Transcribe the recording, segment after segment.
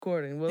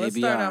recording. Well, let's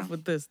start off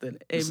with this then.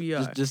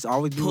 ABR. Just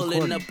always be Pulling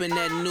recording. up in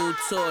that new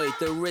toy,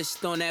 the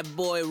wrist on that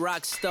boy,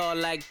 rock star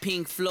like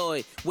Pink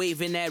Floyd,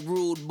 waving at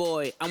rude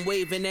boy. I'm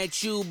waving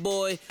at you,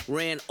 boy.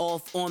 Ran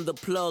off on the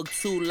plug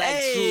too like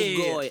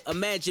Trugoy.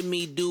 Imagine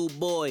me, do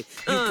boy. You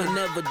can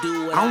never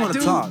do what I wanna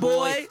do, talk.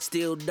 boy.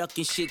 Still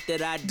ducking shit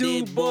that I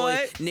did, boy.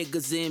 boy.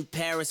 Niggas in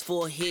Paris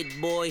for a hit,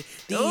 boy.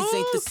 These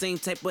ain't the same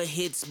type of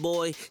hits,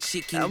 boy.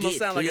 Shit can Almost get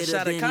sound like a litter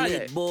shot of than Kanye.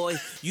 lit, boy.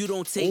 You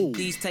don't take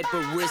these type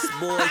of risks,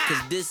 boy,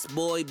 cause this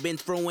boy been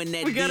throwing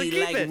that We gotta D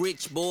keep like it.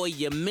 rich, boy.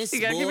 You miss, You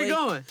gotta boy. keep it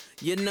going.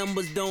 Your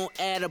numbers don't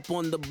add up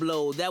on the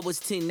blow. That was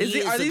 10 Is it-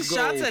 years are these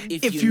ago. shots at-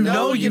 If you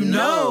know, you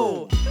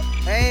know.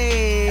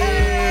 Hey.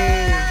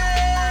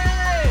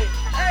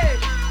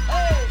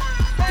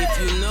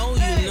 If you know,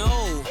 you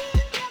know.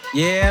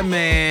 Yeah,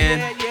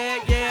 man.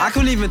 Yeah. I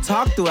couldn't even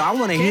talk through it. I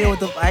want to hear what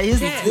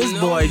this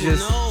boy You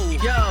just. know.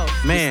 Yo.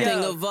 Man, This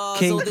thing of ours,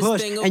 King oh, this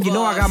Push. thing of And you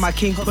know I got my ours.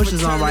 King A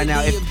Pushes on right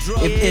now.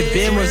 If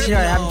Ben was here,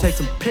 I'd have him take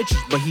some pictures,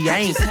 but he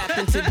ain't. Just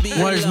happened to be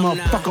Where this alone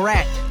now. motherfucker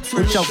at?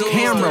 With your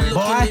camera, Looking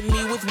boy. at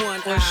me with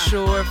one For eye.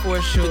 sure.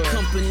 The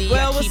company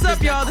Well, I what's keep up,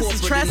 is y'all? not This is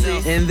corporate Tressie.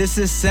 enough. And this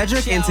is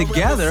Cedric, and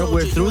together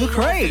we're through the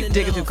crate.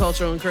 Digging through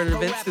cultural and current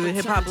events through the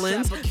hip-hop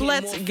lens.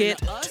 Let's get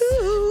to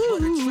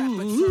it.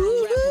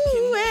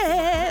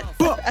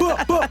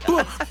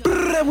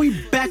 And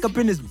we back up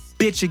in this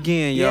bitch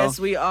again, yo. Yes,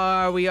 we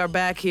are. We are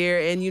back here.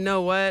 And you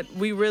know what?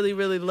 We really,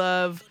 really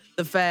love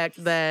the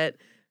fact that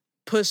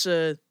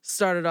Pusha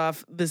started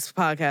off this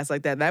podcast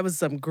like that. That was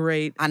some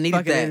great I needed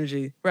fucking that.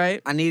 energy,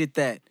 right? I needed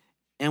that.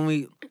 And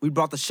we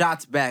brought the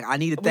shots back. I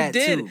needed We that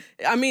did. too.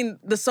 I mean,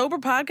 the sober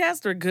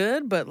podcasts are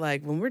good, but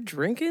like when we're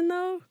drinking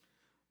though,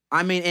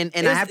 I mean, and I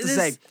It's- have to it is-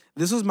 say,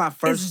 this was my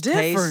first taste.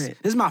 different.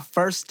 This is my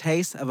first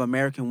taste of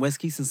American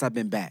whiskey since I've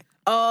been back.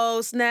 oh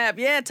snap!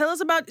 Yeah, tell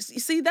us about.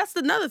 See, that's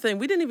another thing.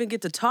 We didn't even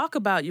get to talk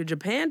about your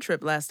Japan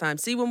trip last time.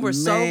 See, when we're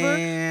sober,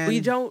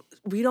 we Man.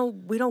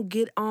 don't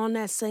get on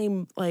that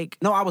same like.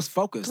 No, I was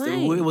focused.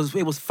 Plane. It was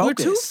We're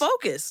focused. too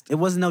focused. It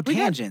wasn't no We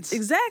got- tangents.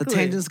 exactly. The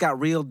tangents got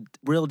reeled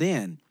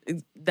in.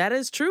 That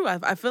is true.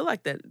 I feel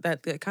like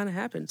that kind of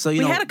happened. So, we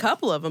you know- had a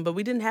couple of them, but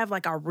we didn't have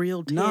like our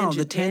real tangent. No,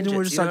 the tangent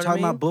we just started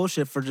talking about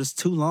bullshit for just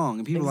too long.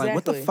 And people are like,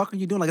 what the Exactly. fuck are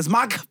you doing? Like, it's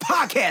my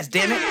podcast,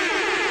 damn it.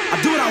 I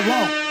do what I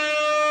want.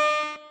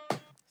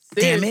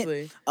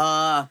 Seriously.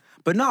 Damn it.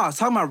 But no, I was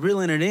talking about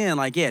reeling it in.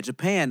 Like, yeah,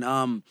 Japan.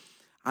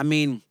 I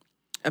mean,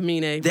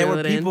 Amine, there reel were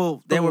it in.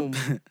 people. There were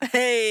Boom.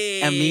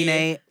 Hey,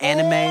 Amine,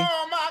 anime.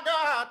 Oh my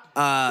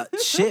god.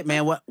 Shit,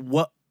 man.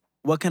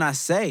 What can I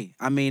say?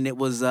 I mean, it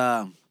was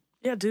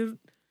Yeah, dude.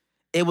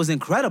 it was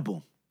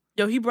incredible.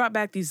 Yo, he brought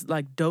back these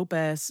like dope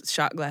ass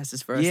shot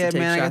glasses for us Yeah, to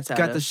take man. I shots out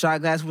got of. the shot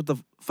glass with the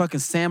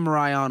fucking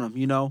samurai on them.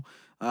 You know,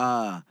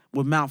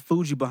 with Mount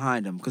Fuji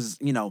behind them, because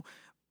you know.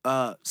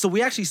 So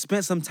we actually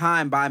spent some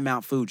time by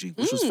Mount Fuji,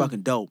 which was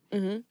fucking dope.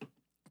 Mhm.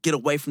 Get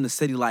away from the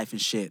city life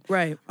and shit.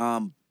 Right.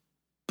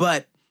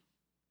 But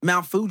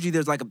Mount Fuji,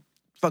 there's like a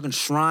fucking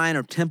shrine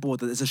or temple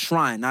with it. It's a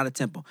shrine, not a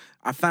temple.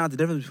 I found out the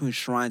difference between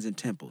shrines and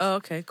temples. Oh,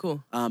 okay,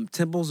 cool.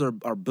 Temples are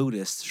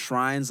Buddhist.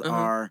 Shrines Uh-huh.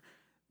 are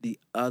the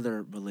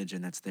other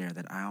religion that's there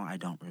that I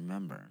don't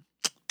remember.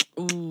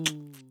 Ooh.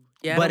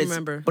 Yeah, but I don't it's,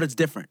 remember. But it's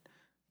different.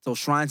 So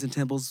shrines and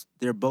temples,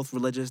 they're both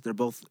religious. They're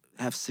both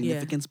have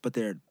significance, but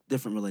they're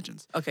different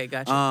religions. Okay,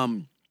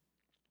 gotcha.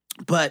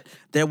 But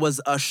there's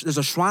a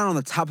shrine on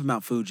the top of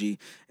Mount Fuji,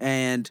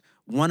 and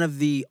one of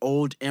the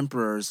old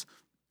emperors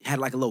had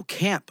like a little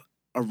camp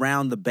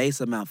around the base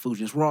of Mount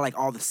Fuji. It's where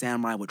all the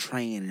samurai would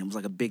train, and it was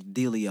like a big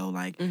dealio.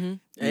 Like,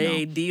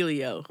 Hey,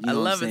 Delio. I know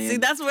what love I'm it. See, saying?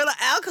 that's where the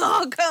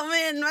alcohol come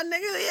in, my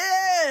nigga.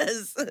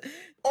 Yes.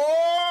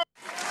 Oh.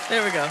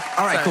 There we go.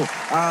 all right, Sorry. cool.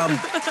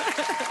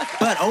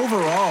 But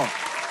overall,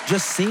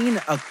 just seeing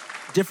a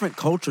different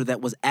culture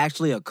that was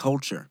actually a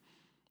culture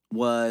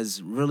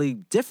was really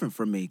different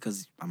for me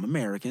because I'm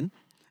American.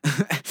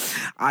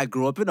 I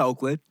grew up in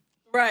Oakland.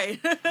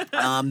 Right.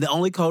 The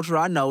only culture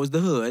I know is the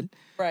hood.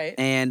 right.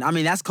 And I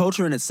mean, that's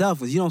culture in itself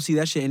because you don't see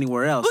that shit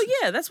anywhere else. Well,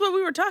 yeah, that's what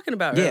we were talking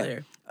about Yeah.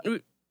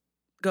 earlier.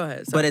 Go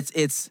ahead. But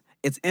it's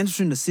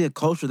interesting to see a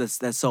culture that's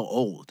so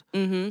old,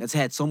 that's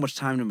had so much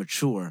time to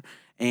mature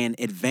and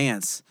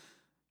advance.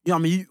 You know, I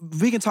mean,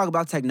 we can talk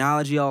about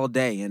technology all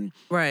day, and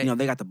Right. you know,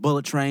 they got the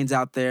bullet trains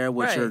out there,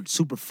 which Right. are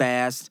super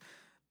fast.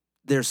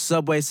 Their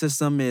subway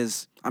system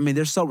is, I mean,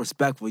 they're so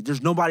respectful.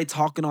 There's nobody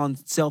talking on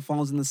cell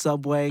phones in the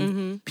subway.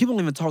 People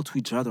don't even talk to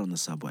each other on the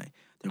subway.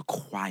 They're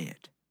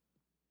quiet.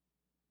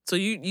 So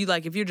you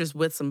like if you're just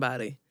with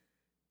somebody,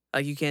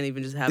 like you can't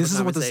even just have. This a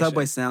is what the conversation.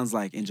 subway sounds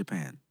like in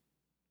Japan.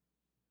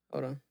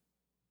 Hold on.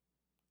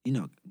 You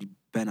know, you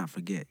better not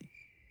forget.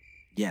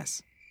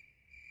 Yes.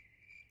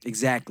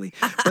 Exactly.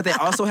 But they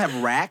also have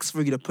racks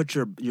for you to put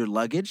your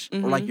luggage or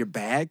like your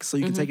bag so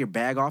you can take your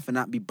bag off and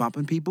not be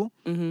bumping people.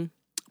 Mm-hmm.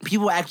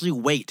 People actually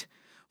wait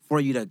for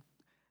you to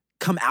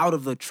come out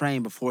of the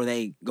train before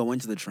they go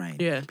into the train.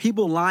 Yeah.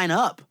 People line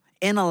up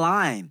in a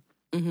line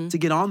to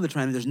get on the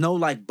train. There's no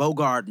like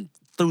Bogart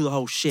through the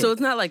whole shit. So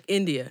it's not like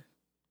India,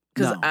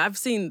 because No. I've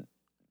seen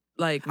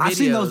like videos. I've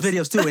seen those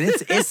videos too, and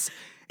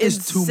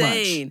It's too much.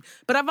 insane.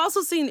 But I've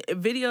also seen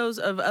videos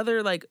of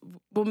other like,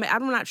 well,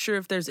 I'm not sure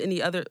if there's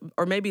any other,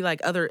 or maybe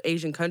like other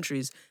Asian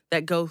countries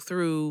that go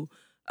through.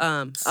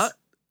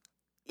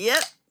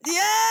 Yep.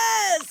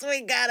 Yes,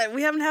 we got it.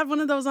 We haven't had one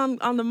of those on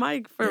the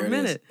mic for a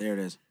minute. There it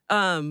is.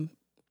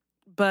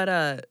 But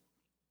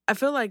I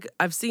feel like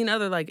I've seen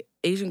other like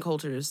Asian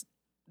cultures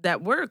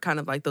that were kind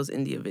of like those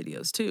India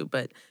videos too.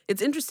 But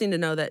it's interesting to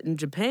know that in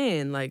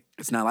Japan, like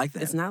It's not like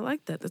that. it's not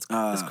like that.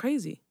 That's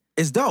crazy.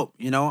 It's dope,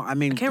 you know? I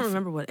mean, I can't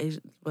remember what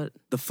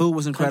the food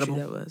was incredible.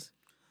 country that was.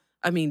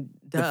 I mean,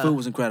 The food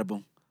was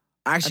incredible.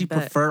 I actually bet.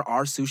 prefer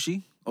our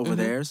sushi over Mhm.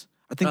 theirs.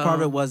 I think part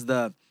of it was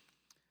the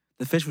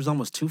fish was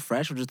almost too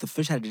fresh, or just the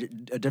fish had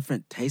a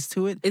different taste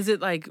to it. Is it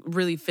like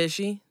really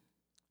fishy?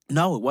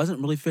 No, it wasn't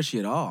really fishy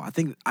at all. I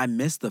think I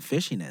missed the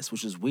fishiness,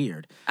 which is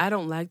weird. I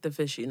don't like the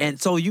fishiness.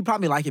 And so you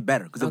probably like it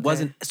better because it Okay.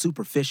 wasn't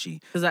super fishy.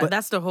 Because but-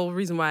 that's the whole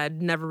reason why I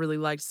never really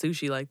liked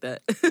sushi like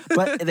that.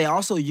 But they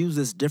also use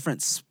this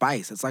different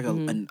spice. It's like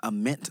Mhm. a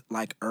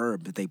mint-like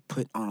herb that they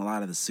put on a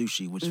lot of the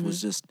sushi, which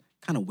was just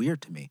kind of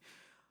weird to me.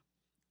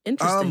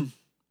 Interesting.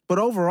 But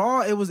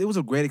overall, it was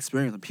a great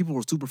experience. People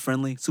were super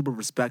friendly, super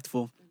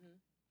respectful,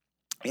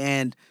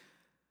 and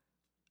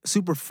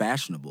super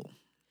fashionable.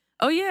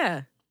 Oh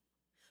yeah.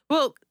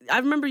 Well, I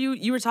remember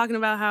you were talking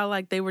about how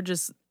like they were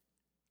just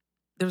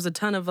there was a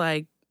ton of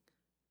like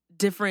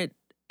different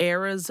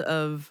eras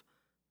of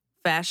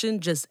fashion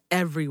just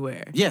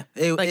everywhere. Yeah,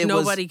 Like it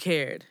nobody was,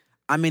 cared.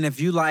 I mean, if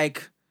you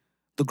like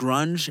the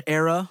grunge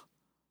era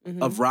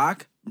Mhm. of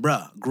rock,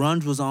 bruh,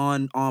 grunge was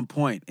on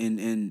point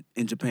in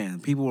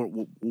Japan.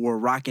 People were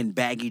rocking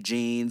baggy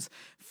jeans,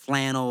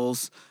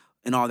 flannels,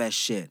 and all that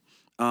shit.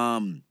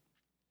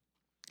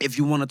 If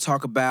you want to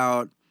talk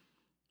about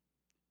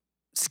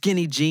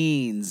skinny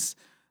jeans,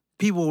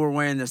 people were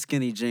wearing their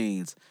skinny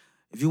jeans.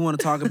 If you want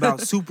to talk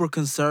about super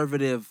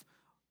conservative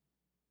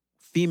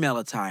female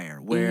attire,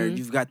 where Mhm.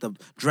 you've got the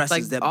dresses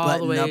Like that all the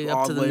button way up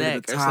all up to the the way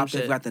neck to or the some top,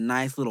 they've shit. got the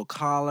nice little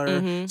collar,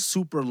 Mhm.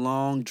 super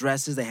long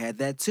dresses, they had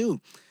that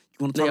too.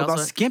 You want to They talk about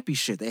also- skimpy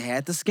shit, they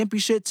had the skimpy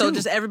shit too. So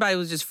just everybody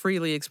was just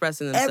freely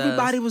expressing themselves.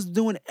 Everybody was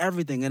doing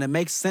everything, and it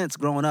makes sense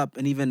growing up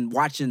and even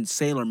watching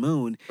Sailor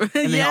Moon. And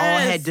they all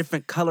had Yes.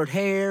 different colored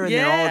hair, and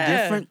they're all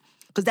Yeah. different.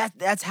 Because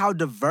that's how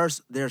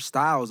diverse their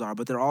styles are,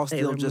 but they're all still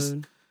Sailor just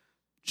Moon.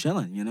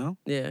 chilling, you know,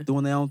 Yeah.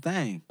 doing their own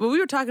thing. Well, we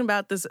were talking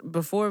about this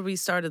before we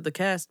started the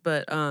cast,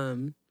 but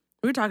we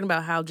were talking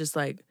about how just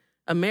like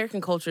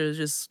American culture is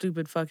just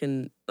stupid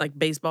fucking like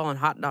baseball and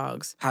hot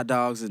dogs. Hot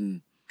dogs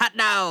and Hot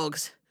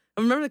dogs.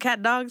 Remember the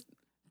cat dogs?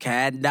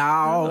 cat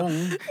dog,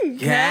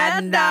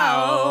 Cat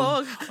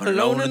dog.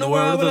 Alone in the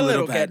world with a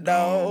little cat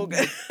dog.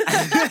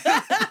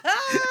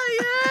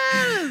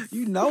 Yes.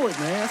 You know it,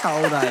 man. That's how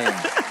old I am.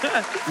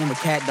 I'm a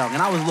cat dog,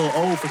 and I was a little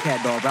old for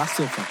cat dog, but I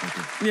still fuck with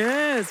it.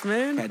 Yes,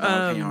 man. Cat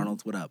dog, hey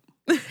Arnold, what up?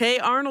 Hey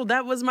Arnold,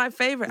 that was my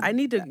favorite. I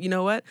need to, you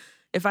know what?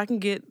 If I can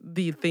get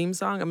the theme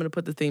song, I'm gonna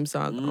put the theme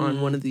song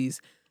on one of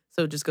these.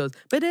 So it just goes.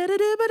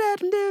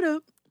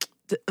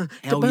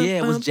 Hell yeah,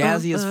 it was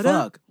jazzy as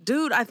fuck.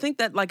 Dude, I think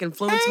that like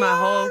influenced my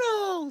whole.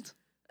 Arnold.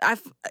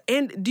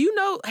 And do you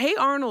know, Hey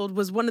Arnold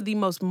was one of the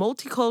most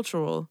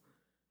multicultural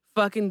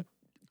fucking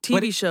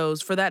But TV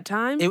shows for that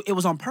time. It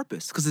was on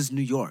purpose because it's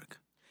New York,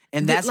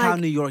 and The- that's how like,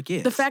 New York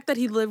is. The fact that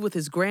he lived with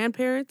his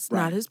grandparents,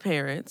 not Right. his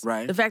parents.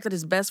 Right. The fact that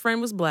his best friend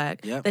was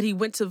black. Yep. That he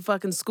went to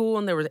fucking school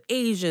and there was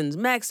Asians,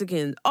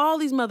 Mexicans, all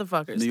these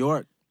motherfuckers. New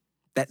York.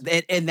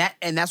 And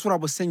that's what I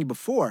was saying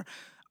before.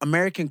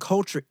 American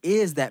culture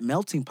is that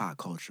melting pot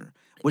culture,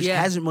 which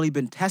Yeah. hasn't really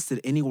been tested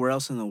anywhere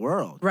else in the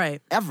world.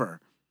 Right. Ever.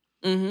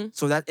 Mm-hmm.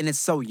 So and it's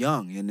so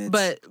young, and it's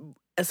But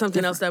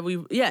something else that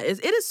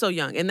it is so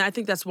young. And I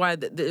think that's why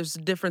there's a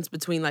difference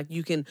between like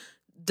you can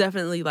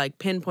definitely like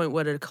pinpoint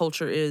what a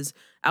culture is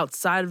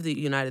outside of the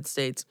United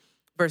States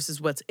versus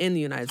what's in the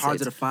United hard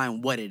States. to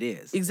define what it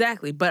is.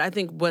 Exactly. But I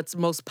think what's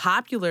most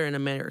popular in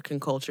American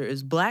culture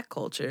is black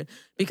culture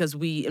because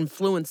we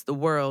influence the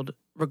world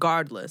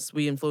regardless.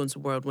 We influence the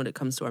world when it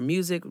comes to our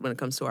music, when it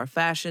comes to our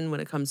fashion, when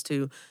it comes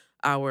to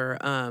our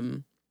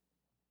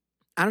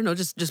I don't know,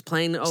 just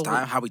plain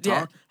Style, how we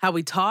yeah, talk. how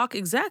we talk,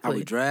 exactly. How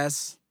we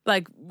dress.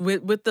 Like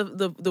with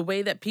the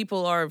way that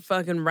people are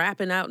fucking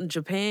rapping out in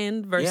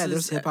Japan versus Yeah,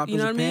 there's hip hop you in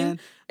know Japan. what I mean?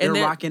 They're And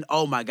then- rocking.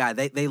 Oh my god,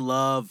 they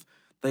love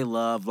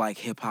like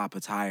hip hop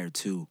attire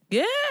too.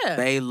 Yeah.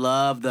 They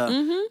love the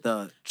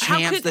How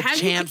champs, could- the how you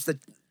champs, the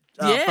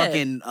Yeah.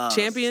 fucking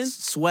Champion.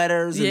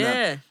 sweaters. Yeah.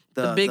 And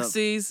the big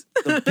C's.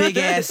 the big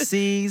ass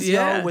C's,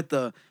 Yeah. yo, with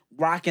the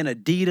rocking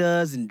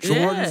Adidas and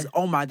Jordans. Yeah.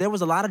 Oh my, there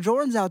was a lot of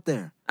Jordans out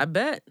there. I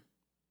bet.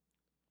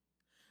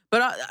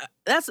 But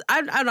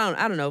I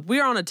don't know.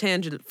 We're on a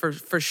tangent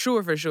for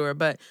sure.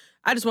 But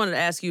I just wanted to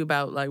ask you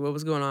about like what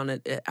was going on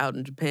out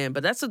in Japan.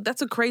 But that's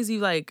a crazy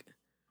like,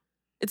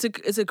 it's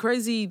a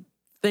crazy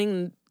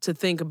thing to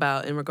think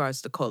about in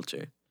regards to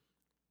culture.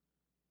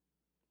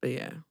 But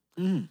yeah.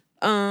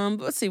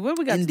 Let's see what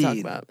we got to talk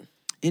Indeed. about.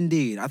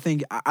 Indeed, I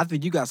think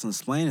you got some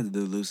explaining to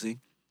do, Lucy.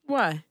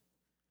 Why?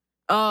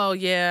 Oh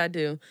yeah, I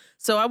do.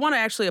 So I want to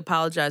actually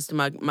apologize to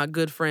my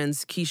good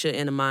friends Keisha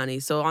and Imani.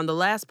 So on the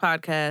last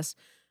podcast,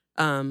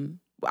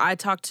 I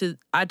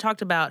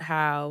talked about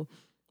how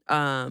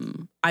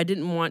I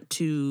didn't want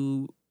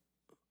to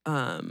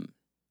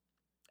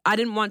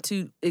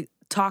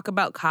talk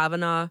about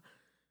Kavanaugh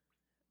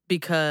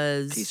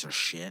because Piece of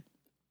shit.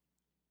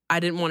 I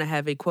didn't want to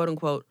have a quote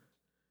unquote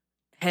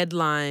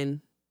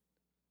headline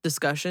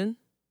discussion.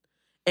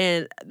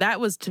 And that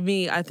was, to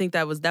me, I think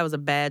that was a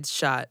bad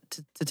shot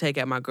to take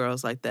at my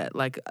girls like that.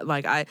 Like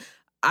I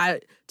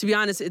to be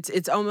honest,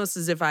 it's almost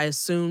as if I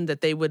assumed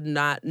that they would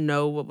not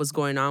know what was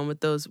going on with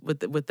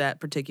that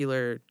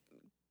particular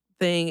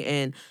thing,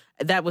 and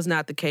that was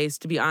not the case.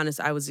 To be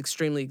honest, I was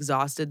extremely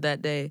exhausted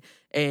that day,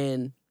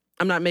 and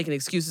I'm not making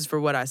excuses for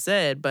what I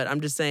said, but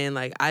I'm just saying,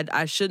 like,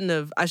 I shouldn't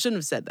have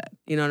said that.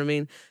 You know what I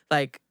mean?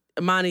 Like,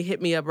 Imani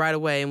hit me up right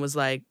away and was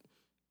like,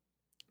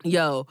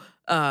 yo,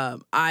 I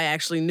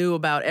actually knew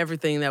about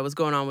everything that was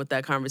going on with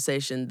that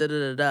conversation,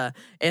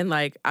 And,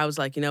 like, I was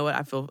like, you know what?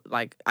 I feel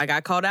like I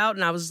got called out,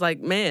 and I was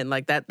like, man,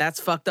 like, that's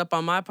fucked up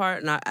on my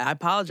part, and I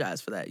apologize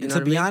for that. You know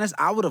to what be I mean? honest,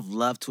 I would have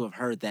loved to have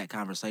heard that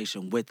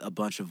conversation with a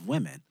bunch of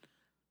women.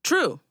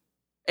 True.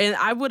 And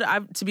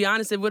to be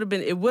honest, it would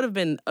have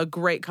been a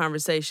great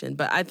conversation.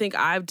 But I think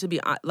I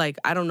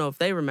don't know if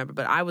they remember,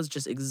 but I was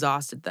just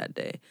exhausted that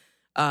day.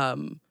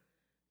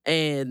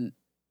 And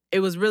it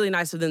was really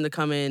nice of them to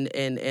come in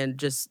and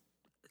just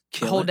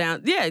hold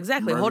down. Yeah,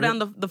 exactly. Hold down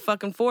the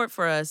fucking fort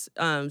for us.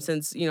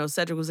 Since, you know,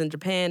 Cedric was in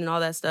Japan and all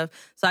that stuff.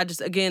 So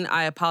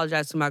I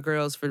apologize to my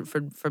girls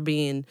for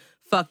being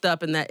fucked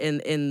up in that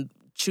in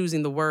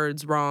choosing the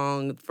words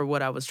wrong for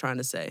what I was trying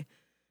to say.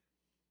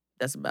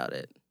 That's about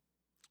it.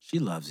 She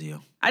loves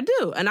you. I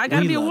do, and I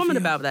gotta be a woman you.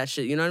 about that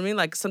shit. You know what I mean?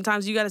 Like,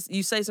 sometimes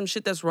you say some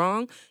shit that's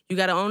wrong. You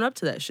gotta own up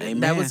to that shit.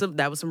 Amen.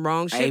 That was some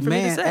wrong shit for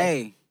me to say.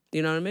 Hey.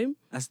 You know what I mean?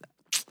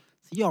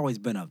 You always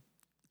been a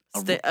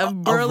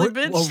burly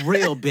bitch, a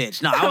real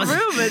bitch. No, I was a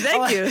real bitch.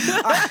 Thank you.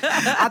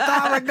 I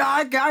thought, like, no,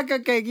 I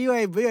could. You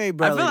ain't burly. I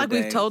feel like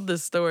today. we've told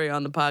this story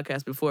on the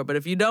podcast before, but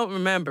if you don't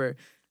remember,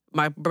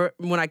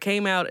 when I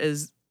came out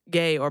as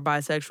gay or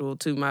bisexual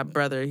to my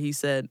brother, he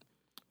said,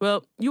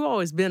 well, you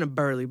always been a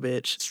burly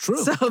bitch. It's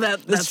true. So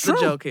that's the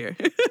joke here.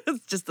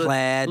 It's just to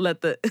plaid,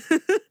 let the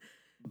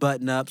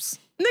button ups.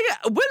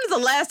 Nigga, when is the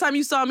last time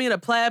you saw me in a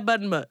plaid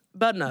button up?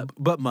 Button up.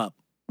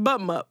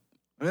 Button up.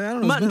 I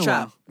don't know. Mutton it's been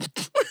chop.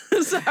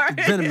 Sorry.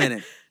 It's been a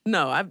minute.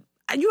 No,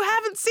 you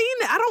haven't seen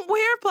it. I don't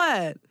wear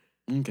plaid.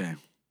 Okay.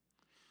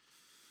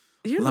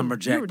 You're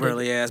Lumberjack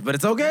burly ass, but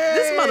it's okay.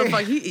 This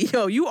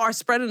motherfucker, you are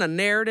spreading a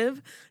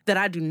narrative that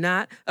I do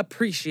not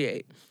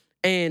appreciate.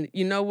 And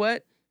you know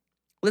what?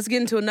 Let's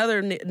get into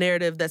another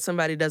narrative that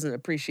somebody doesn't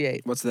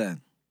appreciate. What's that?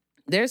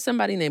 There's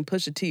somebody named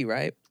Pusha T,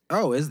 right?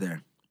 Oh, is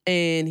there?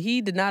 And he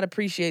did not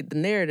appreciate the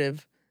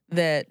narrative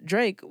that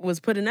Drake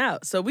was putting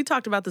out. So we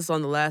talked about this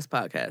on the last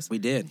podcast. We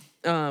did.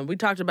 We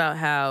talked about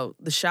how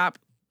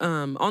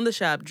on the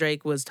shop,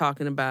 Drake was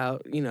talking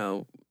about, you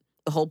know,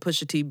 the whole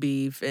Pusha T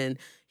beef, and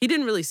he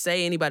didn't really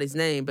say anybody's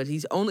name, but he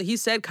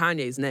said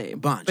Kanye's name.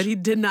 Bunch. But he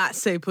did not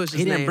say Pusha's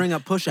name. He didn't bring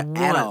up Pusha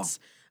at all.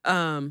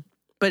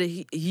 But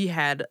he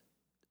had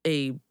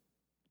a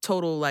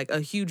total, like, a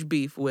huge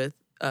beef with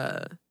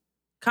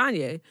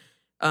Kanye.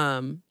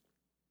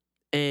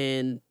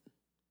 And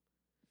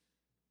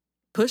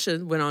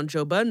Pusha went on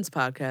Joe Budden's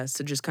podcast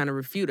to just kind of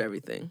refute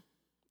everything.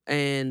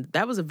 And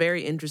that was a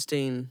very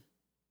interesting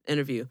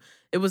interview.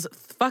 It was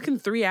fucking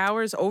 3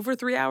 hours, over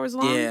 3 hours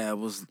long. Yeah, it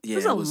was. Yeah, it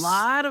was a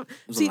lot of.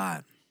 It was a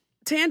lot.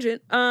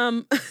 Tangent.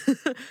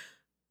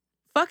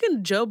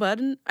 Fucking Joe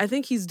Budden, I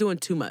think he's doing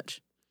too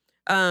much.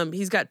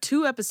 He's got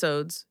 2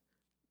 episodes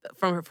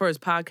for his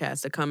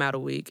podcast that come out a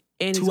week,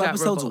 and he's 2 got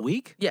episodes a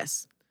week.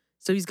 Yes.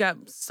 So he's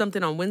got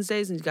something on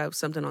Wednesdays and he's got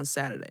something on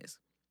Saturdays.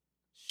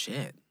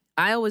 Shit.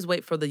 I always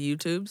wait for the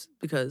YouTubes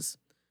because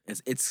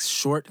it's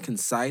short,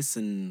 concise,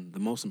 and the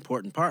most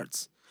important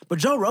parts. But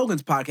Joe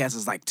Rogan's podcast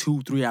is like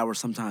 2-3 hours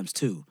sometimes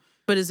too.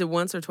 But is it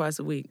once or twice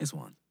a week? It's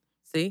one.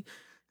 See?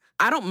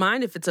 I don't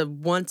mind if it's a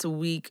once a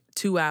week,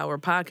 2-hour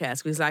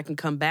podcast because I can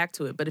come back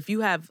to it. But if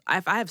I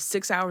have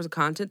 6 hours of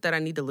content that I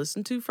need to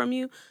listen to from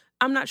you,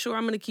 I'm not sure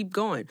I'm going to keep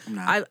going.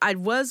 I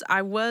was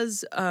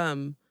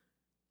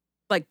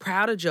like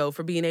proud of Joe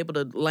for being able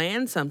to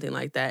land something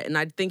like that. And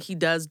I think he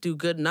does do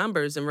good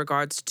numbers in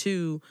regards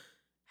to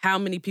how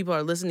many people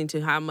are listening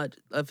to how much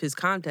of his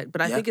content.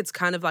 But I think it's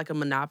kind of like a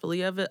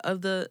monopoly of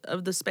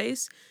the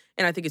space.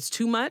 And I think it's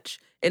too much.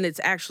 And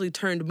it's actually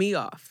turned me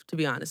off, to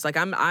be honest. Like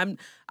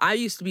I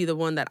used to be the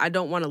one that I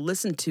don't want to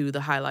listen to the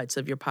highlights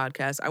of your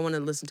podcast. I want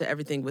to listen to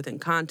everything within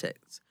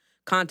context.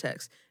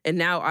 And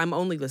now I'm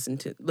only listening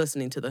to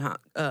the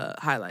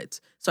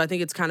highlights. So I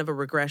think it's kind of a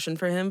regression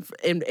for him,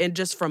 and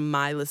just from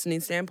my listening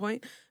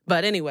standpoint.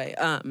 But anyway,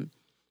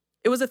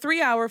 it was a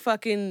 3-hour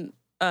fucking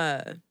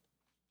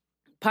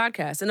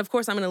podcast, and of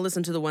course I'm going to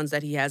listen to the ones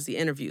that he has the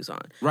interviews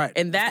on. Right.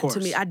 And that to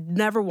me, I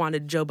never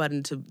wanted Joe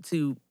Budden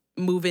to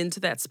move into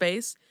that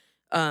space,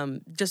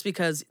 just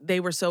because they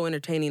were so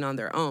entertaining on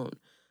their own.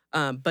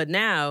 But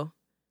now.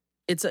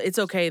 It's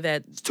okay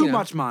that it's too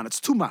much, man.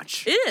 It's too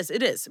much.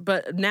 It is.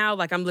 But now,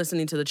 like, I'm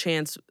listening to the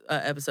Chance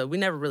episode. We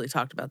never really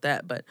talked about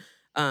that, but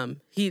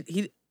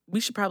we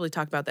should probably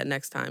talk about that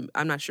next time.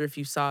 I'm not sure if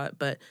you saw it,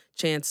 but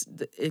Chance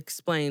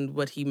explained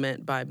what he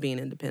meant by being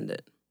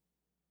independent.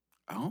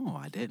 Oh,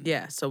 I didn't.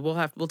 Yeah, so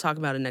we'll talk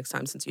about it next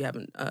time since you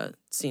haven't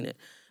seen it.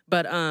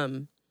 But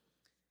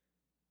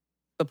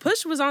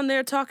Push was on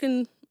there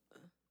talking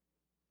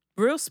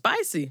real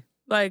spicy.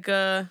 Like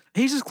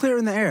he's just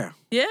clearing the air.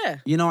 Yeah.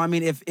 You know, I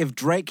mean, if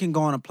Drake can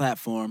go on a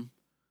platform,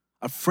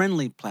 a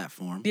friendly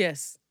platform.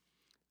 Yes.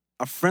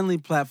 A friendly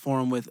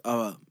platform with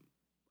a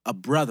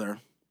brother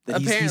that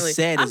he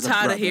said I'm is a tired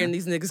brother. of hearing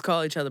these niggas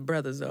call each other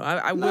brothers, though.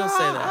 I will say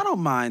that. I don't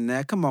mind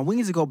that. Come on, we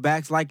need to go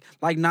back. Like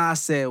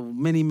Nas said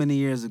many, many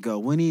years ago.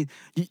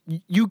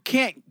 You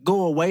can't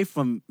go away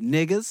from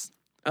niggas,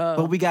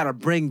 but we gotta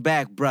bring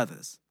back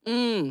brothers.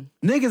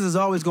 Niggas is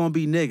always gonna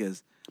be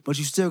niggas, but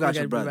you still got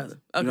your brothers.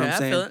 Okay, you know what I'm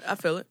saying? I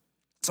feel it.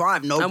 So I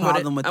have no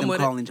problem with them with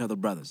calling each other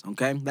brothers.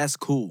 Okay, that's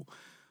cool.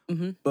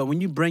 Mm-hmm. But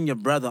when you bring your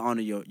brother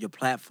onto your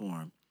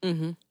platform,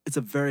 Mm-hmm. it's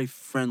a very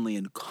friendly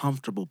and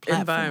comfortable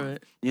platform.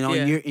 Environment. You know,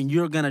 Yeah. and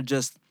you're gonna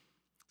just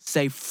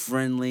say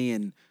friendly,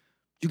 and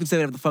you can say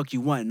whatever the fuck you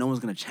want. And no one's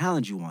gonna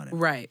challenge you on it.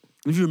 Right.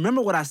 If you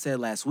remember what I said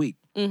last week,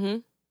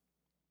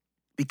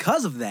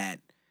 because of that,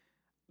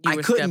 I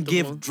couldn't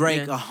give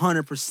Drake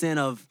 100%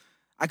 of.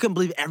 I couldn't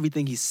believe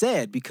everything he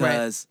said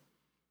because,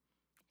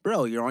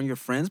 bro, you're on your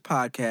friend's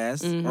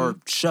podcast or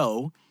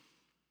show.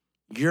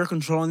 You're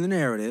controlling the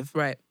narrative.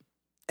 Right.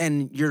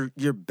 And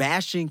you're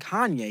bashing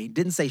Kanye.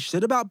 Didn't say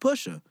shit about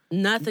Pusha.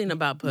 Nothing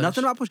about Push.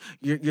 Nothing about Push.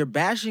 You're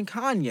bashing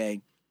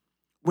Kanye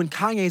when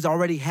Kanye's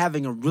already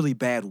having a really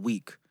bad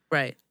week.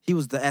 Right. He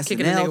was the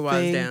Kicking a nigga SNL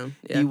while he's thing. down.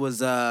 Yeah. He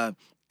was at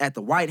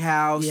the White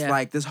House. Yeah.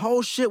 Like this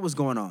whole shit was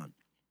going on.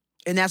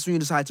 And that's when you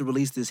decide to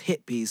release this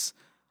hit piece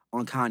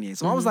on Kanye.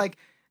 So I was like,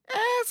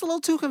 it's a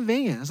little too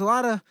convenient. It's a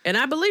lot of. And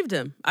I believed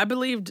him. I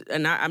believed,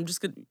 and I'm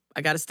just gonna.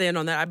 I got to stand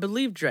on that. I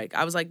believed Drake.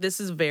 I was like, this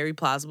is a very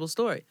plausible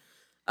story.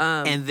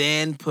 And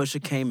then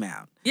Pusha came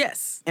out.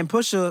 Yes. And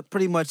Pusha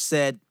pretty much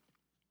said,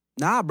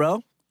 nah,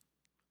 bro.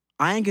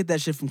 I ain't get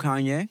that shit from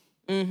Kanye.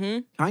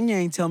 Mm-hmm. Kanye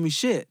ain't tell me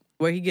shit.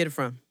 Where he get it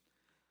from?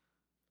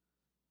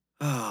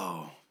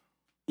 Oh.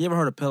 You ever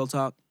heard of Pillow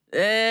Talk?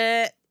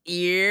 Yep.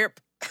 You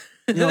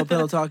know what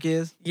Pillow Talk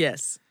is?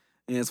 Yes.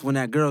 And it's when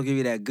that girl give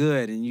you that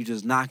good and you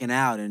just knocking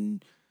out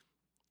and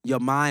your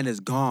mind is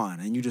gone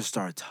and you just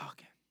start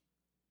talking.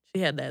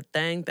 She had that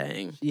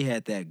thing. She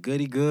had that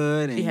goody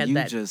good and She had you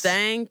that just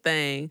thing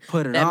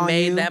put it that on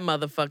made you. that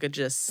motherfucker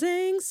just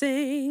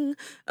sing.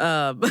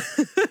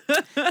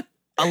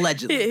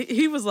 Allegedly.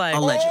 He was like,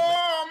 Allegedly.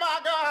 Oh my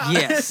God.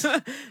 Yes.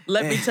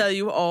 Let me tell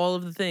you all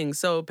of the things.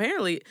 So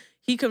apparently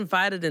he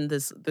confided in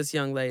this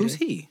young lady. Who's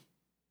he?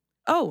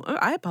 Oh,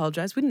 I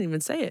apologize. We didn't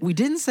even say it. We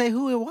didn't say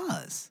who it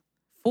was.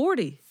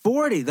 40.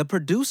 40, the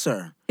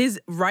producer.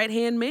 His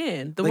right-hand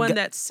man. The one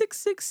that's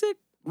 666.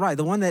 Right,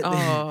 the one that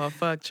Oh,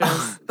 fuck,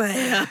 Trust.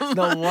 Damn.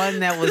 the one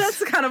that was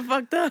That's kind of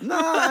fucked up. No,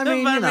 I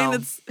mean, but you know.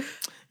 it's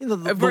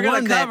the if we're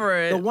one gonna cover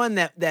it. The one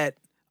that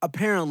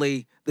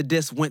apparently the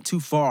diss went too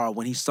far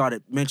when he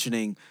started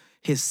mentioning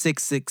his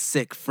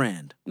 666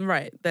 friend.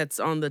 right. That's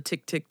on the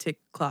tick, tick, tick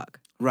clock.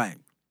 Right.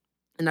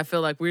 And I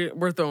feel like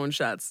we're throwing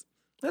shots.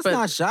 That's But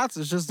not shots,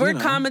 it's just, We're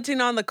commenting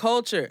on the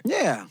culture.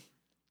 Yeah.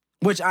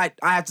 Which I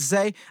have to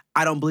say,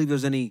 I don't believe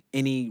there's any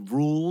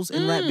rules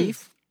in rap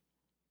beef.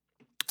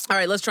 All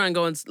right, let's try and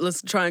go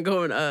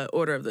in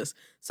order of this.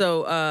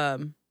 So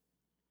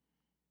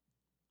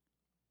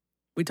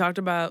we talked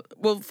about,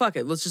 well, fuck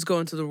it. Let's just go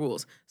into the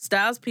rules.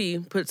 Styles P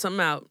put something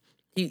out.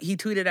 He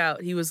tweeted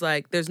out. He was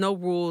like, "There's no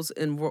rules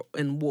in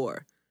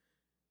war,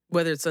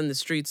 whether it's on the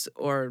streets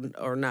or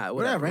not.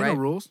 Whatever. Ain't right? no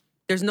rules.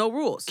 There's no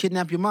rules.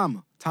 Kidnap your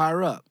mama, tie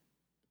her up.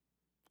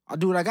 I'll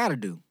do what I gotta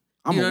do.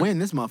 I'm You gonna know- win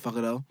this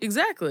motherfucker though.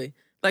 Exactly.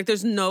 Like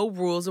there's no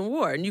rules in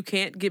war, and you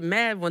can't get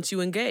mad once you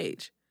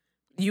engage.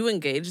 You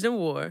engaged in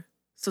war,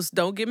 so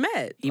don't get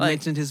mad. He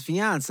mentioned his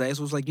fiance, so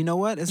it was like, you know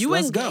what? You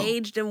let's go.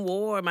 engaged in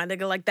war, my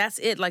nigga. Like, that's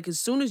it. Like, as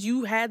soon as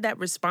you had that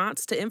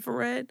response to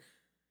infrared,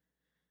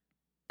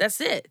 that's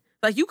it.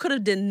 Like, you could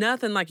have did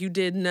nothing like you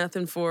did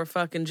nothing for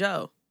fucking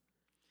Joe.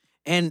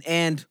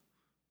 And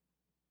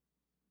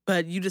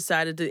But you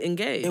decided to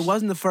engage. it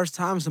wasn't the first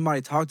time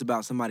somebody talked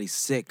about somebody's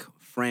sick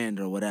friend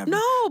or whatever.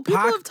 No, people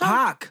have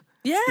talked. Pac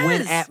Yes.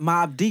 went at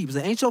Mobb Deep. He's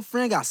like, ain't your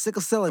friend got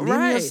sickle cell anemia or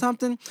Right.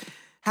 something?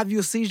 Have you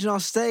a seizure on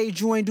stage?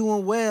 You ain't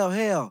doing well.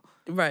 Hell.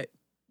 Right.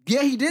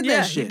 Yeah, he did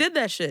that shit. he did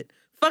that shit.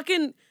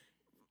 Fucking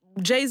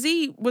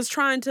Jay-Z was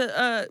trying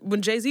to,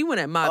 when Jay-Z went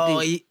at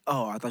Mobb Deep. I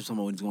thought you were talking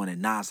about when he was going at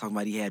Nas, talking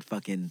about he had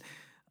fucking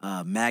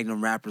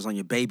Magnum rappers on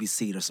your baby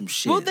seat or some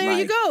shit. Well, there you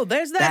Like, go.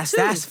 There's that too.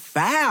 That's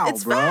foul,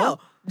 It's bro.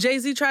 foul.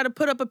 Jay-Z tried to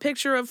put up a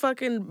picture of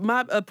fucking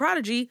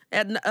Prodigy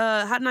at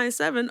Hot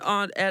 97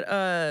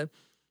 at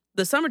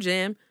the Summer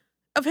Jam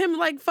of him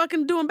like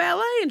fucking doing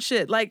ballet and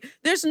shit. Like,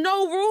 there's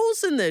no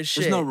rules in this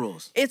shit. There's no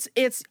rules.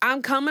 It's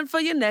I'm coming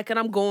for your neck and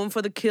I'm going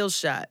for the kill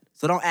shot.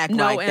 So don't act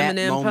No like that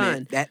Eminem moment.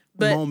 pun. That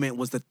But- moment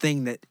was the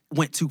thing that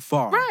went too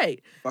far.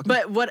 Right. Fucking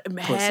But what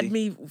pussy. had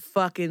me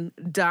fucking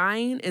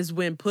dying is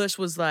when Push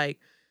was like,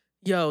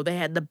 yo, they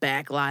had the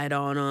backlight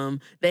on him.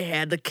 They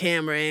had the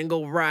camera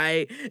angle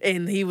right.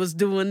 And he was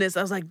doing this.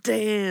 I was like,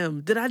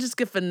 damn, did I just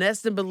get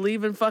finessed and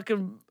believe in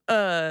fucking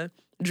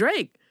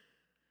Drake?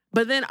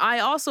 But then I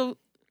also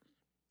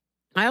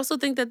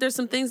think that there's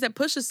some things that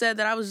Pusha said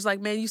that I was just like,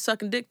 man, you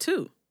sucking dick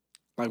too.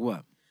 Like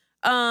what?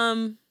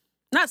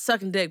 Not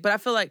sucking dick, but I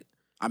feel like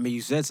I mean,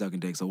 you said sucking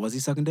dick, so was he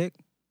sucking dick?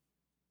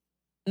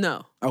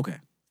 no. Okay.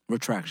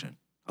 Retraction.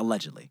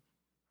 Allegedly.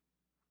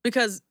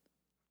 Because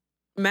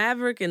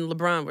Maverick and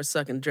LeBron were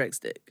sucking Drake's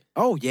dick.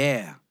 Oh,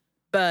 yeah.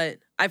 But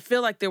I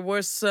feel like there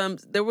were some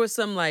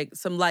like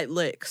some light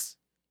licks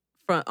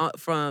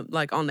from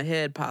like on the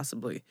head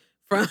possibly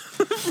from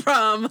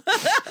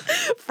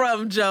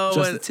from Joe.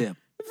 Just the tip.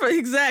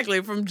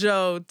 Exactly, from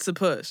Joe to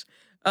Push.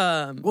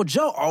 Well,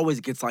 Joe always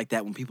gets like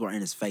that when people are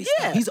in his face.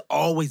 Yeah. He's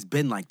always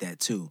been like that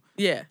too.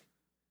 Yeah.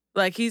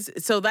 Like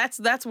so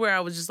that's where I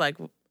was just like,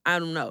 I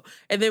don't know.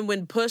 And then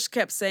when Push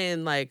kept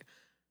saying like,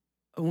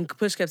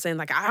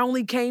 I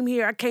only came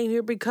here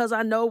because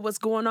I know what's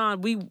going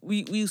on. We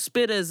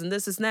spitters and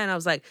this and that. And I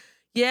was like,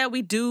 yeah,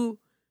 we do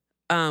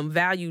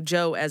value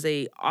Joe as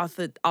a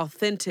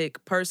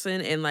authentic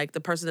person and like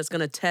the person that's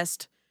gonna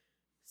test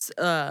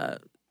the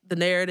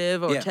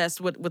narrative or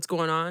test what's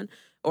going on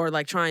or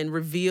like try and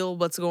reveal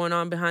what's going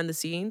on behind the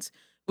scenes.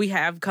 We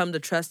have come to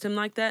trust him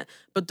like that.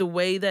 But the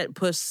way that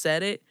Push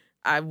said it,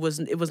 it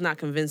was not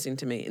convincing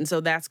to me. And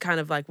so that's kind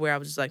of like where I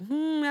was just like,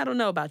 I don't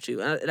know about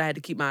you. And I had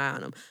to keep my eye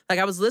on him. Like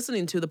I was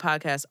listening to the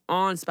podcast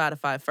on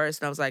Spotify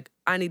first and I was like,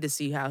 I need to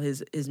see how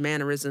his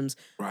mannerisms,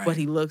 what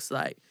he looks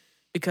like.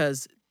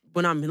 Because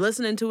when I'm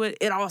listening to it,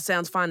 it all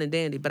sounds fine and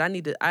dandy, but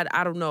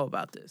I don't know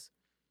about this.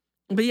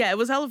 But yeah, it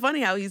was hella funny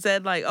how he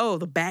said like, oh,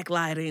 the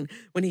backlighting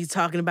when he's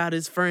talking about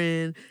his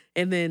friend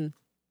and then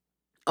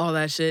all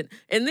that shit.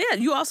 And yeah,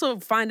 you also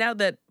find out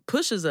that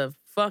Push is a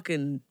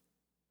fucking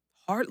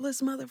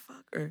heartless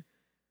motherfucker.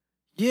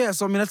 Yeah,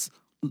 so I mean,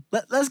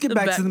 let's get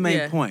back to the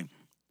main point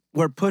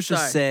where Pusha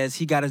says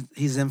he got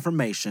his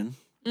information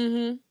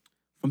from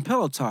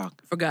Pillow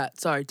Talk. Forgot.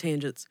 Sorry,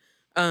 tangents.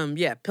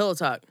 Yeah, Pillow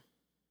Talk.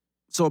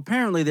 So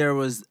apparently there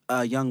was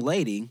a young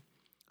lady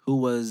who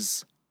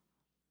was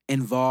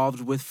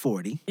involved with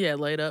 40. Yeah,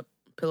 laid up,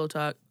 Pillow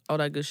Talk, all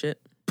that good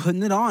shit.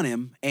 Putting it on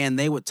him, and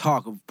they would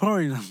talk.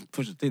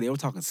 Pusha T, they were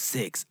talking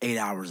 6-8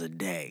 hours a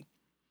day.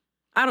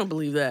 I don't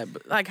believe that.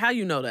 But like, how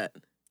you know that?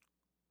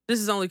 This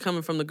is only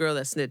coming from the girl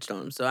that snitched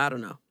on him, so I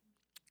don't know.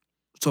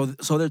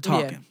 So they're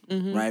talking,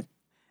 right?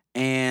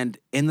 And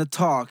in the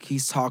talk,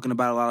 he's talking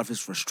about a lot of his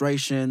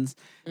frustrations.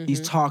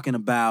 He's talking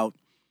about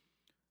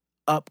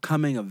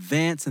upcoming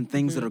events and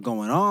things that are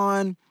going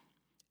on.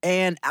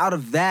 And out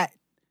of that,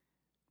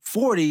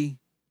 40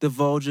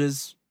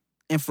 divulges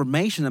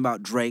information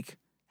about Drake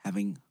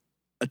having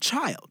a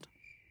child.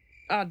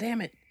 Oh,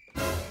 damn it.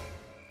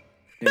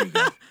 There you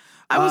go.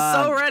 I was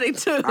so ready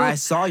to. I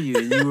saw you,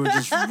 and you were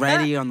just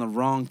ready on the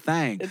wrong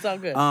thing. It's all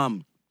good.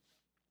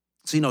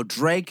 So,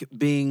 Drake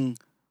being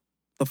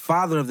the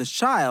father of this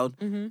child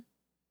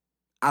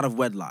out of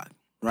wedlock,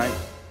 right?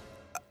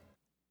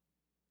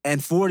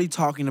 And 40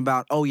 talking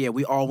about, oh, yeah,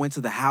 we all went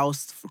to the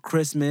house for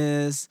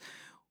Christmas.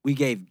 We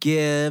gave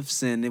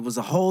gifts, and it was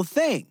a whole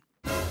thing.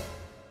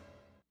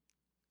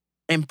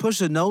 And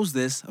Pusha knows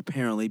this,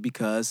 apparently,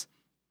 because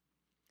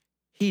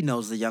he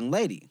knows the young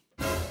lady.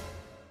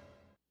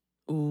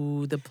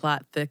 Ooh, the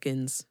plot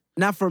thickens.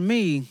 Now, for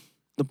me,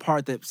 the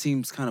part that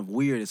seems kind of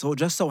weird is, so it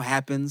just so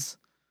happens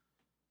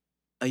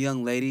a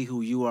young lady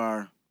who you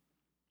are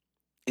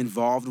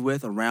involved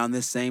with around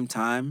this same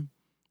time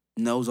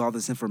knows all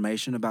this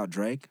information about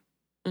Drake.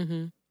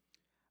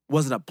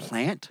 Was it a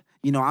plant?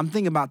 I'm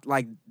thinking about,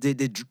 like,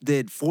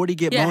 did 40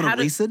 get Mona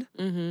Lisa'd?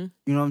 You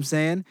know what I'm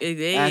saying?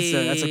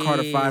 That's a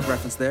Carter 5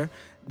 reference there.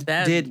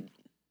 Did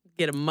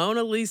get a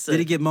Mona Lisa? Did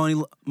he get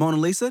Mona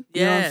Lisa? Yes.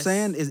 You know what I'm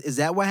saying? Is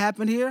that what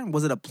happened here?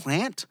 Was it a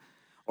plant?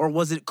 Or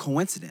was it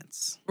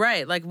coincidence?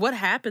 Right. Like, what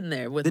happened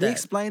there with that? Did he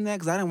explain that?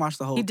 Because I didn't watch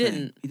the whole thing.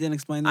 Didn't. He didn't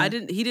explain that?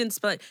 He didn't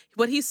explain.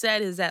 What he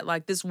said is that,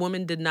 like, this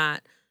woman did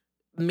not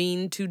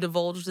mean to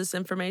divulge this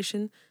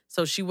information.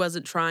 So she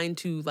wasn't trying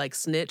to, like,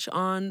 snitch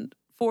on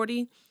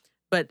 40.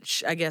 But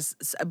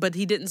but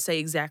he didn't say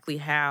exactly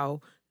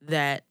how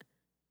that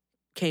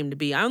came to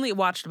be. I only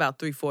watched about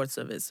 3/4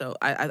 of it. So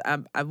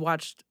I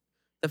watched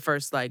the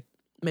first, like,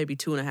 maybe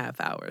 2.5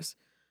 hours.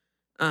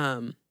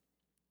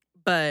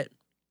 But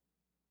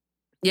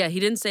yeah, he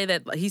didn't say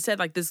that. He said,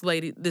 like, this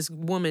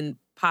woman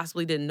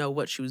possibly didn't know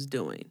what she was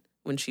doing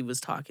when she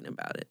was talking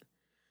about it.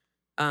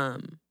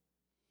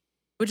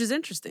 Which is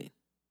interesting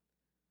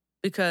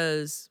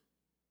because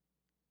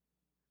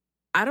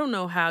I don't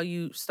know how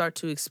you start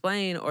to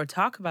explain or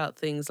talk about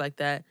things like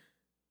that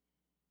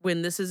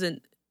when this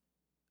isn't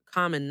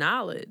common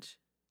knowledge.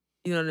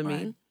 You know what I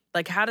mean?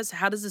 Like, how does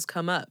this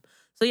come up?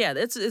 So yeah,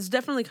 it's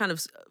definitely kind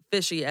of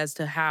fishy as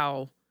to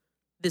how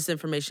this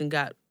information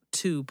got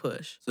to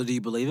Push. So do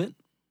you believe it?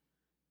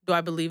 Do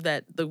I believe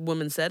that the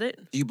woman said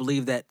it? Do you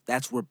believe that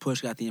that's where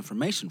Push got the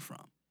information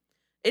from?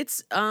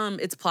 It's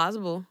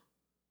plausible.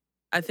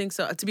 I think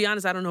so. To be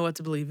honest, I don't know what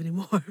to believe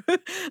anymore.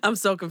 I'm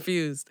so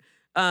confused.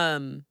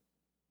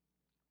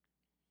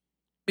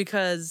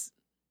 because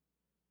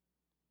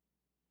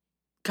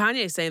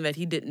Kanye's saying that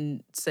he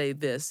didn't say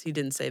this, he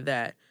didn't say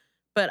that,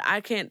 but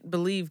I can't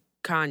believe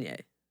Kanye.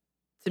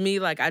 To me,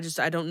 like, I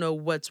don't know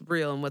what's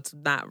real and what's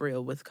not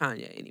real with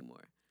Kanye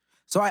anymore.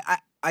 So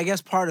I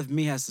guess part of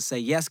me has to say,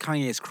 yes,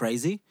 Kanye is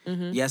crazy.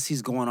 Mm-hmm. Yes,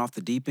 he's going off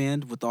the deep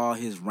end with all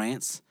his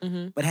rants.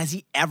 Mm-hmm. But has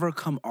he ever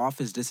come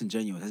off as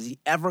disingenuous? Has he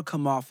ever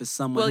come off as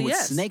someone who would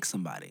snake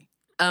somebody?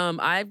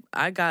 I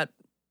got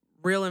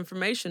real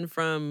information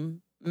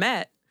from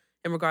Matt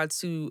in regards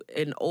to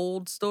an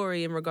old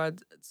story in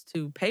regards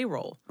to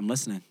Payroll. I'm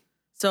listening.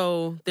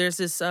 So there's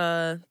this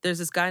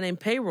guy named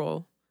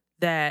Payroll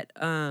that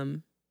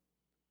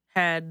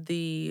had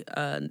the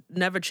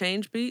Never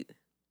Change beat.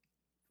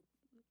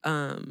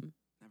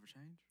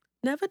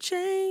 Never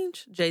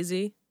Change.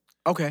 Jay-Z.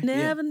 Okay.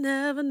 Never.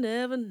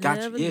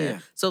 Gotcha. Yeah.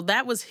 So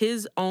that was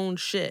his own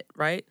shit,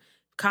 right?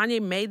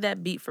 Kanye made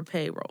that beat for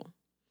Payroll.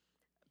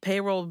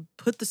 Payroll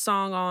put the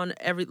song on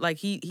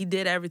he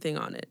did everything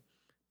on it.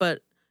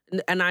 But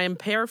and I am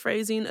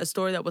paraphrasing a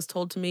story that was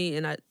told to me,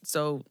 and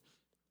so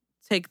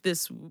take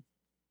this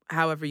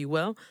however you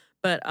will.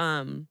 But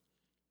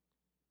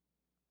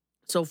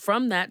so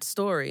from that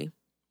story,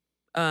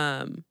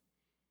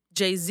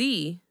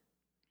 Jay-Z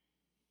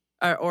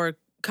or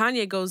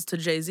Kanye goes to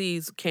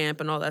Jay-Z's camp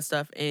and all that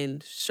stuff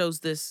and shows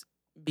this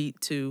beat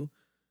to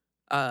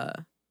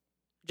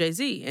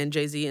Jay-Z, and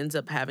Jay-Z ends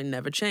up having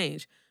Never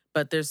Change.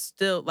 But there's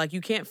still like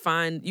you can't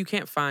find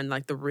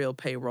like the real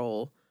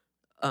Payroll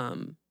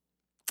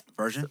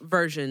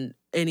version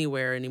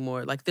anywhere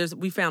anymore. Like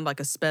we found like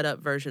a sped up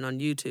version on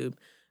YouTube,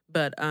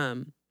 but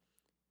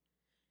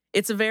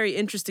it's a very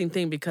interesting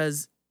thing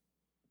because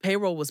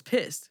Payroll was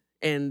pissed.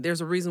 And there's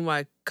a reason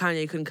why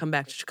Kanye couldn't come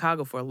back to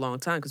Chicago for a long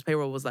time, because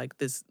Payroll was like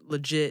this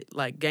legit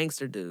like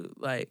gangster dude.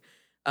 Like,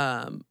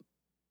 and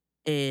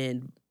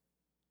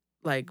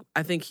like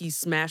I think he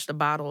smashed a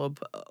bottle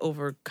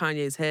over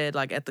Kanye's head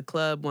like at the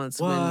club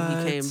once when he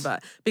came by,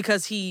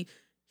 because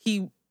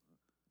Kanye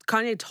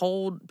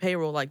told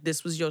Payroll like,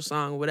 this was your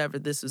song or whatever,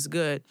 this is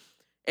good,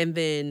 and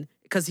then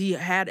because he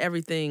had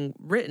everything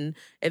written,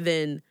 and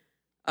then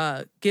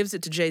gives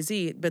it to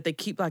Jay-Z, but they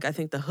keep like I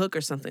think the hook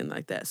or something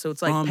like that. So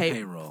it's like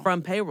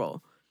from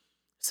Payroll.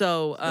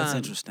 So that's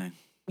interesting.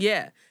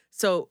 Yeah.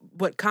 So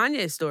what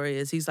Kanye's story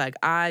is, he's like,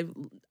 I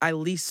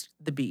leased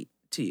the beat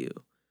to you,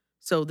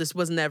 so this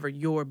was never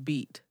your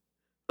beat.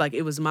 Like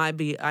it was my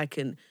beat.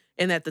 And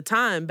at the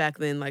time back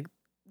then, like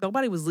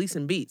nobody was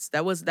leasing beats.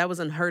 That was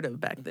unheard of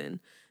back then.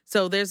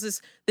 So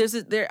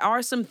there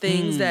are some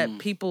things that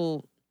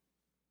people.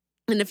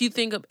 And if you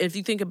think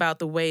about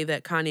the way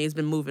that Kanye's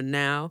been moving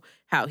now,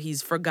 how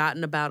he's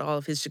forgotten about all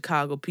of his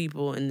Chicago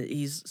people and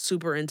he's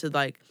super into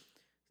like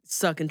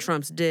sucking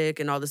Trump's dick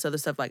and all this other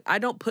stuff, like I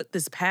don't put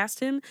this past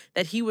him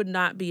that he would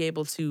not be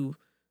able to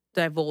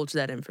divulge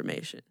that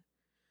information.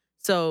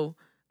 So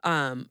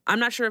I'm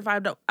not sure if I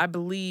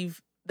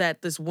believe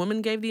that this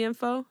woman gave the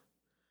info,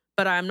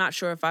 but I'm not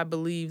sure if I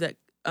believe that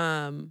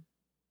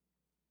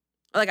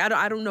like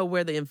I don't know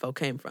where the info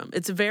came from.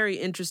 It's very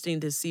interesting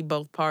to see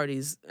both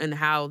parties and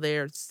how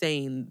they're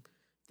saying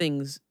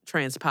things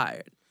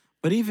transpired.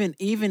 But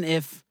even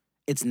if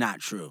it's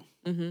not true,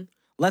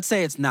 let's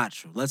say it's not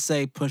true. Let's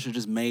say Pusha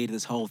just made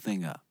this whole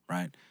thing up,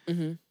 right?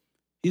 Mm-hmm.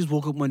 He just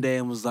woke up one day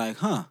and was like,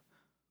 how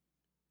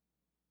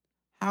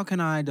can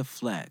I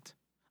deflect?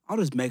 I'll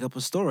just make up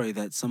a story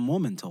that some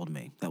woman told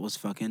me that was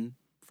fucking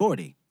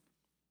 40.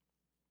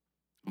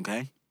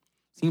 Okay?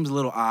 Seems a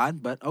little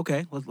odd, but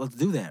okay, let's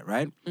do that,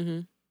 right? Mm-hmm.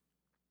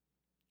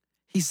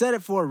 He said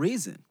it for a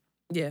reason.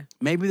 Yeah.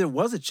 Maybe there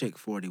was a chick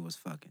 40 was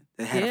fucking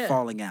that had a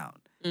falling out.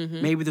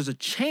 Mm-hmm. Maybe there's a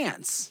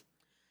chance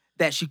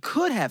that she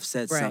could have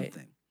said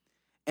something.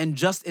 And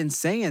just in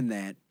saying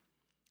that,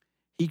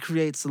 he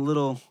creates a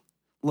little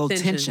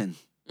tension.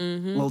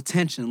 Mm-hmm. Little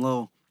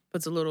tension,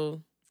 puts a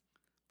little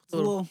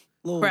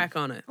crack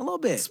on it. A little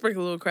bit.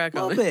 Sprinkle a little crack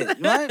on it. A little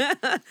bit,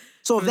 right?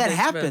 So if that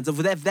happens,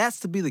 if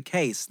that's to be the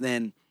case,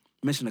 then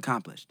mission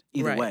accomplished.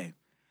 Either way.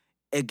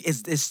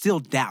 It's still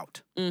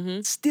doubt.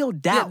 Mm-hmm. Still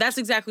doubt. Yeah, that's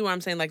exactly what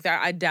I'm saying. Like,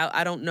 I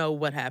don't know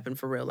what happened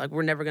for real. Like,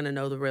 we're never going to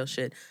know the real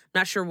shit. I'm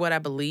not sure what I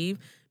believe,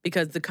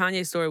 because the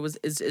Kanye story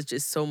is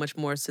just so much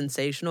more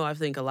sensational. I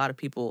think a lot of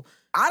people...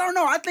 I don't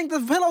know. I think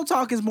the pillow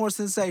talk is more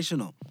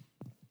sensational.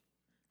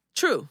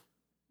 True.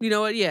 You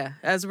know what? Yeah.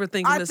 As we're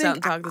thinking this out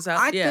and talking this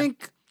out.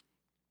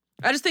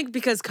 I just think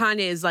because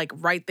Kanye is like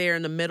right there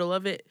in the middle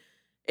of it,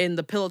 and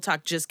the pillow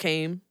talk just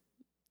came.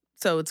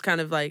 So it's kind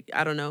of like,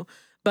 I don't know.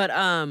 But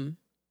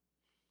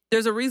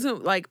there's a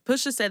reason, like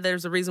Pusha said,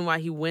 there's a reason why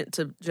he went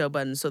to Joe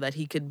Budden, so that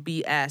he could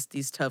be asked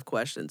these tough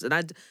questions.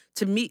 And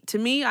to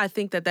me, I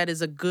think that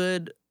is a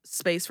good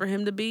space for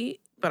him to be.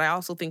 But I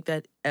also think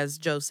that, as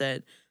Joe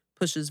said,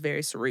 Pusha's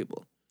very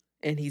cerebral,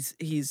 and it's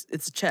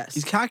a chess.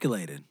 He's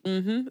calculated.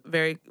 Mm-hmm.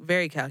 Very,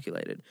 very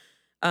calculated.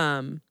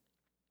 So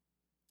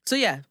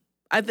yeah,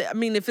 I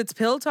mean, if it's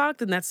pill talk,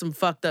 then that's some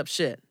fucked up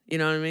shit. You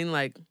know what I mean?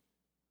 Like,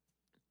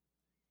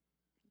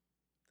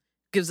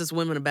 gives us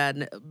women a bad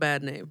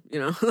name. You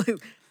know?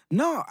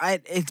 No,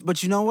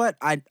 but you know what?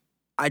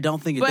 I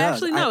don't think it But does.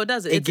 actually, no, it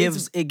doesn't. It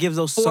gives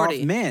those 40.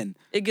 soft men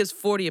It gives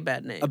 40 a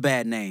bad name. a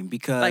bad name Like,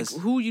 because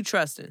who you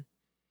trusting?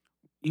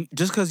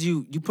 just because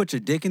you put your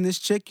dick in this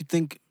chick, you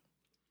think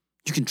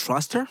you can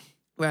trust her?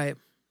 Right.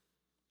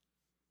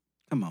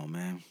 Come on,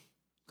 man.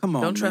 Come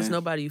on, Don't trust man.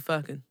 nobody you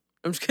fucking.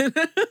 I'm just kidding.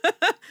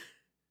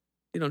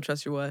 You don't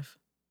trust your wife.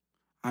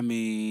 I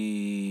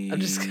mean, I'm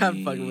just kind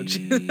of fucking with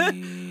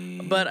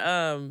you. But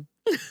oh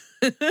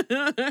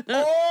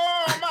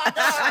my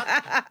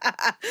God.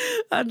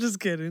 I'm just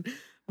kidding.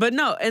 But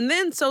no, and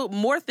then so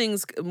more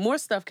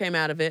stuff came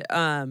out of it.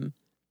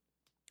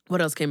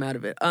 What else came out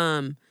of it?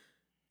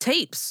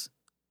 Tapes.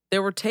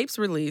 There were tapes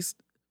released.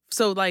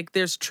 So like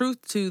there's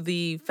truth to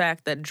the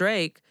fact that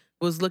Drake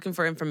was looking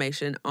for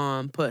information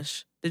on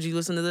Push. Did you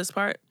listen to this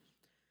part?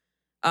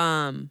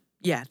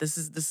 Yeah, this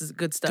is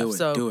good stuff.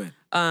 Do it.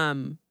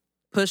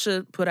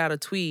 Pusha put out a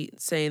tweet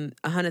saying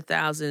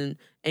 100,000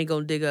 ain't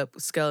gonna dig up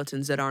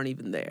skeletons that aren't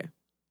even there.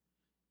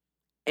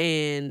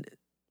 And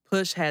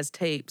Push has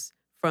tapes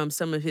from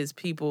some of his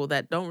people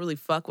that don't really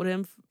fuck with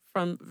him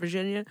from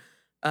Virginia,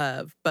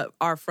 but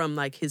are from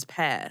like his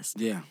past.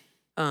 Yeah.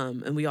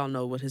 And we all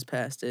know what his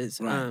past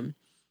is. Right.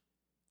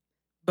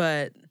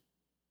 But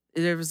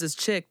there was this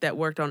chick that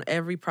worked on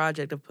every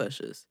project of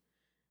Push's.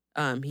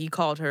 He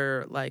called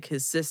her like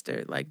his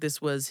sister. Like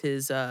this was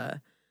his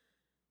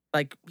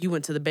like he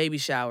went to the baby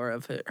shower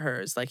of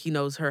hers. Like he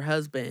knows her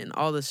husband,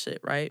 all this shit,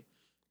 right?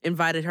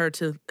 Invited her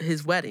to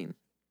his wedding.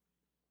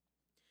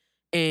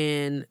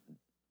 And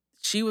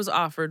she was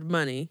offered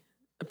money,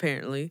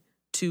 apparently,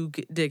 to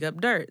dig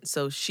up dirt.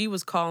 So she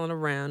was calling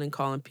around and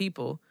calling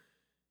people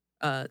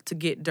to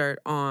get dirt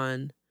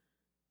on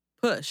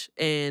Push.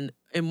 And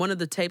in one of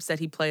the tapes that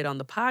he played on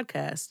the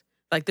podcast,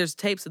 like there's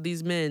tapes of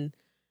these men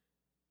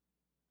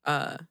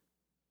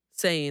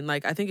saying,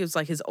 like, I think it was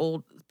like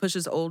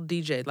Push's old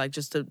DJ, like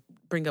just to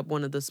bring up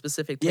one of the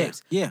specific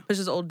tapes. Yeah.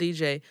 Push's old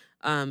DJ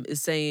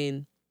is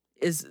saying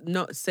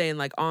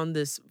like on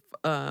this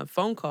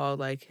phone call,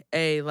 like,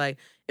 hey, like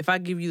if I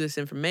give you this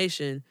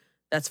information,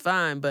 that's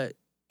fine, but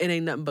it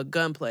ain't nothing but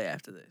gunplay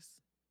after this.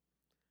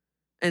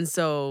 And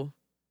so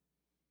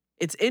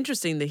it's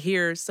interesting to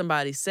hear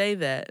somebody say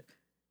that,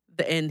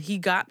 and he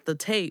got the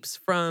tapes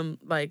from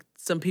like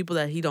some people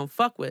that he don't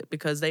fuck with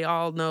because they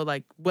all know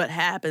like what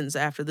happens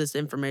after this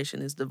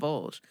information is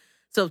divulged.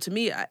 So to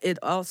me, it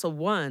also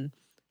one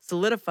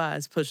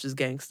solidifies Push's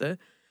gangster.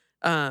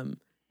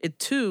 It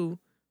two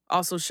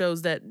also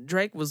shows that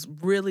Drake was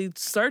really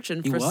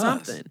searching for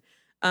something.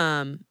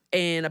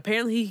 And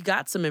apparently he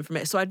got some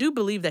information. So I do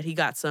believe that he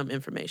got some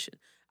information.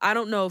 I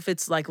don't know if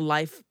it's like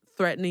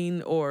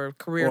life-threatening or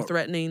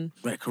career-threatening.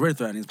 Right,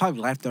 career-threatening. It's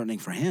probably life-threatening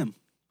for him.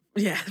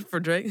 Yeah, for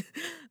Drake.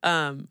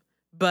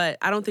 But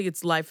I don't think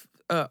it's life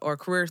or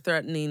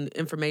career-threatening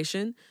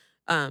information.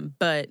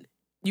 But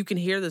you can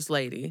hear this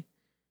lady.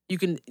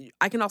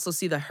 I can also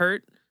see the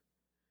hurt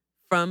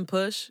from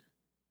Push,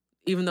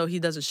 even though he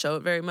doesn't show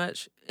it very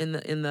much in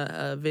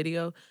the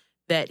video,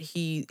 that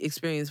he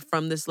experienced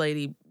from this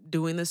lady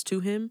doing this to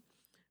him.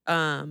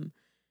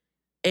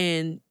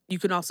 And you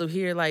can also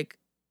hear like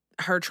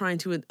her trying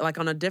to, like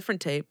on a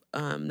different tape,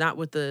 not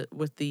with the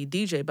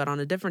DJ, but on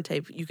a different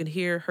tape, you can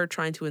hear her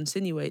trying to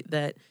insinuate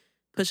that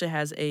Pusha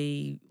has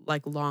a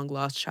like long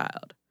lost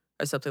child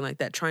or something like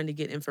that, trying to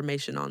get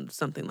information on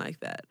something like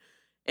that.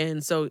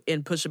 And so,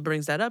 and Pusha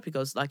brings that up. He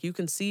goes like, you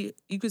can see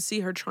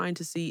her trying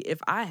to see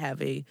if I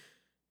have a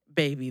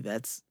baby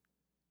that's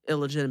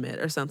illegitimate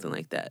or something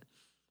like that.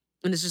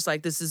 And it's just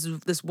like,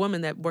 this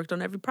woman that worked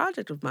on every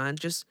project of mine,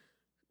 just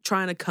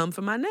trying to come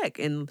for my neck.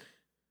 And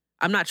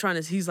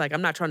he's like,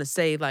 I'm not trying to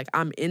say like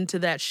I'm into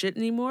that shit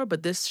anymore,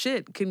 but this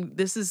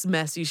is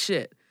messy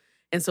shit.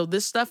 And so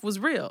this stuff was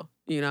real,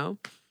 you know?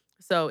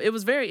 So it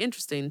was very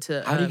interesting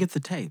to... How do you get the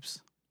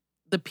tapes?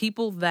 The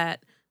people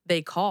that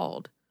they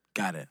called...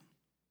 Got it.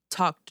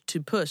 Talked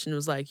to Push and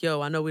was like,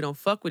 yo, I know we don't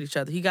fuck with each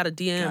other. He got a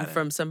DM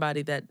from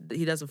somebody that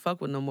he doesn't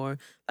fuck with no more,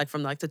 like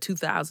from like the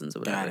 2000s or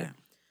whatever. Got it.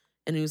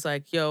 And he was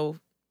like, yo,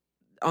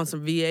 on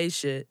some VA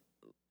shit,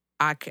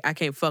 I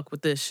can't fuck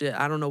with this shit.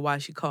 I don't know why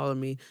she calling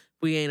me.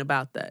 We ain't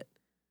about that.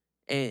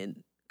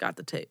 And got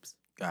the tapes.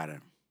 Got it.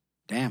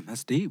 Damn,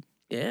 that's deep.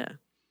 Yeah.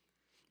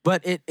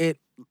 But it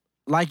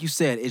like you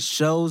said, it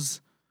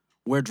shows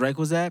where Drake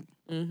was at,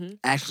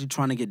 actually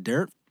trying to get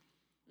dirt.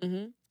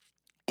 Mm-hmm.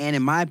 And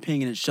in my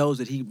opinion, it shows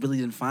that he really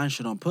didn't find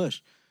shit on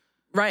Push.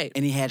 Right.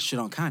 And he had shit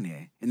on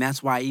Kanye. And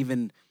that's why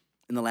even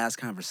in the last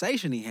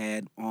conversation he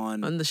had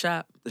on the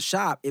shop,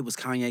 it was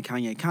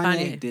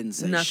Kanye. Didn't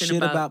say nothing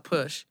shit about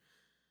Push.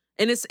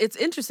 And it's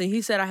interesting.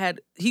 He said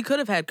he could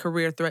have had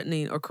career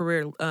threatening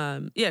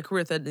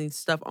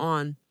stuff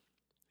on,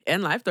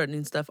 and life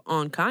threatening stuff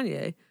on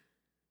Kanye.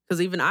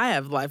 Because even I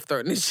have life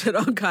threatening shit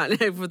on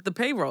Kanye with the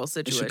payroll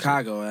situation. In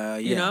Chicago, yeah,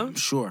 you know? I'm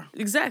sure.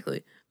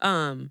 Exactly.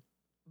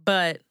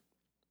 But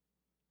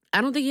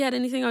I don't think he had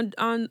anything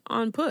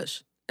on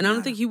Push. And I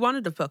don't think he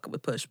wanted to fuck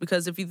with Push,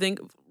 because if you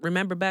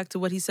remember back to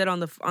what he said on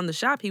the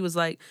shop, he was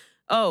like,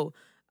 "Oh,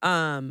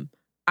 I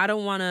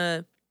didn't want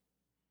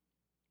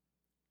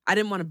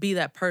to be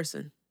that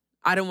person.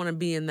 I don't want to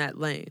be in that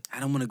lane. I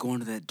don't want to go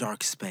into that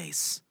dark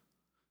space.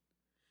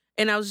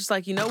 And I was just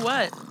like, you know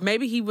what?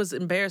 Maybe he was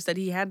embarrassed that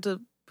he had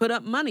to put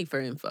up money for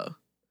info.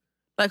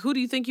 Like, who do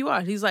you think you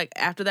are? He's like,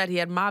 after that, he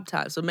had mob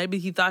ties. So maybe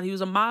he thought he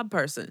was a mob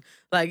person.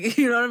 Like,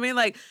 you know what I mean?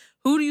 Like,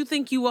 who do you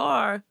think you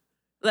are?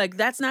 Like,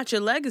 that's not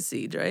your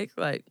legacy, Drake.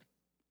 Like,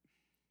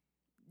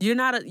 you're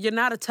not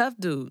a tough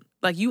dude.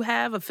 Like, you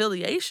have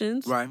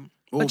affiliations. Right.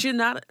 But you're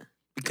not.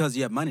 Because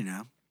you have money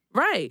now.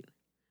 Right.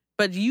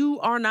 But you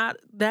are not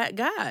that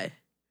guy.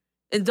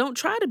 And don't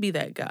try to be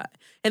that guy.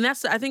 And I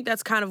think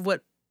that's kind of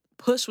what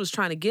Push was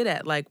trying to get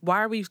at. Like,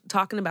 why are we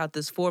talking about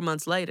this 4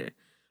 months later?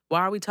 Why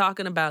are we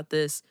talking about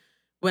this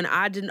when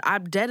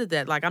I've deaded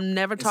that? Like, I'm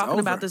never talking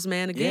about this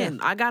man again.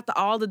 Yeah. I got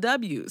all the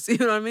W's. You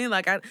know what I mean?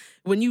 Like,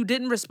 when you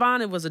didn't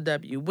respond, it was a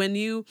W.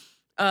 When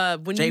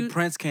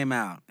Prince came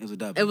out, it was a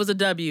W. It was a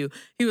W.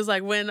 He was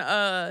like, when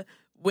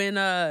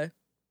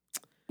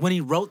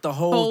he wrote the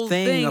whole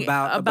thing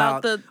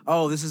about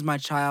oh, this is my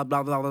child,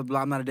 blah, blah, blah,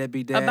 blah, I'm not a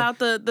deadbeat dad. About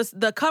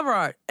the cover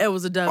art, it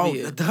was a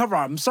W. Oh, the cover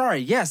art. I'm sorry.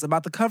 Yes,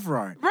 about the cover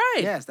art. Right.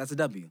 Yes, that's a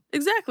W.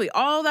 Exactly.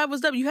 All that was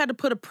W. You had to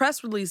put a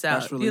press release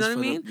out. You know what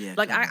I mean?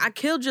 Like, I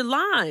killed your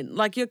line,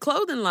 like your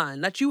clothing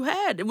line that you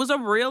had. It was a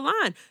real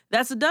line.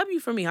 That's a W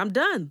for me. I'm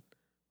done.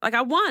 Like,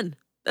 I won.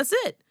 That's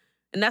it.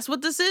 And that's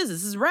what this is.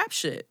 This is rap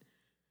shit.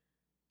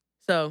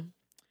 So,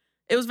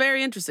 it was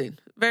very interesting.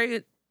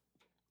 Very,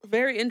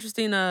 very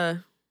interesting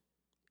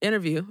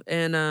interview.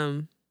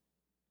 And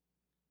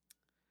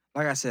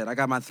like I said, I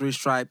got my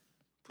 3-stripe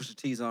Pusha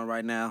T's on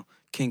right now.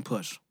 King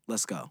Push.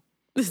 Let's go.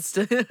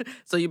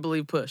 So you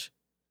believe Push?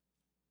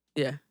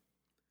 Yeah.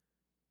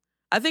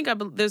 I think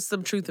there's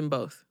some truth in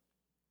both.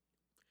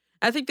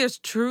 I think there's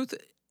truth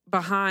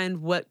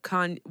behind what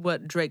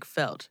Drake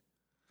felt.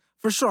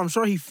 For sure. I'm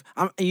sure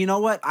you know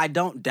what? I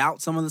don't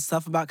doubt some of the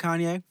stuff about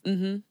Kanye.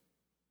 Mm-hmm.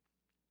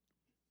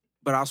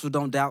 But I also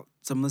don't doubt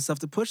some of the stuff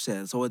that Push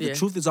said. So the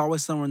truth is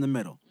always somewhere in the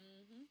middle.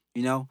 Mm-hmm.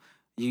 You know?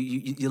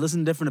 You listen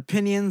to different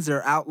opinions,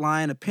 they're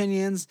outlying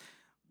opinions.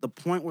 The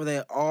point where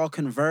they all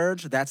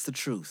converge, that's the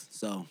truth.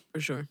 So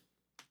for sure.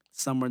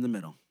 Somewhere in the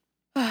middle.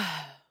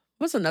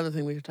 What's another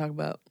thing we could talk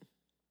about?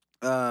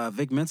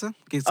 Vic Mensa.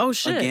 Oh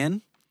shit.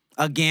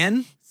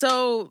 Again.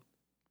 So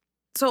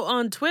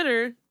on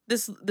Twitter,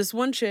 this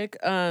one chick,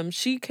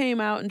 she came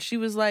out and she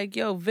was like,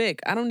 yo, Vic,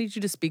 I don't need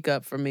you to speak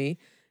up for me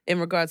in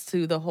regards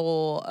to the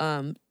whole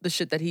the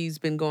shit that he's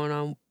been going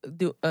on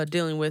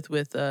dealing with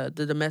the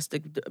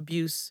domestic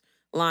abuse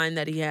line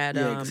that he had.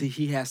 Yeah, because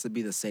he has to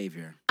be the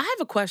savior. I have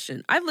a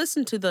question. I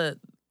listened to the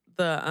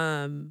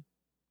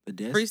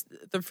diss?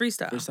 The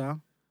freestyle.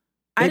 Freestyle?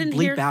 I They didn't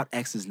bleep hear out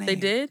X's name. They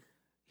did?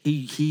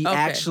 He Okay.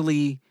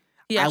 actually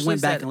He I actually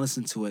went back said and it.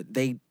 listened to it.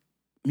 They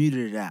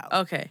muted it out.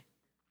 Okay.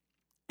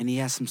 And he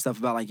has some stuff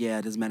about like, yeah,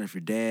 it doesn't matter if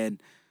you're dead.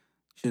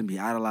 You shouldn't be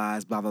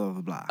idolized, blah, blah,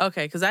 blah, blah, blah.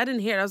 Okay, because I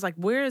didn't hear it. I was like,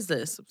 where is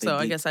this?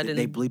 I guess I didn't.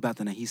 They bleep out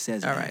the name. He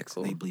says All right, X.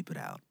 cool. They bleep it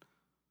out.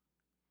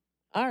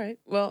 All right.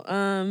 Well,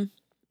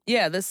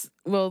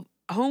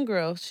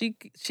 homegirl,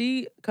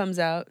 she comes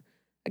out.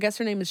 I guess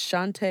her name is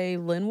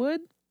Shantae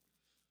Linwood.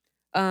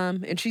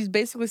 And she's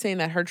basically saying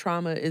that her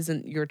trauma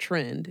isn't your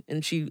trend.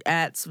 And she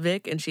ats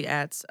Vic and she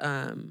ats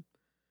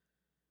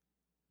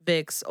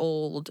Vic's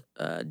old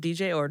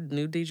DJ or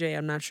new DJ,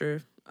 I'm not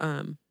sure.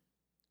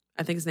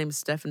 I think his name is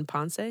Stefan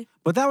Ponce.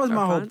 But that was Or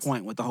my whole Ponce?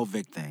 point with the whole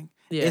Vic thing.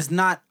 Yeah. It's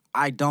not,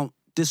 I don't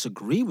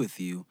disagree with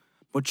you,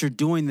 but you're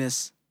doing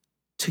this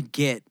to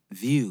get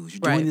views.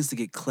 You're doing Right. this to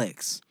get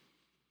clicks.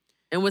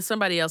 And with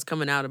somebody else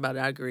coming out about it,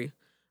 I agree.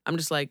 I'm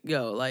just like,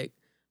 yo, like,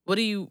 what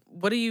do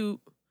you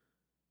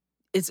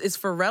it's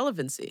for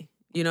relevancy.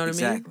 You know what I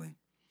mean? Exactly.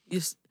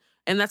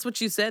 And that's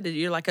what you said.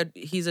 You're like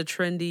he's a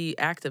trendy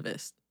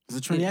activist. He's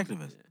a trendy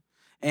activist.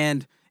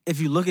 And if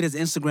you look at his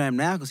Instagram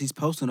now, because he's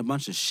posting a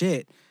bunch of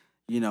shit,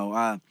 you know,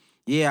 I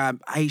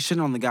hate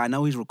shitting on the guy. I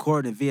know he's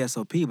recording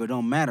VSOP, but it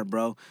don't matter,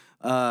 bro.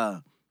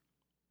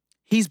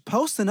 He's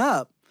posting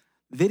up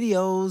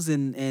videos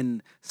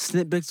and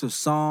snippets of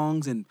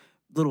songs and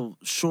little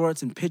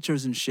shorts and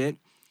pictures and shit,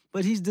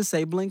 but he's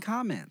disabling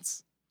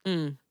comments.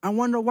 I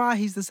wonder why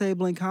he's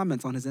disabling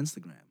comments on his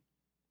Instagram.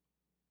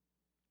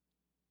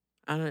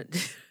 I don't.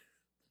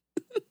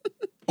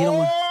 He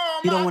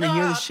don't want to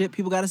hear the shit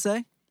people got to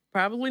say?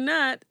 Probably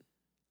not.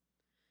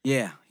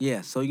 Yeah.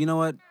 So you know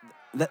what?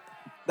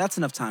 That's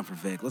enough time for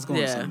Vic. Let's go on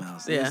to something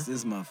else. Yeah.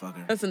 This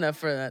motherfucker. That's enough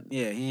for that.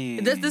 Yeah, he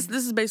ain't. This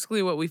is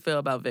basically what we feel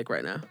about Vic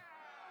right now.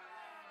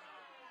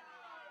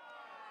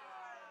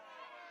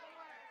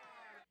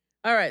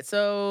 All right,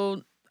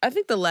 so I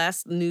think the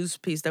last news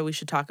piece that we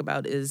should talk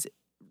about is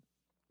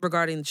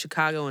regarding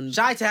Chicago and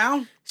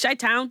Chi-Town.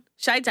 Chi-Town.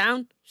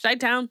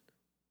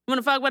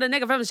 Wanna fuck with a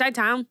nigga from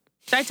Chi-Town?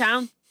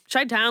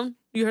 Chi-Town.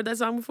 You heard that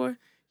song before?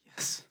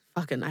 Yes.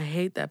 Fucking, I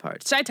hate that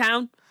part.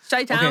 Chi-Town.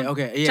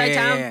 Okay.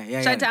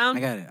 Yeah. Chi-Town.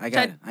 I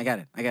got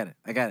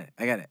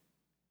it.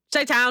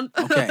 Chi-Town.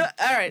 Okay.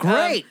 All right.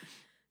 Great.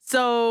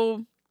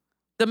 So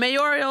the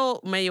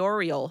mayoral.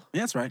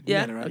 Yeah, that's right. You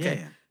Yeah? got it right.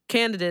 Okay.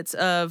 Candidates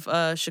of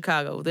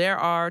Chicago. There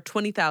are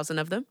 20,000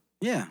 of them.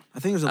 Yeah. I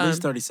think there's at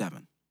least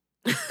 37.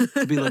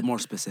 To be a little more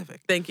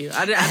specific. Thank you.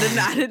 I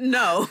didn't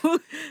know.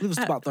 It was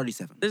about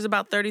 37. There's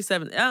about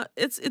 37.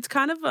 It's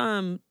kind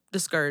of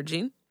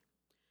discouraging.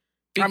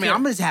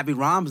 I'm just happy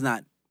Rom's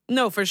not.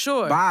 No, for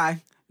sure.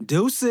 Bye.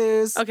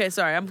 Deuces. Okay,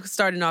 sorry. I'm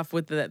starting off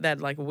with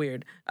that like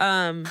weird.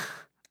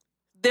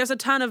 There's a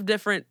ton of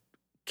different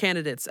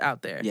candidates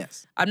out there.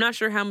 Yes. I'm not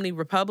sure how many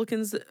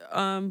Republicans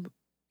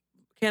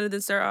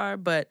candidates there are,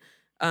 but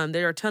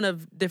there are a ton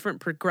of different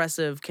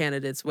progressive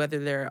candidates,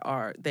 whether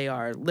they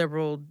are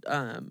liberal,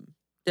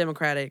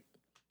 Democratic,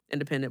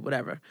 independent,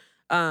 whatever.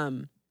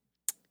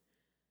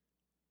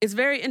 It's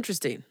very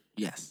interesting.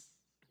 Yes.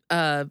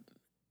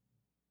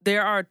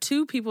 There are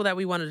two people that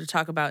we wanted to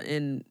talk about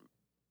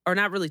or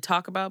not really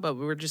talk about, but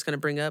we were just going to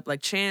bring up.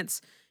 Like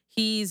Chance,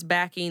 he's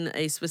backing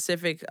a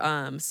specific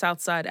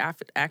Southside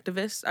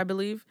activist, I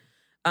believe.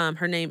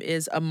 Her name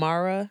is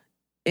Amara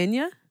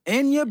Enya.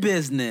 In your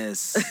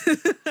business.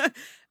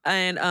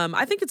 And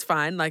I think it's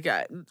fine. Like,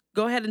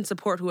 go ahead and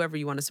support whoever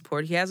you want to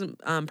support. He hasn't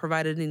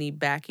provided any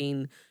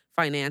backing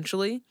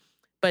financially,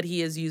 but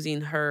he is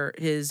using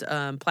his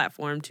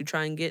platform to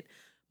try and get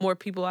more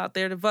people out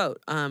there to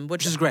vote.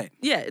 Which is great.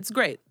 Yeah, it's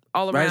great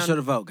all around. Register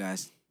to vote,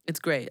 guys. It's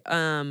great.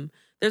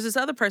 There's this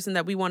other person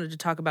that we wanted to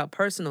talk about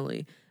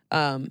personally.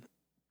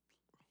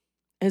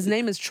 His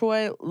name is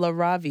Troy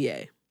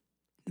LaRaviere.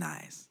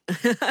 Nice.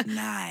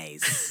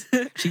 Nice.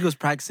 She was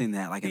practicing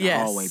that like in the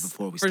hallway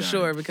before we started. For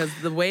sure, because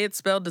the way it's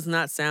spelled does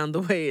not sound the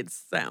way it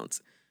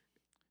sounds.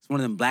 It's one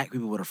of them black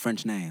people with a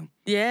French name.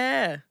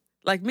 Yeah,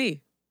 like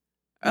me.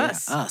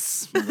 Us. Yeah,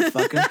 us,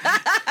 motherfucker.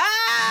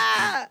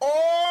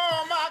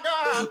 Oh my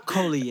God!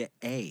 Collier.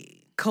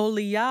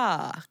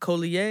 Collier.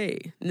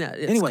 No,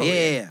 it's Anyway,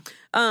 Collier.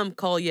 yeah.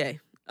 Collier.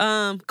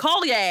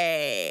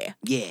 Collier.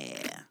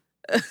 Yeah.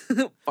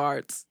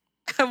 Farts.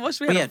 I wish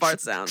we had a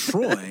fart sound.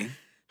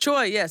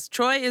 Troy. Yes.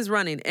 Troy is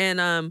running.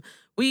 And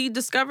we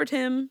discovered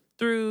him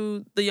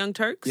through the Young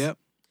Turks. Yep.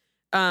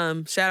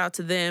 Shout out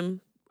to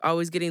them.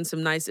 Always getting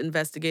some nice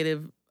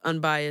investigative,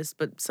 unbiased,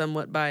 but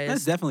somewhat biased.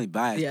 That's definitely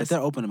biased, but they're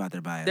open about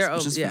their bias,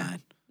 which is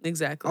fine.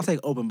 Exactly. I'll take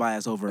open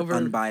bias over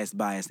unbiased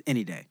bias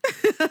any day.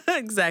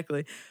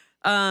 Exactly.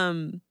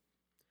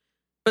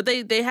 But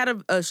they had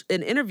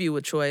an interview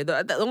with Troy.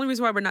 The only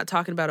reason why we're not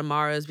talking about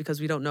Amara is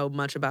because we don't know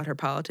much about her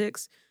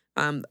politics.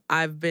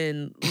 I've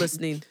been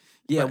listening.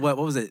 Yeah, what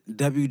was it?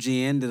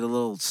 WGN did a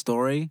little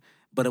story,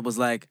 but it was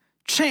like,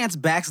 Chance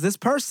backs this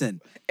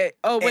person.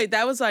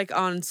 That was like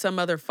on some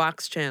other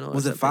Fox channel.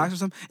 Was it Fox or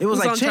something? It was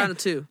like on Channel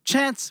 2.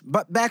 Chance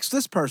backs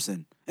this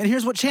person. And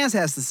here's what Chance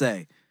has to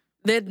say.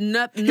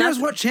 Here's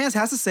what Chance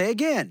has to say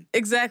again.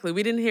 Exactly.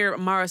 We didn't hear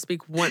Amara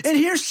speak once. And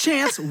here's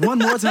Chance one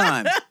more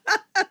time.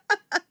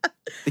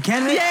 The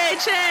candidate? Yay,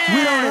 Chance!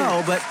 We don't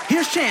know, but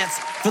here's Chance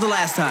for the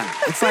last time.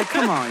 It's like,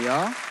 come on,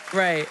 y'all.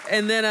 Right.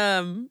 And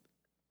then,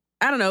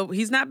 I don't know.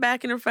 He's not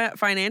backing her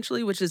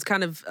financially, which is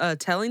kind of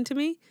telling to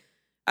me.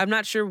 I'm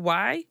not sure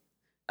why.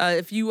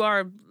 If you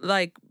are,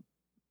 like,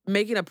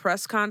 making a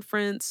press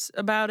conference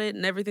about it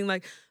and everything,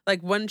 like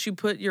wouldn't you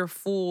put your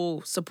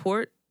full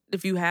support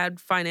if you had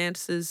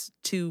finances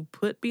to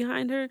put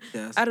behind her?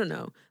 Yes. I don't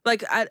know.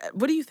 Like,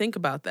 what do you think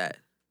about that?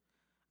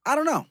 I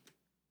don't know.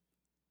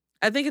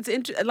 I think it's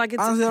honestly,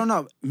 I don't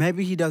know.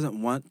 Maybe he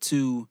doesn't want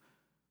to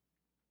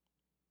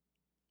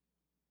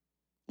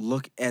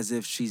look as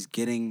if she's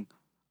getting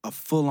a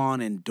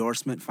full-on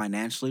endorsement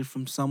financially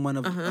from someone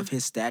of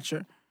his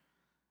stature.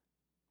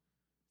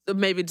 So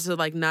maybe to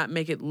like not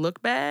make it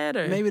look bad,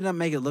 or maybe not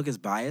make it look as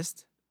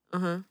biased.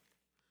 But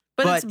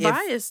it's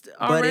biased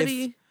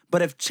already.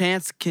 But if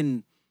Chance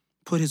can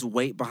put his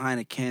weight behind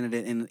a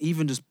candidate and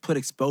even just put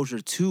exposure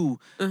to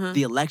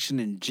the election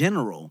in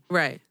general,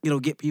 right?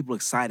 It'll get people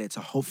excited to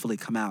hopefully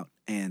come out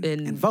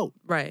and vote,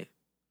 right?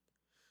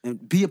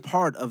 And be a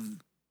part of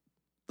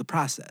the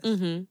process.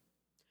 Mm-hmm.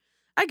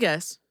 I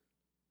guess.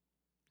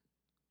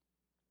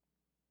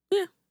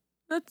 Yeah,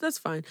 that's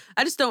fine.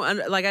 I just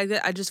don't like.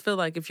 I just feel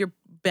like if you're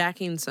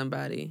backing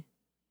somebody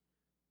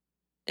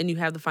and you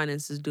have the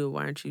finances to do it,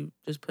 why aren't you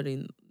just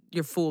putting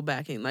your full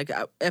backing? Like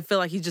I feel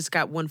like he just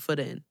got one foot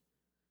in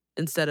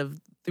instead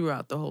of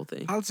throughout the whole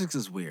thing. Politics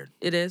is weird.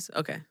 It is?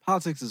 Okay.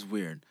 Politics is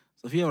weird.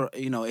 So if you ever,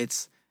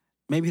 it's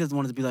maybe he doesn't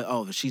want it to be like,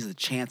 oh, she's a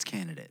Chance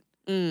candidate.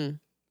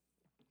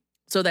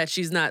 So that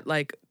she's not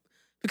like,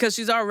 because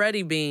she's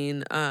already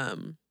being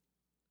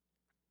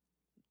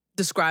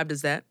described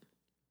as that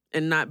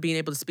and not being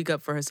able to speak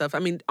up for herself. I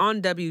mean,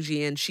 on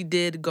WGN, she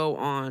did go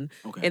on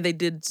and they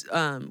did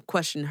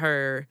question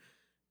her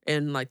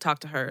and like talk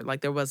to her.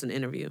 Like there was an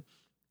interview.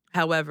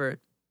 However,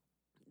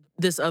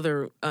 this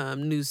other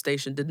news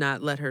station did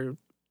not let her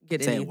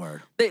get Say a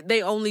word.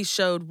 They only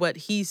showed what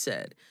he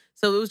said.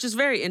 So it was just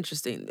very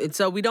interesting. And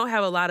so we don't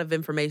have a lot of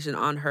information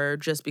on her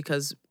just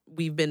because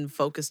we've been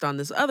focused on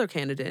this other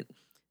candidate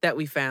that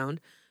we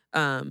found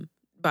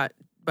by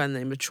the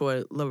name of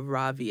Troy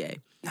LaRaviere.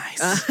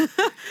 Nice.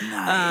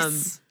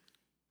 Nice.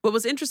 What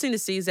was interesting to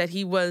see is that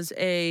he was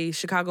a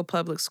Chicago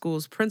Public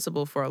Schools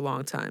principal for a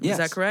long time. Yes. Is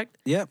that correct?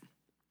 Yep.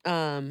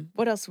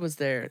 What else was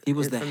there? He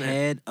was the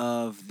head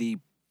of the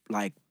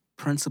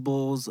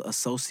principals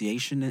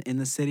association in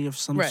the city of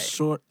some Right.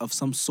 sort.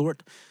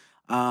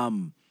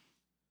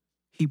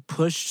 He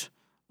pushed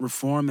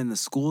reform in the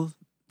school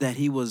that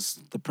he was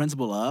the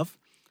principal of.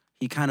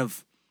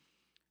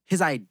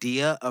 His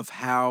idea of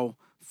how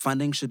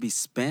funding should be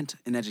spent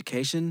in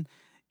education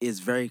is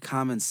very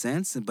common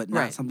sense, but not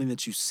Right. something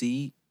that you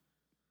see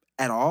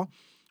at all.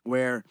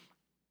 Where,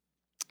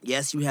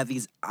 yes, you have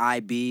these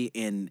IB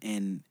and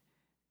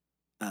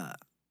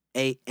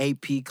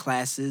AP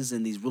classes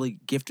and these really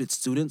gifted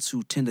students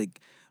who tend to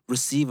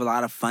receive a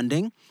lot of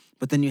funding,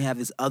 but then you have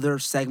this other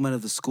segment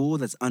of the school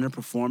that's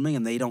underperforming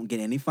and they don't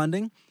get any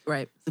funding.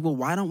 Right. It's like, well,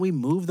 why don't we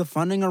move the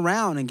funding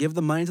around and give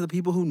the money to the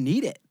people who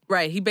need it?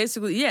 Right. He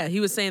basically, he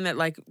was saying that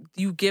like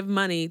you give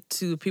money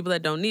to people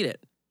that don't need it.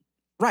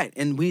 Right,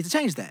 and we need to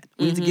change that.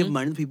 We need to give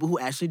money to people who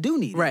actually do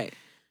need it. Right.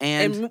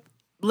 And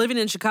living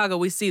in Chicago,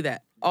 we see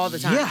that all the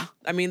time. Yeah.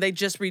 I mean, they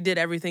just redid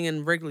everything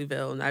in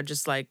Wrigleyville, and I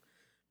just like,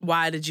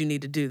 why did you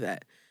need to do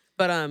that?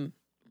 But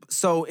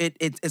so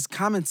it's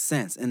common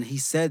sense, and he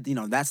said,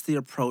 that's the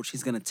approach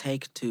he's going to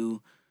take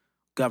to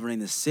governing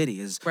the city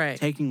is Right.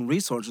 taking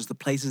resources to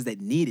places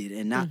that need it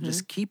and not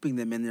just keeping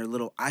them in their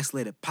little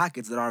isolated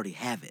pockets that already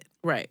have it.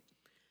 right.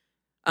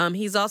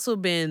 He's also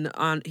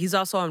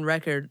on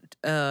record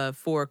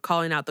for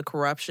calling out the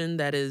corruption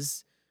that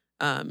is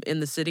in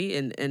the city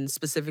and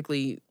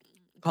specifically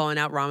calling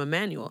out Rahm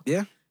Emanuel.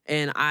 Yeah.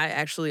 And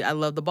I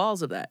love the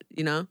balls of that,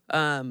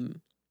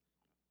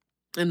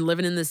 and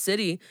living in the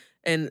city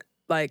and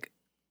like,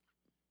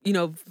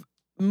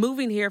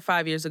 moving here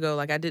 5 years ago,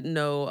 like I didn't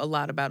know a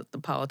lot about the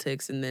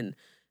politics. And then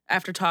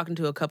after talking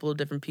to a couple of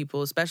different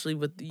people, especially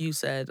what you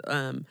said,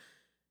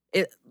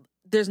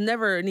 there's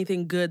never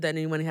anything good that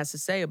anyone has to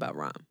say about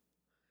Rahm.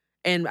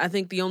 And I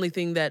think the only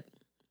thing that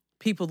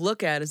people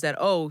look at is that,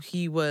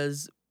 he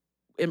was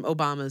in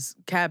Obama's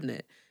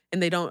cabinet.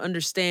 And they don't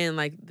understand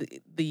like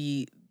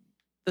the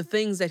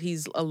things that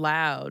he's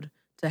allowed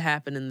to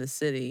happen in the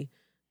city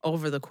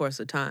over the course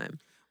of time.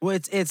 Well,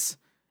 it's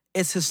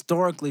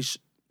historically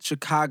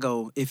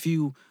Chicago. If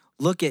you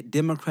look at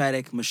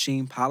Democratic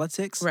machine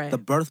politics, Right. the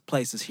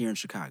birthplace is here in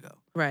Chicago.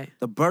 Right.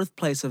 The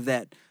birthplace of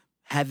that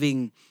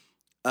having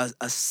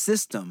a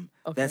system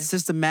Okay. that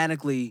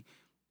systematically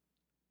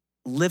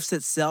lifts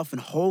itself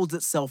and holds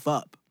itself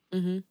up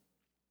Mm-hmm.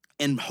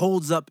 and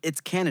holds up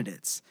its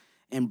candidates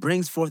and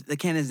brings forth the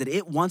candidates that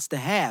it wants to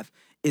have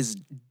is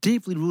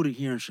deeply rooted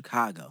here in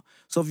Chicago.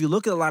 So if you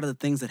look at a lot of the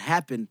things that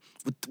happen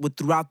with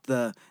throughout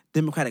the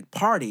Democratic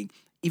Party,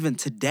 even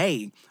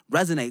today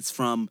resonates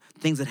from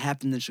things that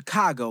happened in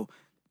Chicago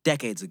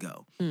decades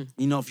ago.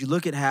 If you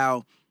look at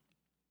how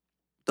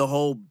the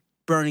whole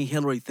Bernie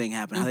Hillary thing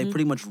happened, how they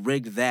pretty much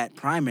rigged that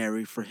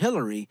primary for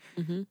Hillary,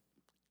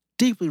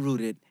 deeply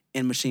rooted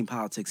in machine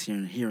politics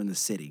here in the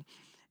city.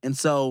 And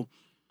so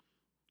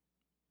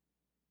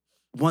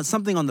once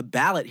something on the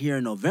ballot here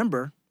in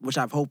November, which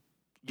I hope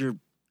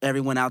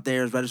everyone out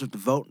there is registered to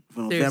vote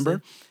for November,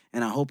 Seriously.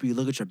 and I hope you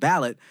look at your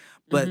ballot.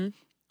 But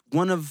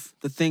one of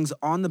the things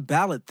on the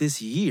ballot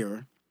this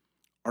year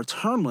are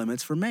term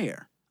limits for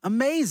mayor.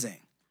 Amazing.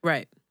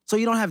 Right. So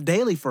you don't have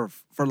Daley for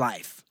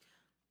life.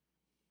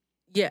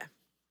 Yeah.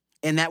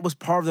 And that was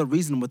part of the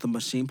reason with the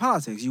machine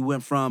politics. You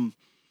went from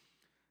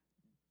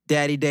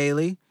Daddy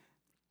Daley.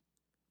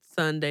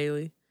 Son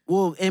Daly.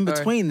 Well, in Or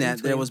between that,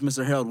 in there between. was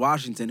Mr. Harold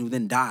Washington, who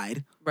then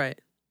died Right.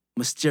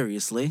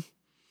 mysteriously.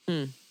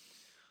 Hmm.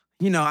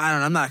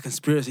 I'm not a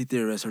conspiracy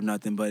theorist or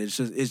nothing, but it's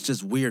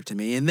just weird to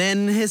me. And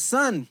then his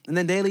son, and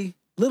then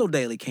little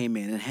Daley came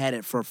in and had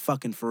it for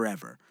fucking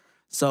forever.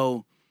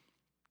 So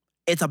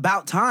it's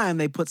about time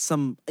they put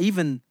some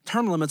even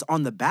term limits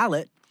on the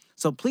ballot.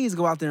 So please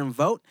go out there and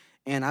vote.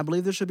 And I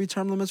believe there should be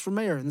term limits for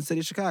mayor in the city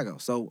of Chicago.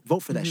 So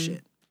vote for that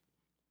shit.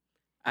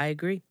 I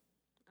agree.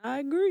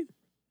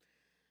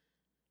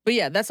 But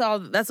yeah, that's all.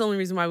 That's the only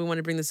reason why we want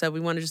to bring this up. We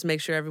want to just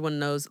make sure everyone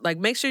knows. Like,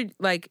 make sure,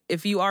 like,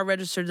 if you are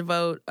registered to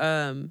vote,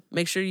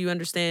 make sure you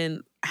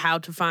understand how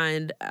to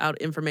find out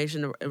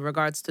information in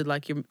regards to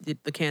like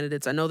the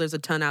candidates. I know there's a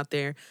ton out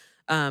there.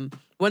 One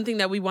thing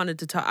that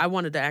I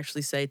wanted to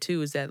actually say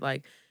too is that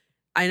like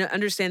I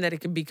understand that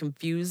it can be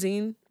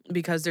confusing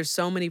because there's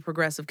so many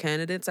progressive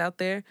candidates out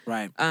there.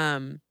 Right.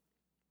 And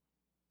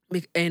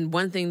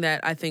one thing that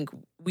I think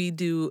we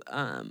don't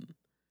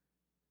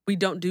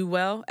do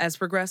well as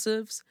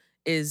progressives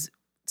is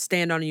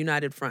stand on a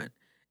united front.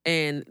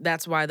 And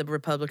that's why the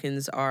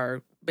Republicans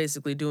are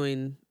basically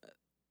doing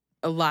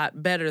a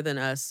lot better than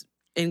us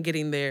in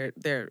getting their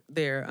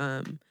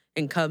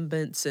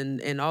incumbents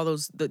and all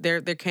those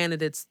their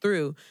candidates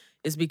through,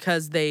 is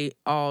because they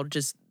all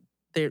just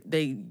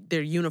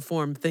they're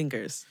uniform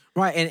thinkers.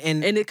 Right.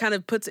 And it kind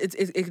of puts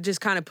it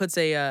just kind of puts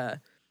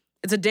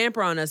it's a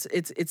damper on us.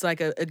 It's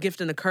like a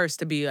gift and a curse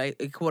to be like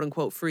a quote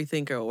unquote free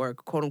thinker or a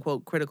quote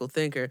unquote critical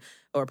thinker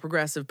or a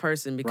progressive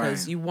person,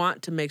 because Right. you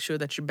want to make sure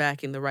that you're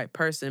backing the right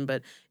person.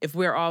 But if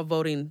we're all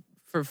voting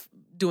for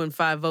doing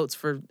 5 votes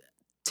for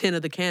 10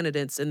 of the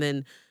candidates and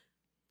then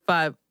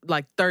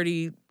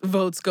 30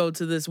 votes go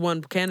to this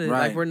one candidate,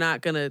 Right. like we're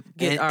not gonna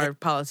get And- our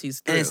policies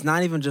through. And it's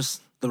not even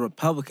just the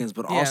Republicans,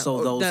 but Yeah,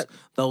 also or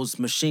those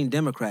machine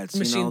Democrats.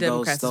 Machine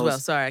Democrats those, as well.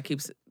 Sorry, I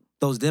keep...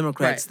 those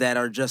Democrats Right. that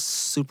are just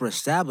super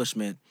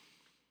establishment.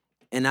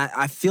 And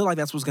I feel like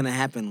that's what's going to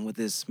happen with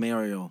this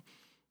mayoral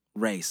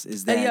race.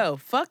 Is that Hey, yo,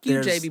 fuck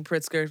you, there's- J.B.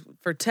 Pritzker,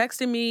 for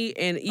texting me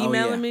and Oh,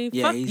 emailing yeah. me.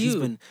 Yeah, Fuck he's you.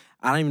 been.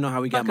 I don't even know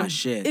how he got my Fucking-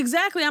 shit.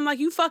 Exactly. I'm like,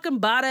 you fucking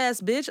bot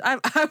ass bitch. I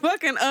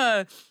fucking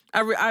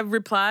I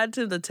replied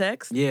to the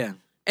text Yeah.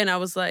 and I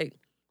was like,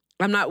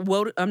 I'm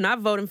not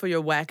voting for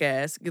your whack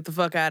ass. Get the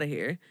fuck out of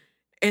here.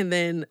 And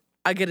then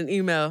I get an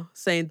email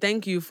saying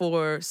thank you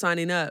for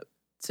signing up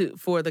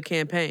for the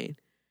campaign.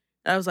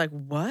 I was like,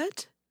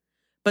 what?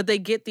 But they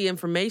get the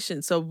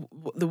information. So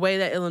the way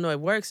that Illinois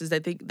works is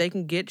that they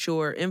can get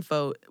your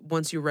info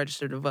once you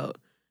register to vote.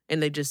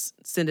 And they just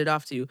send it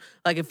off to you.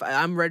 Like if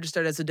I'm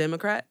registered as a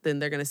Democrat, then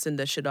they're gonna send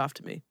that shit off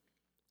to me.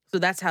 So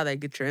that's how they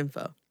get your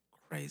info.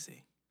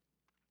 Crazy.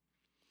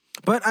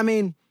 But I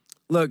mean,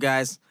 look,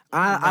 guys,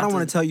 I don't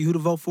want to tell you who to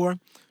vote for.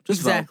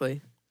 Just vote.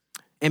 Exactly.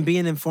 And be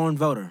an informed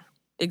voter.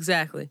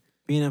 Exactly.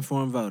 Be an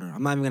informed voter.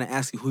 I'm not even going to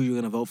ask you who you're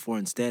going to vote for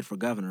instead for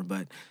governor,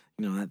 but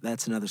you know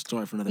that's another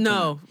story for another time.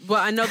 No.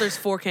 Well, I know there's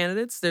 4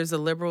 candidates. There's a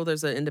liberal,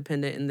 there's an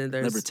independent, and then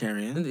there's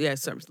Libertarian, Yeah,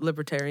 sorry,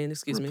 libertarian.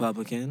 Excuse me.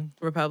 Republican,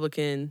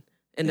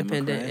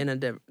 independent, Democrat.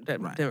 and a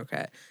Right.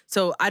 Democrat.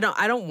 So I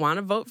don't want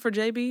to vote for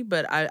JB,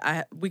 but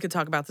we could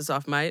talk about this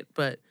off mic.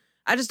 But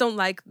I just don't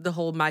like the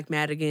whole Mike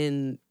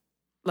Madigan,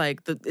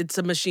 like it's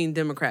a machine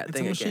Democrat It's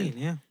thing a machine, again.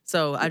 yeah.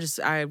 So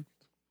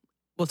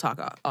we'll talk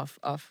off.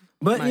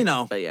 But mic. you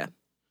know, but yeah,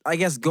 I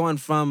guess going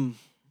from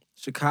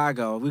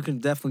Chicago, we can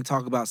definitely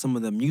talk about some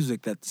of the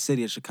music that the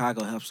city of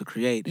Chicago helps to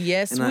create.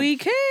 yes, And we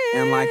can.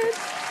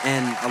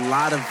 And a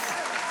lot of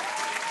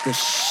the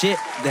shit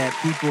that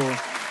people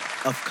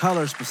of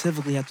color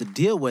specifically have to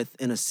deal with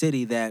in a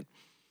city that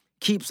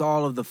keeps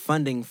all of the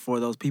funding for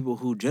those people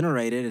who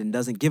generate it and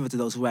doesn't give it to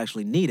those who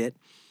actually need it.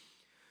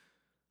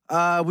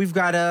 We've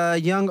got a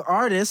young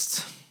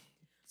artist,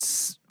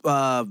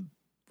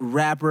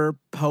 rapper,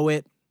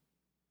 poet,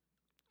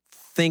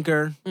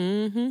 thinker,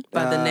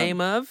 By the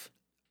name of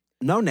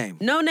No Name.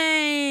 No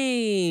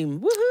Name.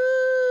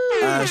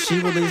 Woohoo! She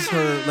released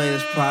her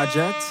latest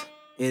project.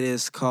 It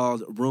is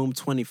called Room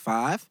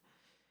 25.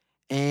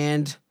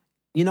 And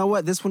you know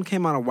what? This one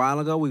came out a while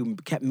ago. We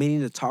kept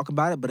meaning to talk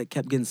about it, but it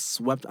kept getting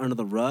swept under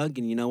the rug.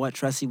 And you know what?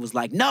 Tressie was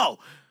like, no!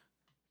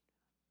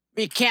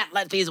 We can't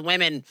let these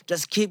women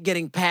just keep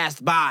getting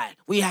passed by.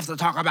 We have to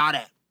talk about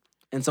it.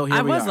 And so here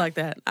I we was are. like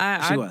that.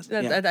 She was,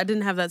 yeah. I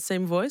didn't have that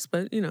same voice,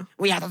 but you know.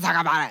 We have to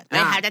talk about it. We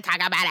have to talk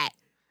about it.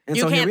 And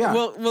You so here can't. we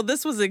are. Well,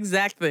 this was the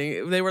exact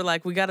thing. They were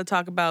like, we got to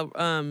talk about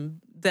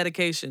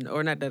dedication,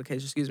 or not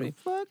dedication. Excuse me.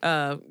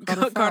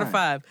 Carter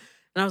 5.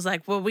 And I was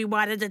like, well, we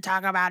wanted to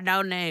talk about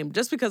No Name,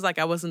 just because like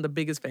I wasn't the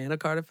biggest fan of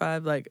Carter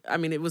 5. Like, I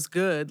mean, it was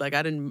good. Like,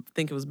 I didn't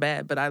think it was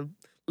bad, but I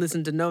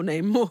listened to No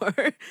Name more.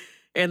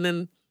 And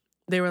then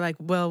they were like,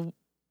 well,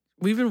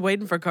 we've been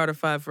waiting for Carter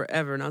 5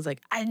 forever. And I was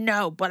like, I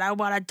know, but I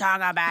want to talk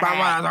about it.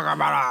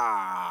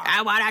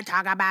 I want to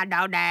talk about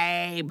No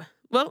Name.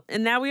 Well,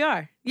 and now we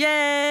are.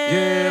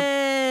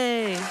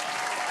 Yay!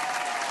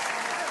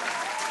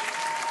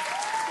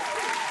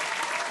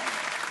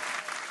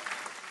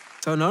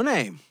 So No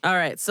Name. All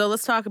right, so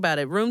let's talk about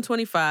it. Room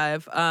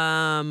 25.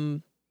 How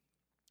do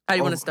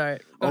you want to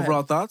start? Go ahead.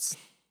 Overall thoughts?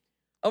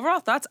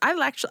 Overall thoughts. I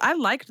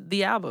liked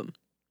the album.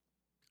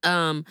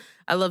 I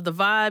love the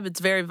vibe. It's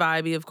very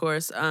vibey, of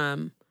course.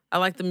 I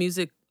like the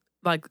music.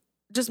 Like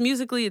just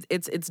musically,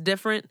 it's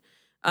different.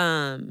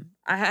 I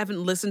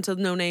haven't listened to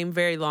No Name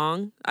very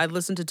long. I've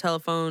listened to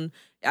Telephone.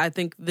 I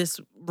think this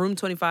Room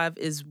 25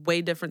 is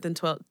way different than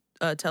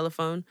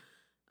Telephone.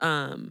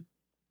 I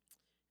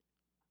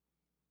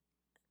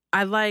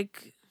don't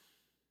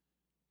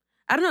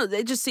know.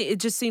 It just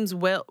seems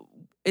well.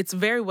 It's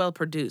very well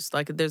produced.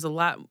 Like there's a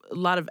lot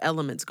of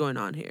elements going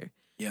on here.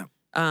 Yeah.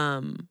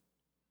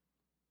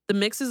 The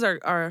mixes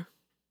are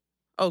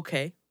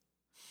okay,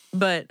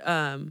 but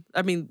I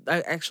mean,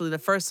 actually, the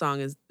first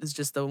song is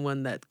just the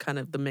one that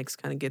the mix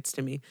kind of gets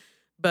to me.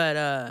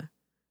 But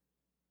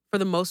for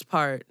the most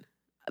part,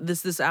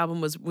 this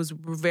album was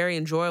very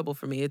enjoyable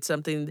for me. It's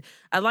something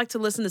I like to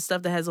listen to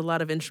stuff that has a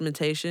lot of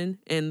instrumentation,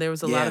 and there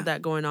was a lot of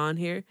that going on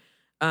here,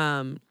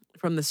 from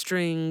the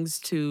strings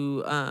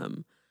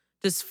to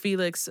just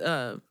Felix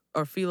or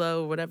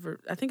Philo, whatever.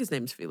 I think his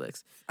name's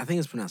Felix. I think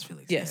it's pronounced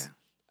Felix. Yes.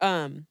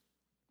 Yeah.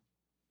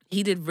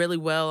 He did really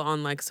well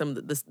on like some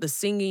of the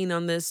singing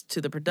on this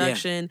to the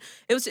production.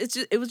 It was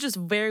just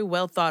very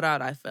well thought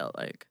out. I felt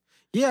like.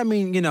 Yeah, I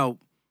mean, you know,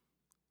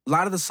 a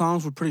lot of the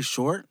songs were pretty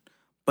short,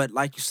 but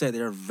like you said,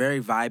 they're very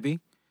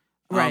vibey.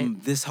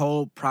 Right. This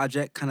whole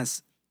project kind of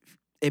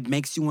it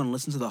makes you want to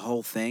listen to the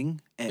whole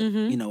thing,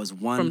 you know, as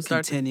one From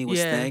start to-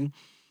 continuous thing,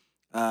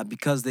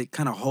 because they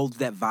kind of hold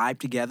that vibe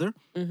together.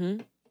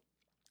 Mm-hmm.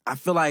 I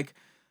feel like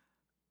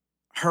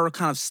her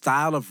kind of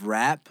style of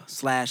rap /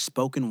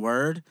 spoken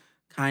word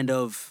kind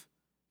of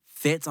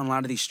fits on a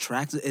lot of these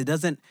tracks. It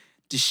doesn't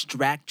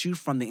distract you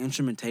from the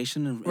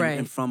instrumentation and, Right.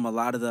 and from a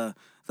lot of the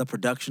the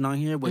production on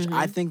here, which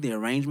I think the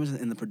arrangements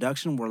and the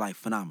production were like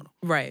phenomenal.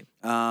 Right.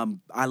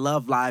 I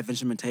love live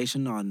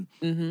instrumentation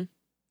in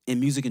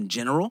music in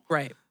general.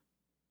 Right.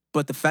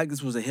 But the fact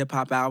this was a hip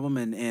hop album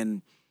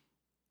and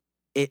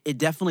it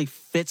definitely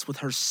fits with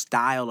her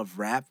style of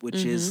rap,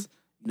 which is,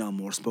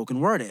 more spoken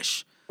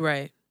word-ish.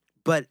 Right.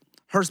 But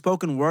her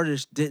spoken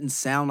word-ish didn't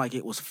sound like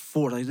it was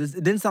forced. Like,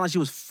 it didn't sound like she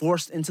was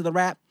forced into the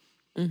rap.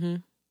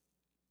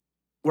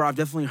 Where I've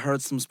definitely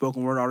heard some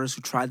spoken word artists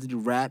who tried to do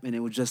rap and it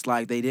was just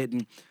like they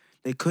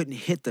couldn't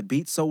hit the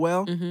beat so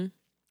well.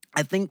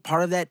 I think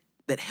part of that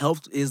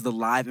helped is the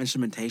live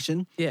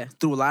instrumentation. Yeah.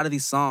 Through a lot of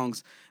these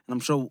songs, and I'm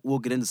sure we'll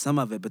get into some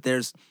of it, but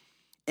there's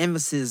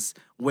emphasis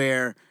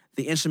where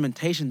the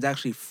instrumentations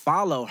actually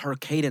follow her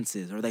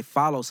cadences, or they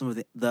follow some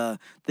of the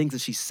things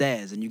that she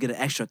says, and you get an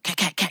extra cat,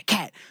 cat, cat,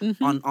 cat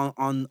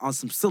on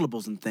some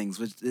syllables and things,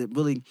 which it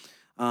really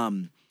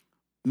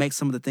makes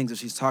some of the things that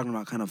she's talking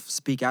about kind of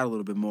speak out a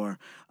little bit more.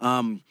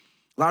 A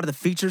lot of the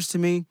features to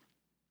me,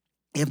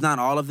 if not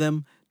all of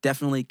them,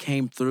 definitely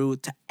came through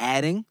to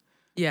adding.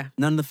 Yeah.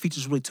 None of the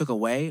features really took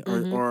away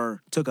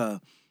or took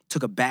a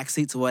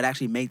backseat to what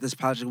actually made this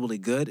project really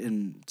good,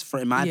 in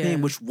my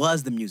opinion, which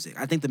was the music.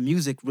 I think the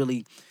music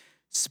really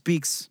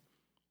speaks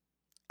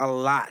a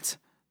lot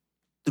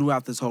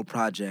throughout this whole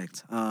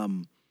project. I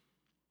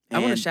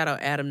want to shout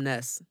out Adam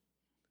Ness.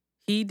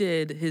 He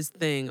did his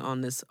thing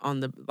on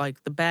the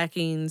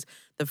backings,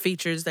 the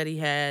features that he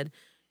had.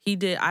 He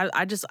did.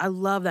 I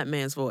love that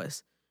man's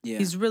voice. Yeah.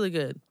 He's really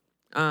good.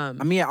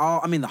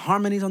 The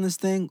harmonies on this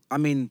thing.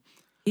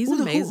 He's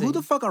amazing. Who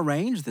the fuck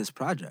arranged this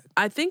project?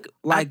 I think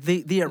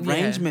the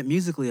arrangement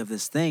musically of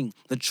this thing,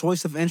 the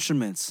choice of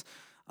instruments,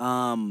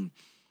 the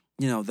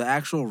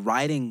actual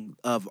writing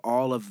of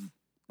all of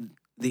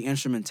the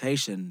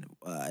instrumentation.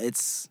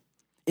 It's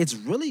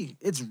really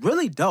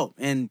dope.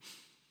 And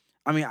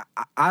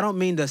I don't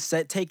mean to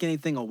take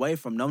anything away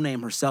from No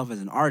Name herself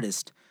as an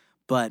artist,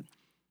 but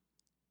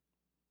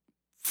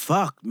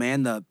fuck,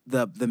 man,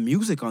 the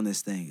music on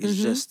this thing is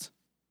just,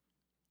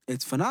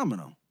 it's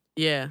phenomenal.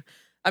 Yeah.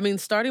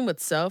 Starting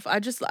with Self, I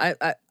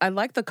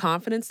like the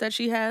confidence that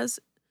she has.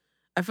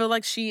 I feel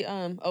like she,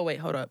 oh wait,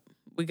 hold up.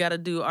 We got to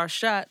do our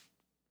shot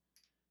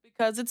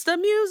because it's the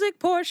music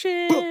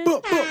portion.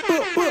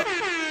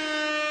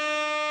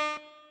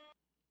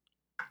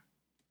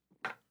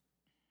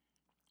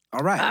 All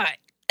right.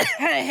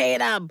 I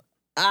hate him.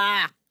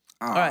 All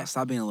right.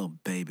 Stop being a little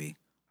baby.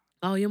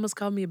 Oh, you almost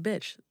called me a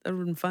bitch. That would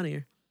have been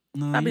funnier.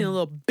 No, Stop being a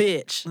little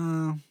bitch.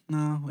 No.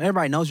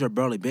 Everybody knows you're a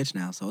burly bitch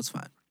now, so it's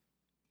fine.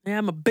 Yeah,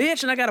 I'm a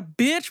bitch and I got a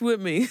bitch with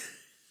me.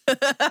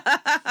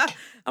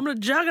 I'm a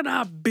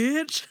juggernaut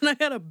bitch and I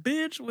got a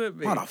bitch with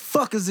me. How the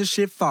fuck is this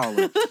shit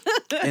falling?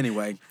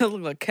 Anyway. I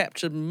look like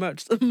ketchup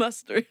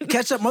mustard.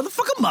 Ketchup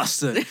motherfucking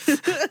mustard.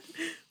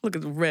 Look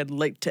at the red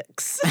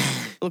latex.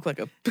 Look like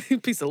a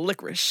piece of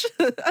licorice.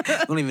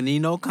 Don't even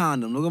need no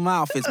condom. Look at my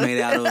outfit's made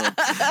out of.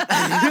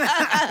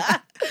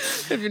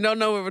 If you don't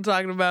know what we're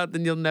talking about,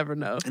 then you'll never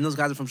know. And those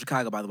guys are from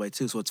Chicago, by the way,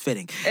 too, so it's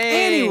fitting.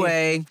 Hey.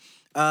 Anyway,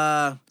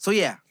 so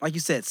yeah, like you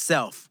said,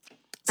 Self.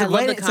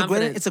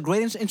 It's a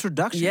great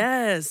introduction.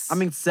 Yes.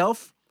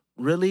 Self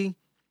really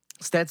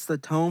sets the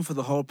tone for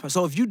the whole.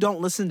 So if you don't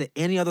listen to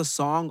any other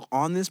song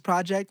on this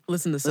project,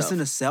 listen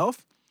to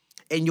Self,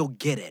 and you'll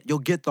get it. You'll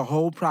get the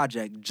whole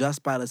project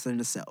just by listening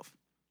to Self.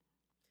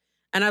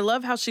 And I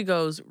love how she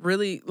goes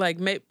really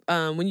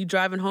when you're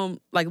driving home,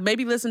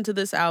 maybe listen to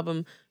this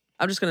album.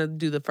 I'm just gonna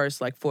do the first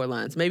 4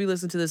 lines. Maybe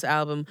listen to this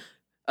album.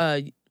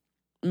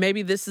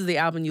 Maybe this is the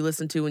album you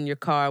listen to in your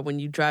car when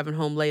you're driving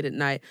home late at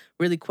night,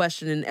 really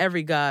questioning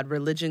every god,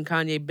 religion,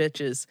 Kanye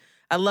bitches.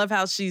 I love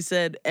how she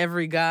said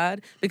every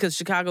god because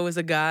Chicago is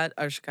a god,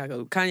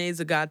 Kanye is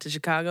a god to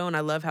Chicago, and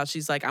I love how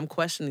she's like, I'm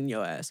questioning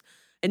your ass.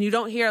 And you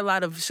don't hear a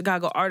lot of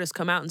Chicago artists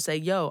come out and say,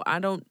 yo, I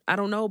don't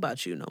know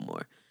about you no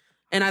more.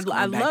 And I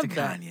love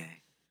that. Kanye.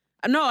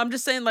 No, I'm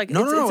just saying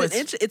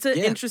it's an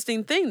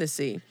interesting thing to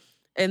see.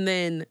 And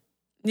then,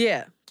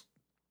 yeah,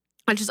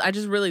 I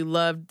just really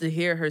love to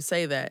hear her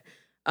say that.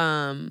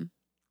 You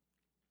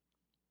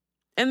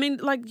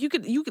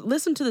could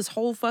listen to this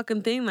whole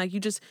fucking thing.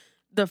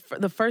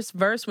 The first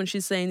verse when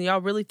she's saying,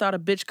 y'all really thought a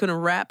bitch couldn't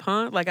rap,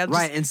 huh?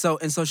 Right. And so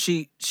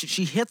she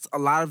hits a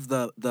lot of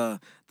the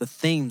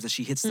themes that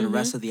she hits the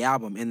rest of the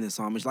album in this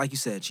song. Which, like you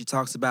said, she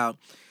talks about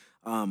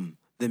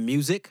the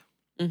music.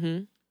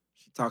 Mm-hmm.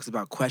 She talks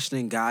about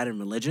questioning God and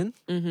religion.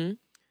 Mm-hmm.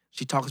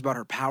 She talks about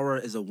her power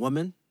as a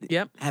woman.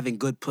 Yep. Having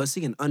good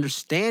pussy and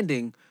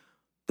understanding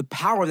the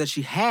power that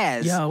she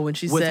has. Yo, when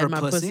she said my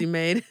pussy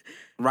made,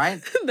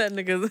 right? That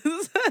nigga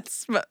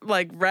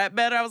rap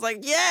better. I was like,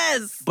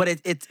 yes. But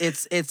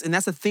it's and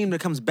that's a theme that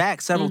comes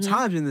back several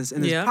times in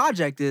this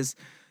project is,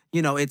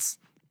 it's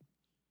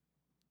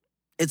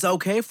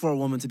okay for a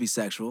woman to be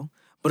sexual,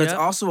 but it's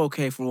also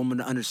okay for a woman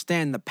to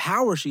understand the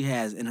power she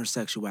has in her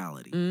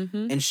sexuality,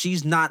 and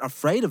she's not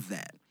afraid of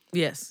that.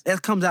 Yes,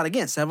 that comes out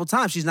again several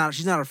times. She's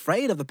not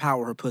afraid of the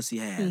power her pussy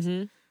has.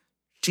 Mm-hmm.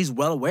 She's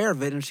well aware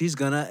of it, and she's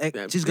gonna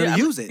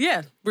use it.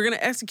 Yeah, we're gonna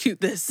execute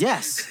this.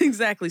 Yes,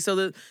 exactly. So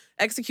the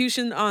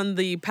execution on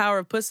the power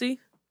of pussy,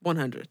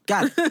 100.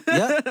 Got it.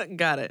 Yep.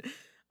 Got it.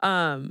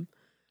 I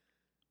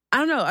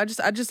don't know. I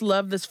just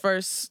love this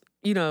first,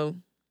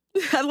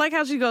 I like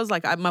how she goes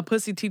like, my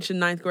pussy teaching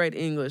 9th grade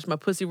English. My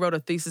pussy wrote a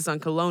thesis on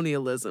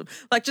colonialism.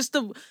 Like just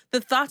the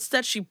thoughts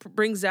that she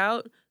brings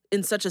out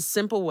in such a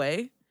simple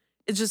way.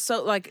 It's just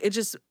so like,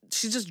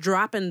 she's just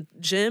dropping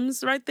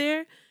gems right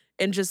there.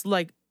 And just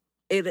like,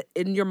 it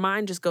in your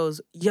mind just goes,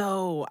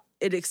 yo,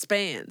 it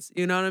expands.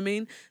 You know what I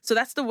mean? So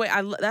that's the way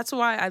that's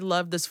why I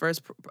love this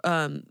first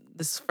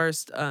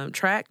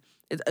track.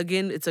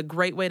 It's a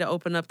great way to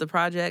open up the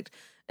project.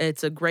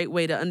 It's a great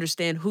way to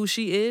understand who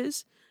she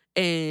is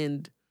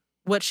and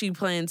what she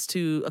plans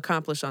to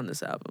accomplish on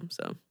this album.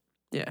 So,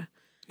 yeah.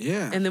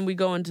 Yeah. And then we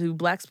go into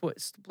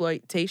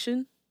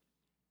Blaxploitation,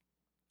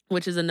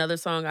 which is another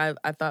song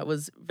I thought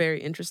was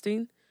very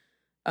interesting.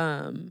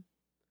 I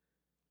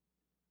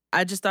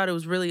just thought it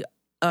was really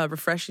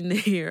refreshing to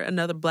hear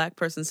another Black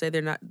person say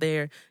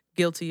they're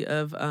guilty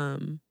of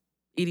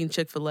eating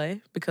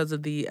Chick-fil-A because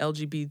of the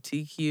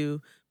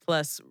LGBTQ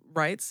plus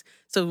rights.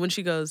 So when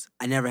she goes,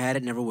 I never had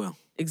it, never will.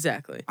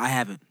 Exactly. I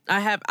haven't. I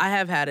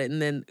have had it,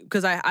 and then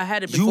because I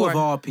had it before. You of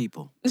all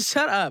people.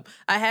 Shut up.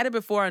 I had it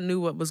before I knew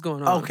what was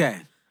going on. Okay.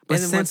 But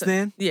since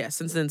then? Yeah,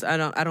 since then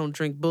I don't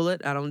drink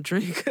Bullet. I don't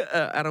drink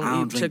I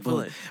don't eat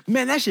Chick-fil-A.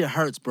 Man, that shit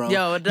hurts, bro.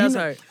 Yo, it does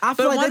hurt. I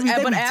feel like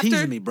they be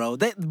teasing me, bro.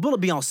 The Bullet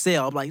be on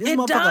sale. I'm like, this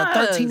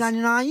motherfucker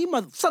 $13.99. You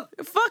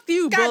motherfucker. Fuck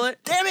you, God Bullet.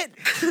 Damn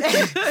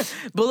it.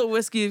 Bullet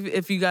whiskey,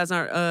 if you guys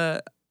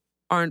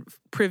aren't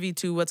privy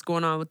to what's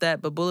going on with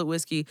that, but Bullet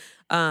whiskey,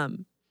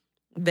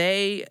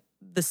 the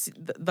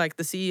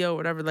CEO or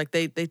whatever, like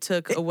they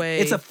took away.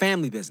 It's a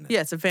family business. Yeah,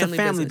 it's a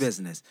family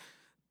business.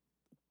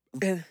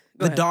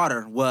 The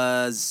daughter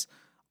was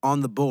on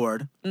the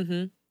board.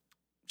 Mm-hmm.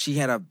 She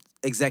had a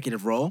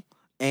executive role,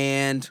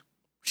 and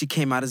she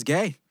came out as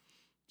gay.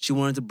 She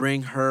wanted to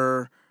bring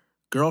her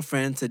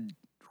girlfriend to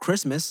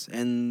Christmas,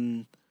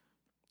 and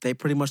they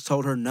pretty much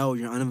told her, no,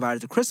 you're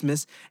uninvited to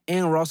Christmas,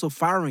 and we're also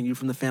firing you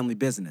from the family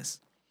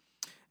business.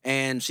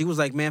 And she was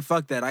like, man,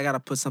 fuck that. I got to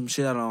put some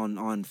shit out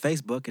on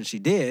Facebook, and she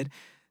did,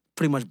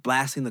 pretty much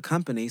blasting the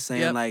company,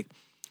 saying, like,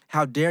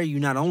 how dare you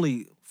not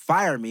only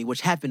fire me,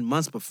 which happened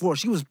months before.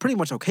 She was pretty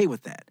much okay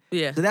with that.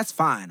 Yeah. So that's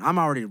fine. I'm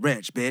already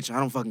rich, bitch. I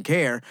don't fucking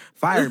care.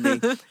 Fire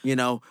me,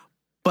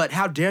 But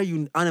how dare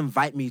you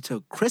uninvite me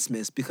to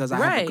Christmas because I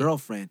have a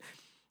girlfriend?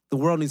 The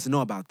world needs to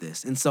know about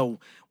this. And so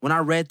when I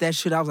read that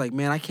shit, I was like,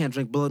 man, I can't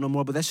drink Bullet no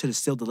more, but that shit is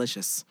still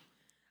delicious.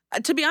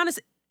 To be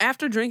honest,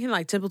 after drinking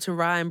like Templeton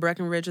Rye and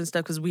Breckenridge and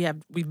stuff, because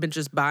we've been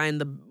just buying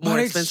the more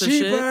expensive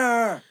shit.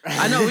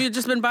 I know, we've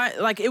just been buying,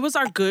 like, it was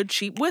our good,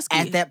 cheap whiskey.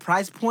 At that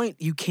price point,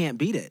 you can't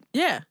beat it.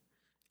 Yeah.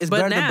 It's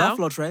better than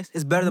Buffalo Trace.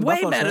 It's better than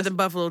Buffalo Trace. Way better than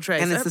Buffalo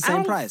Trace. And it's the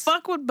same price. I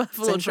don't fuck with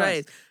Buffalo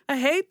Trace. I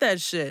hate that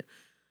shit.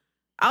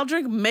 I'll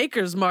drink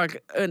Maker's Mark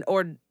I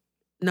don't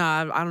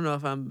know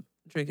if I'm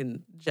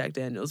drinking Jack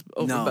Daniels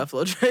over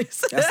Buffalo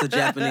Trace. That's the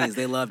Japanese.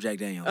 They love Jack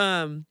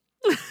Daniels.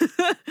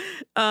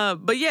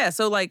 But yeah,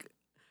 so like,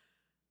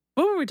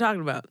 what were we talking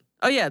about?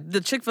 Oh yeah,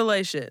 the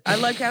Chick-fil-A shit. I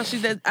like how she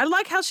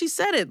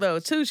said it though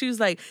too. She was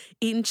like,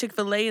 eating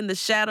Chick-fil-A in the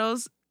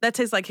shadows. That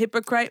tastes like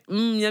hypocrite.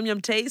 Yum yum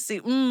tasty.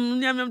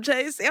 Yum yum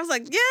tasty. I was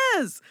like,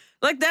 yes.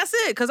 Like that's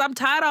it. Cause I'm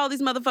tired of all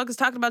these motherfuckers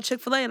talking about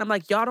Chick-fil-A, and I'm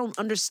like, y'all don't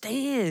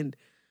understand.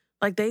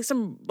 Like they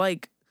some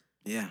like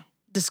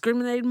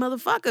discriminated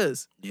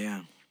motherfuckers.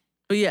 Yeah.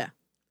 But yeah.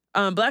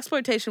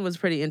 Blaxploitation was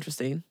pretty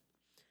interesting.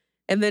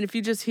 And then if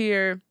you just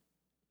hear,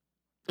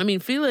 I mean,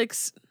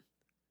 Felix,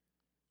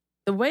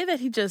 the way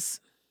that he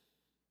just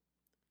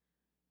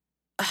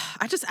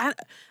I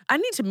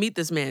need to meet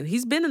this man.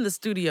 He's been in the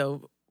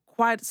studio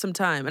quite some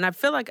time, and I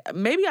feel like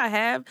maybe I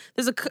have.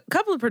 There's a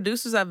couple of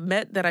producers I've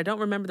met that I don't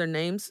remember their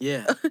names.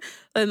 Yeah.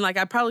 And like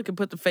I probably could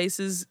put the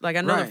faces, like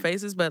I know their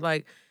faces, but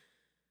like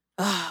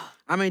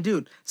I mean,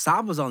 dude,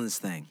 Saab was on this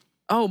thing.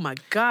 Oh my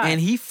God. And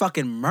he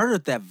fucking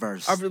murdered that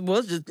verse.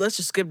 Well, let's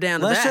just skip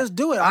down to that. Let's just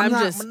do it. I'm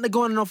not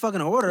going in no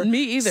fucking order.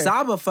 Me either.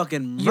 Saba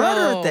fucking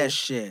murdered that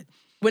shit.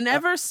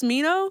 Whenever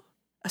Smino,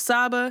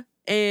 Saba,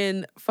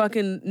 and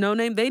fucking No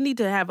Name, they need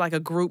to have like a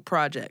group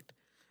project.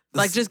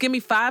 Like just give me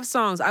 5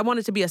 songs. I want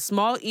it to be a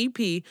small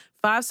EP,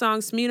 5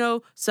 songs,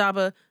 Smino,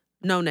 Saba,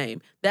 No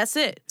Name. That's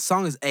it.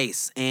 Song is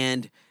ace.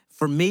 And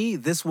for me,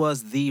 this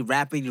was the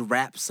rappity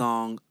rap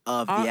song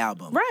of the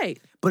album. Right.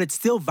 But it's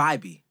still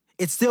vibey.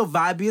 It's still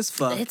vibey as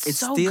fuck. It's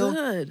so still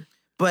good.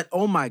 But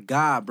oh my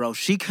God, bro.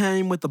 She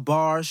came with the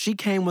bars. She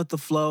came with the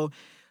flow.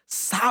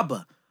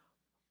 Saba.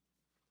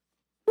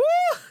 Woo!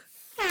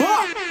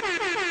 Fuck!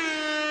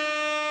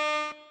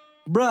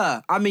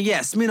 Bruh. I mean,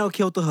 yes, Smino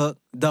killed the hook,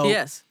 though.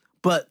 Yes.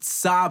 But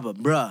Saba,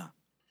 bruh.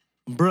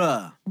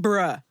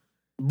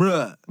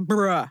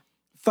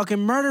 Fucking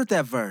murdered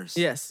that verse.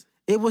 Yes.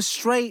 It was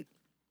straight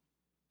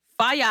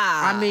fire.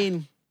 I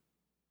mean,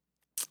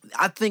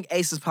 I think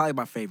Ace is probably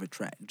my favorite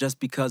track just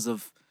because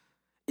of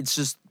it's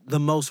just the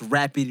most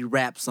rappity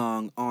rap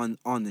song on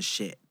the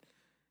shit.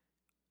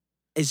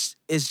 It's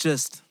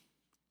just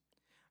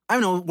I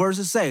don't know what words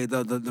to say.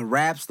 The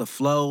raps, the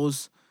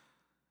flows.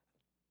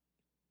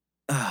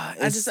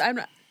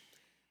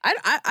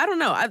 I don't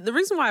know. The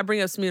reason why I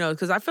bring up Smino is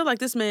because I feel like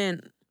this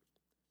man,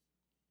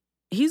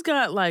 he's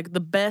got like the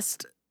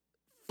best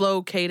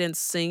flow, cadence,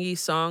 singy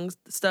songs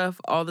stuff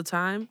all the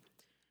time.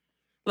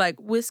 Like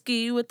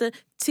whiskey with the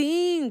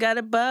teen, got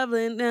it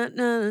bubbling, like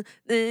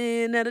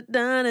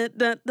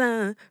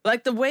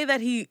the way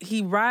that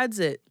he rides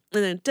it,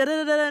 and then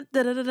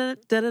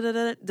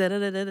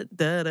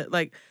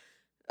like,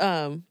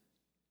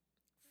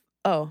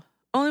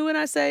 only when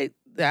I say,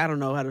 I don't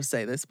know how to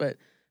say this, but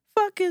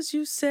fuck as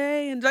you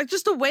say, and like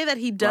just the way that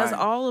he does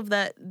all of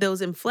that,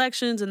 those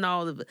inflections and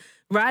all of the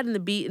riding the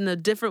beat in a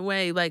different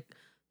way, like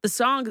the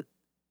song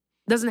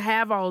doesn't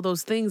have all of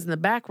those things in the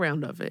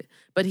background of it,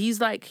 but he's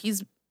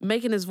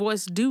making his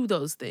voice do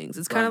those things.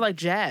 It's kind of like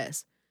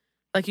jazz.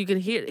 Like you can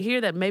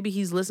hear that maybe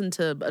he's listened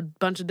to a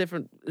bunch of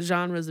different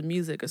genres of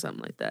music or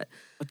something like that.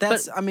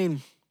 But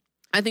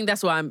I think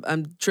that's why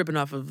I'm tripping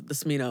off of the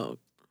Smino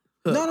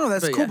hook. No,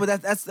 that's cool. Yeah.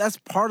 But that's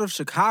part of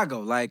Chicago.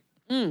 Like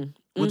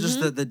with just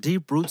the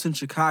deep roots in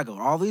Chicago.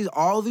 All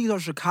these are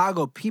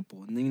Chicago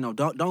people, and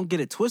don't get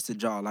it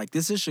twisted, y'all. Like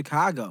this is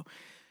Chicago.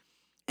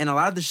 And a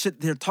lot of the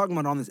shit they're talking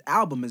about on this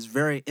album is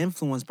very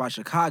influenced by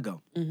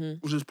Chicago,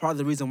 which is part of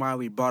the reason why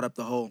we brought up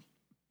the whole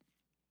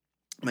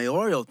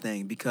mayoral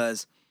thing,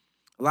 because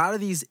a lot of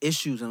these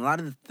issues and a lot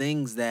of the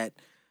things that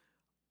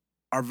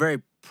are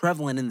very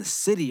prevalent in the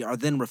city are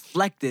then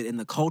reflected in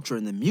the culture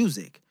and the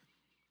music.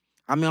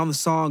 I mean, on the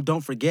song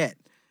Don't Forget,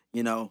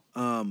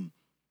 again,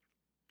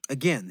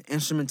 the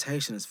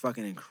instrumentation is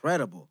fucking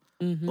incredible.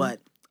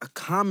 But a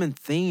common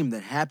theme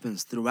that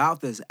happens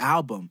throughout this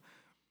album,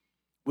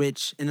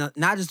 which, and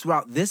not just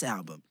throughout this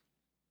album,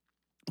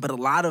 but a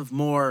lot of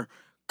more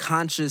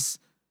conscious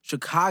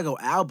Chicago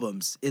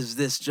albums, is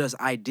this just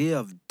idea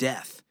of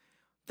death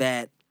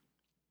that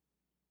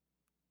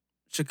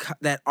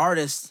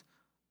artists,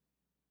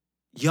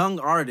 young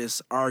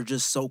artists, are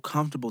just so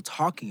comfortable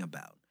talking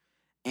about.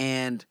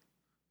 And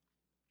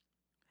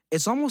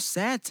it's almost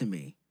sad to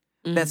me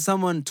that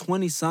someone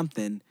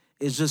 20-something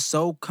is just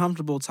so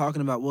comfortable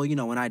talking about, well,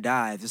 when I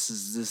die, this,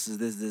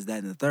 that,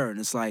 and the third. And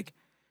it's like,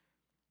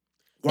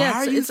 why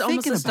are you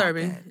thinking about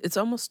that? It's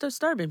almost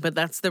disturbing, but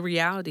that's the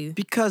reality.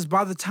 Because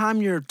by the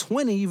time you're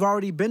 20, you've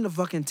already been to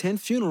fucking 10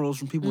 funerals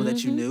from people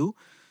that you knew.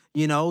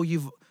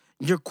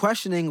 You're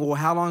questioning, well,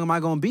 how long am I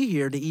going to be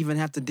here to even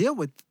have to deal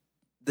with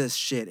this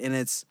shit? And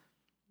it's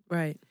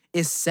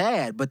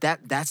sad, but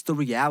that's the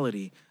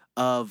reality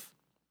of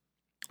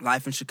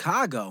life in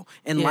Chicago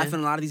and life in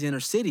a lot of these inner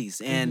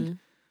cities. And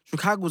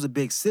Chicago was a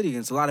big city, and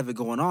there's a lot of it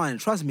going on. And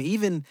trust me,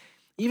 even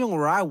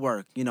where I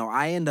work,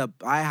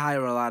 I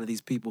hire a lot of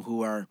these people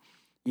who are,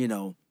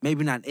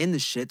 maybe not in the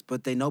shits,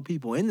 but they know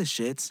people in the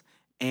shits,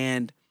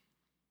 and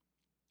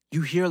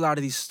you hear a lot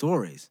of these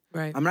stories.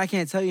 Right. I mean, I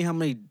can't tell you how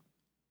many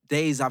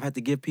days I've had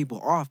to give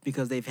people off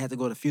because they've had to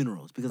go to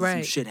funerals because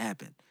some shit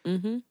happened.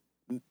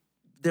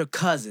 Their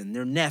cousin,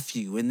 their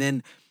nephew, and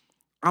then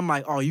I'm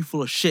like, oh, you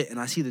full of shit, and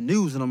I see the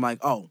news, and I'm like,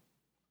 oh,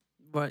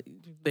 but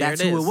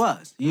that's who it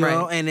was, you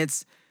know, and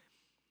it's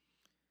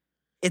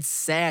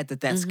sad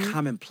that that's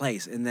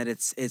commonplace and that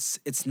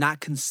it's not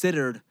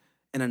considered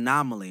an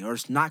anomaly, or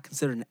it's not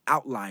considered an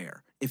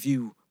outlier if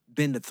you've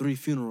been to 3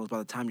 funerals by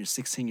the time you're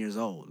 16 years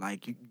old.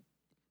 Like,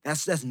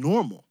 that's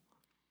normal,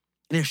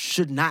 and it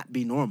should not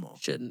be normal.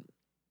 Shouldn't.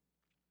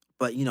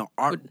 But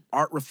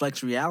art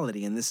reflects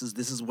reality, and this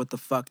is what the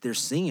fuck they're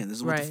seeing. This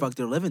is what the fuck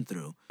they're living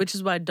through. Which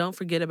is why "Don't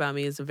Forget About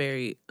Me" is a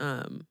very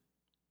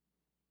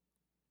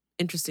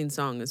interesting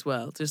song as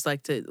well. Just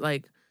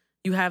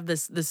you have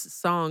this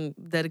song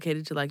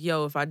dedicated to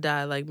yo, if I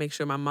die, make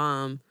sure my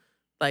mom,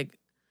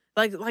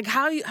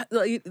 how you,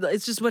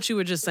 it's just what you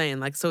were just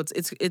saying. So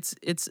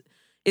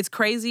it's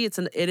crazy.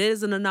 It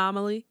is an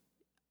anomaly,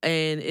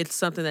 and it's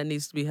something that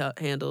needs to be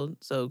handled.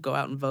 So go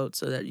out and vote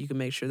so that you can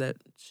make sure that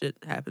shit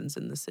happens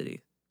in the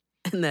city,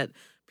 and that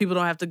people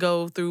don't have to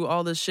go through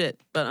all this shit.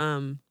 But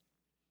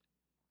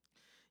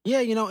yeah,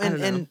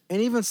 and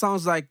even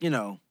songs like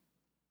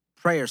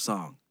Prayer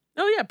Song.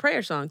 Oh yeah,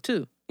 Prayer Song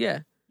too.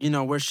 Yeah.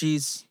 Where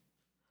she's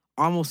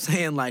almost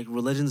saying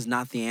religion's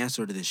not the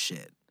answer to this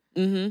shit.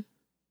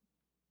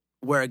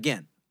 Where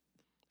again,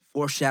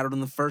 foreshadowed in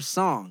the first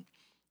song,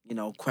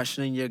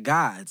 questioning your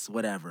gods,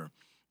 whatever.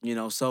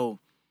 So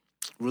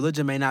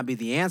religion may not be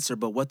the answer,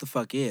 but what the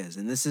fuck is?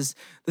 And this is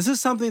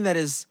something that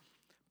has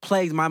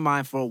plagued my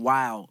mind for a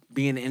while,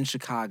 being in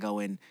Chicago,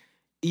 and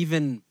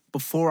even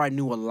before I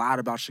knew a lot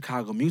about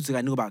Chicago music,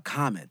 I knew about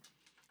Common.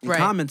 And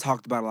Common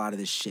talked about a lot of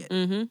this shit.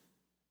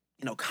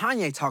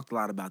 Kanye talked a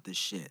lot about this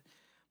shit.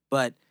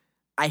 But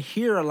I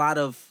hear a lot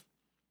of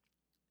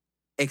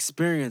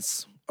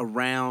experience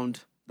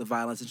around the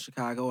violence in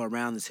Chicago,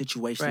 around the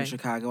situation in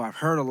Chicago. I've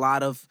heard a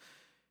lot of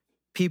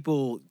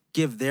people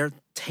give their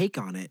take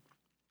on it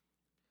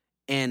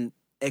and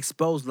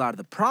expose a lot of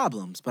the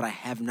problems, but I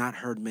have not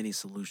heard many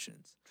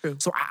solutions. True.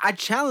 So I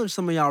challenge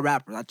some of y'all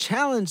rappers. I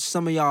challenge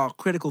some of y'all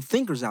critical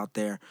thinkers out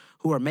there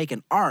who are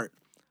making art.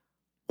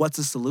 What's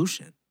the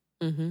solution?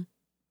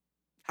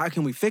 How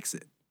can we fix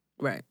it?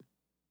 Right.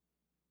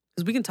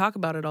 Because we can talk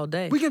about it all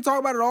day. We can talk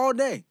about it all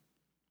day.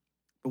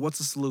 But what's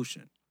the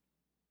solution?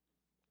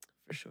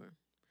 for sure.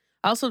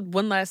 Also,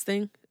 one last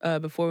thing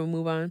before we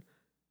move on,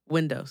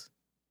 Windows.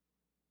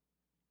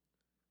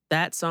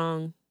 That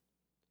song,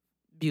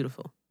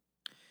 beautiful.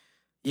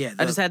 Yeah,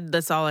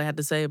 That's all I had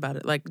to say about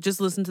it. Like,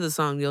 just listen to the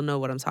song, you'll know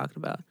what I'm talking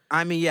about.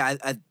 I mean, yeah,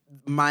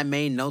 my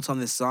main notes on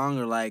this song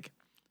are like,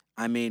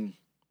 I mean,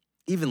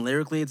 even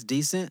lyrically it's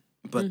decent,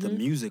 but the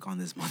music on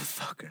this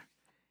motherfucker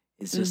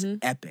is just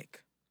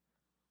epic.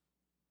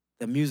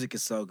 The music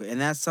is so good.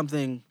 And that's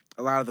something,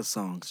 a lot of the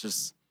songs,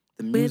 just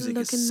the music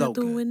is so at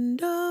the good.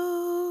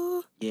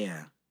 window,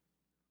 Yeah.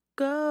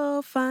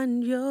 go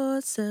find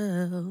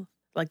yourself.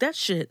 Like that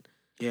shit.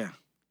 Yeah.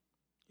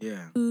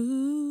 Yeah.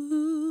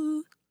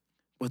 Ooh,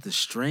 With the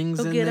strings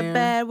go in get there. a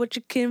bad what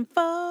you can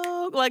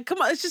folk. Like,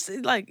 come on, it's just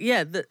like,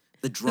 yeah.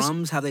 The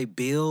drums, how they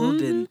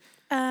build and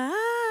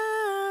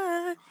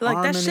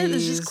like that shit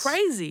is just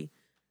harmonies. crazy.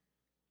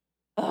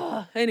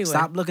 Anyway.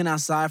 Stop looking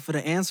outside for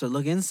the answer.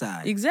 Look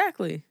inside.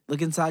 Exactly.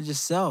 Look inside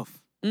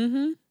yourself.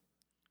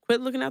 Quit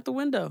looking out the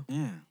window.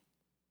 Yeah.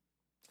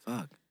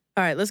 Fuck.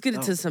 All right, let's get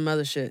into some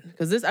other shit.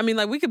 Because this, I mean,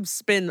 like, we could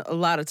spend a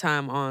lot of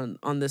time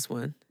on this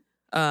one.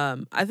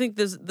 I think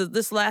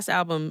this last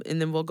album,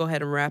 and then we'll go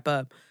ahead and wrap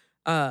up,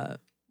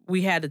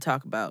 we had to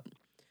talk about.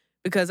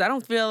 Because I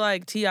don't feel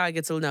like T.I.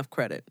 gets enough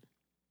credit.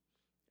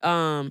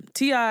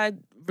 T.I.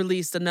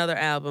 released another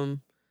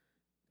album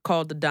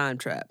called The Dime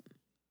Trap.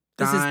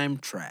 Dime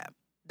Trap.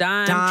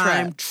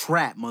 Dime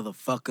Trap,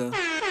 motherfucker.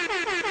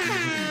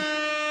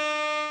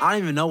 I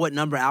don't even know what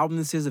number album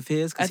this is of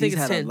his, I because think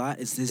he's it's had 10. a lot.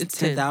 It's his It's 10th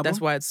 10. album?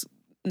 That's why it's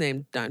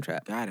named Dime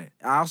Trap. Got it.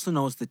 I also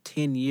know it's the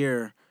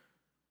 10-year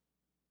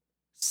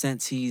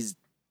since he's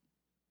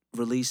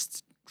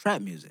released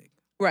trap music.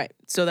 Right.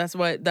 So that's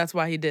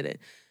why he did it.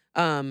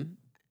 I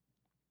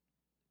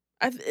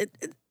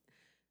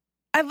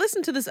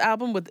listened to this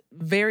album with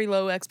very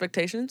low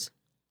expectations.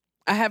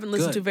 I haven't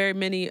listened Good. to very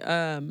many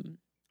T.I.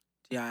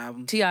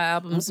 albums. T.I.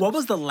 albums. What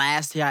was the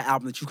last T.I.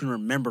 album that you can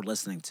remember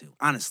listening to?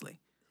 Honestly.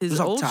 His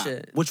Just off old top.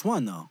 shit? Which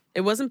one, though?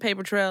 It wasn't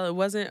Paper Trail. It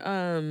wasn't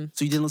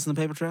So you didn't listen to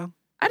Paper Trail?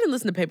 I didn't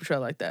listen to Paper Trail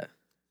like that.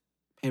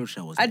 Paper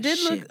Trail was I that did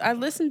shit, look I bro.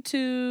 listened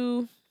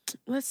to,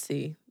 let's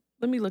see.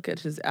 Let me look at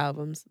his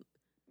albums.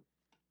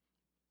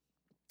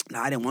 No,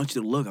 I didn't want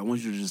you to look. I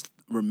want you to just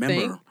remember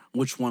Think?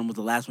 which one was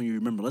the last one you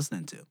remember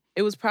listening to.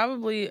 It was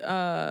probably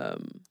Was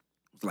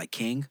it like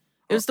King?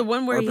 it was the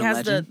one where he Urban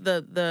has Legend?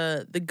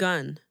 the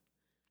gun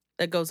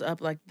that goes up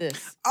like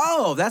this.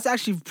 Oh, that's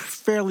actually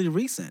fairly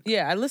recent.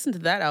 Yeah, I listened to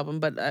that album,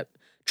 but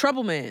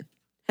Trouble Man,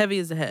 Heavy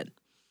as a Head.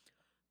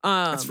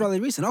 That's fairly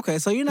recent. Okay,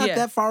 so you're not yeah.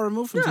 that far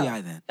removed from No.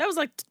 T.I. then. That was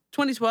like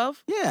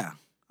 2012. Yeah.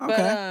 Okay.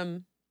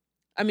 But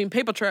I mean,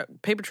 Paper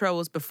Trail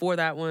was before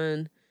that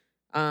one.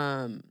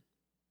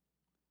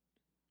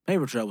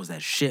 Paper Trail was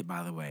that shit,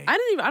 by the way. I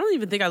don't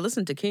even think I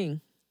listened to King.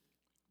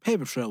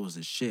 Paper Trail was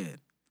the shit.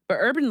 But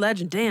Urban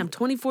Legend, damn,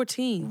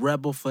 2014.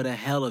 Rebel for the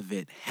hell of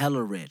it.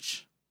 Hella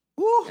rich.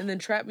 Woo. And then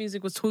Trap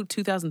Music was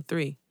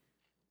 2003.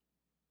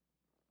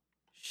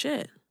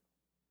 Shit.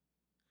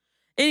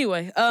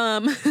 Anyway, I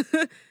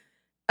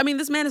mean,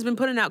 this man has been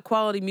putting out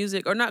quality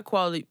music, or not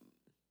quality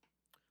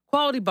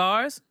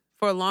bars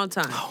for a long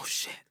time. Oh,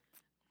 shit.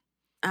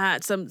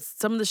 Some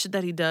of the shit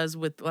that he does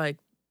with, like,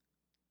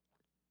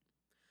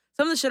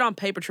 some of the shit on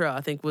Paper Trail,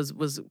 I think, was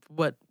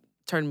what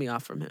turned me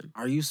off from him.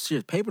 Are you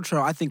serious? Paper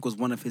Trail, I think, was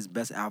one of his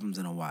best albums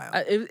in a while.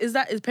 Is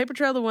Paper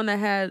Trail the one that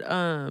had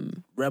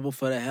Rebel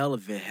for the hell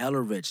of it.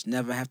 Hella rich.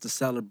 Never have to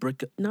sell a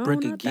brick No,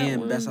 not that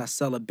again. Best one. I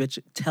sell a bitch,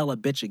 tell a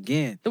bitch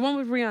again. the one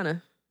with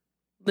Rihanna?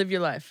 Live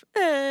Your Life.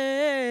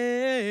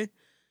 Hey.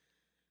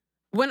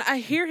 When I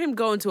hear him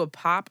go into a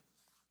pop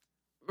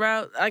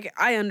route, like,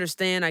 I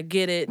understand, I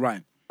get it.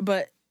 Right.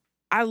 But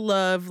I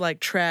love, like,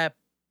 trap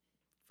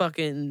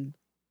fucking,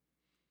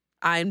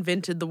 I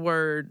invented the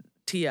word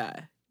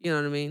T.I. You know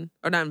what I mean?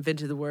 Or not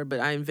invented the word, but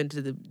I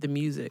invented the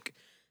music.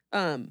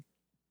 I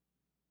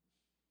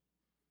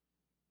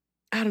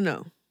don't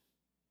know.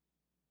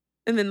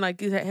 And then,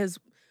 like, I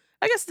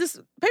guess this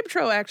Paper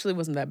Trail actually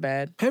wasn't that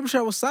bad. Paper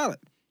Trail was solid.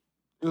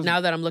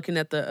 Now that I'm looking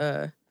at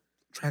the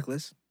Track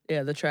list.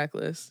 the track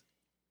list.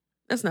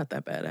 That's not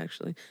that bad,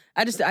 actually.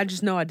 I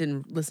just know I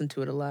didn't listen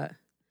to it a lot.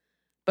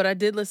 But I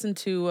did listen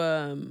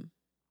to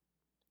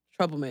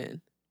Trouble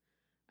Man.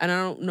 And I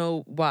don't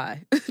know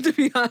why, to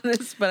be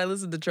honest, but I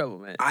listened to Trouble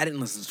Man. I didn't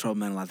listen to Trouble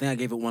Man a lot. I think I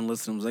gave it one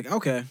listen and was like,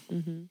 okay.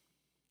 Mm-hmm. And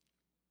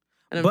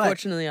But-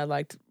 unfortunately, I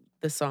liked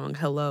the song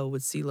Hello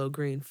with CeeLo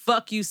Green.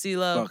 Fuck you,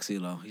 CeeLo. Fuck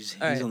CeeLo. He's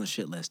All right. on the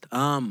shit list.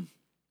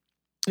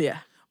 Yeah.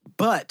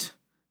 But,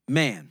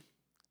 man,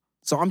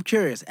 so I'm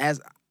curious,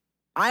 as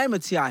I am a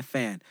T.I.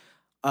 fan,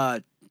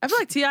 I feel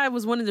like T.I.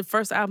 was one of the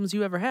first albums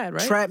you ever had,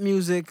 right? trap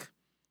music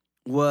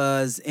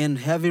was in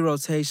heavy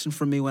rotation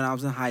for me when I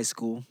was in high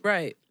school.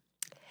 Right.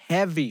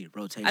 Heavy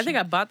rotation. I think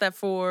I bought that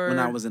for... when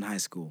I was in high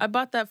school. I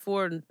bought that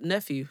for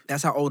Nephew.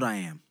 That's how old I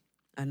am.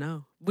 I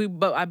know.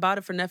 But I bought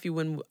it for Nephew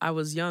when I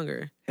was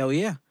younger. Hell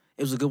yeah.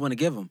 It was a good one to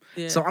give him.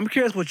 Yeah. So I'm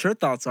curious what your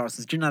thoughts are,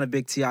 since you're not a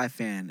big T.I.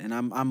 fan, and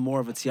I'm more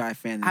of a T.I.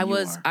 fan than you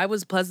are. I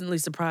was pleasantly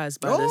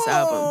surprised by this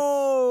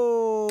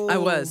album. I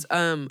was.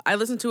 I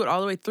listened to it all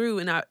the way through,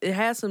 and it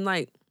has some,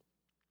 like,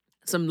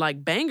 some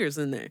like bangers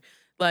in there.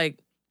 Like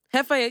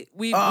Hefe,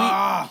 we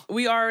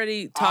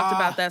already talked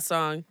about that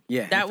song.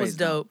 Yeah, that was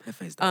dope.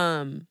 Hefe's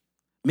dope.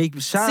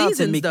 Shout out to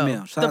Seasons, Meek though.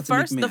 Mill. Shout out to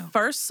Meek Mill. The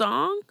first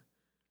song,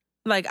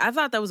 like I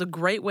thought that was a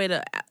great way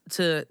to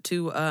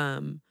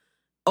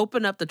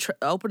open up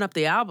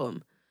the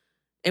album.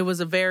 It was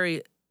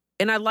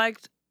and I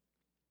liked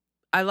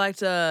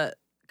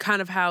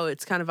kind of how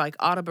it's kind of like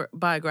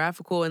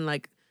autobiographical and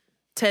like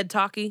TED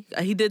Talky.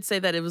 He did say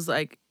that it was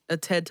like a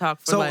TED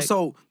Talk for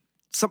So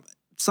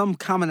some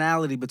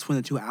commonality between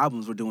the two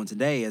albums we're doing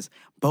today is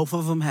both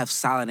of them have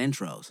solid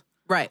intros.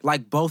 Right.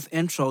 Like both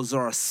intros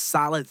are a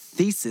solid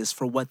thesis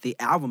for what the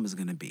album is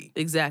going to be.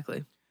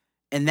 Exactly.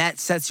 And that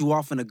sets you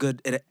off in at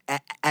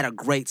a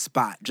great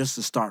spot just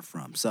to start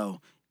from.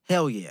 So,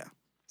 hell yeah.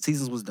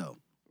 Seasons was dope.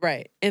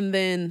 Right. And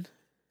then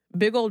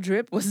Big Ol'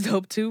 Drip was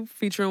dope too,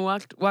 featuring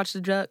Watch the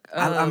Duck.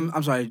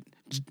 I'm sorry,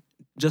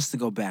 just to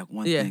go back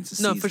one thing to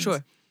Seasons. No, for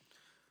sure.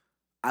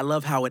 I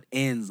love how it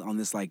ends on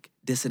this like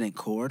dissonant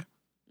chord.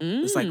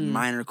 It's like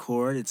minor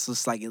chord. It's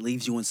just like it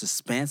leaves you in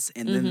suspense,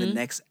 and then the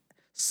next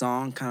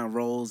song kind of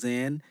rolls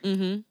in,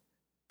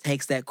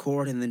 takes that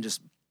chord, and then just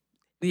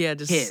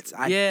hits.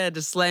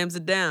 Just slams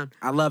it down.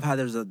 I love how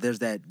there's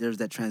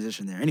that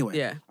transition there.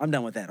 Anyway, I'm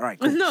done with that. All right,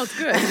 cool. No, it's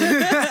good.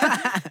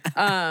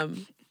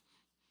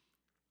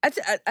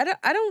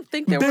 I don't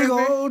think there big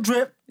were old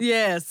drip.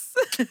 Yes.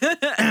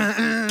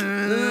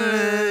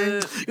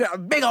 Yeah,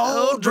 big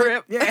old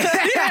drip.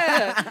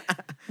 Yeah.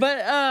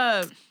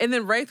 But and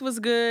then Wraith was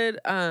good.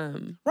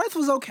 Wraith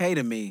was okay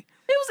to me.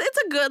 It's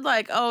a good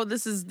like, oh,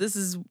 this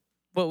is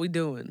what we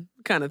doing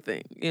kind of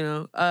thing, you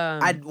know.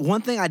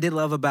 One thing I did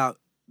love about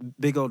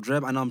Big Old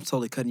Drip, I know I'm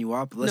totally cutting you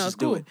off, but let's just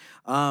do it.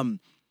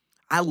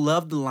 I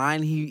love the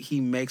line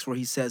he makes where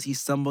he says he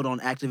stumbled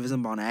on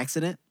activism on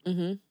accident.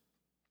 Mm-hmm.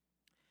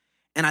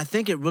 And I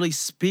think it really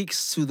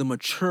speaks to the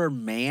mature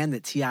man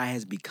that T.I.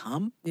 has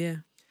become. Yeah.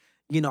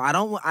 You know,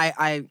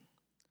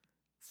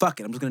 fuck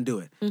it, I'm just gonna do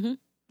it. Mm-hmm.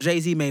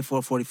 Jay-Z made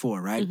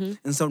 444, right? Mm-hmm.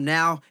 And so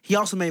now he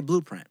also made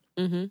Blueprint.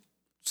 Mm-hmm.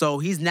 So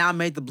he's now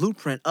made the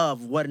blueprint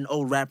of what an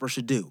old rapper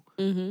should do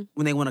when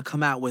they want to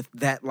come out with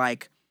that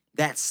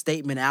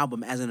statement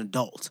album as an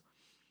adult.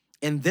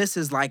 And this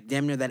is like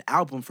damn near that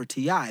album for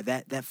T.I.,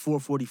 that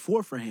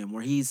 444 for him,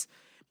 where he's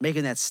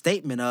making that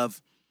statement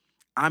of,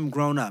 I'm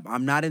grown up.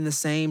 I'm not in the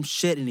same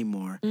shit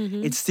anymore.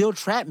 Mm-hmm. It's still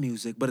trap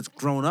music, but it's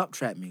grown up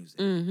trap music.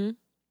 Mm-hmm.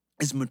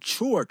 It's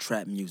mature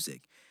trap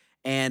music.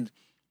 And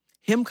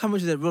him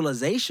coming to that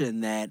realization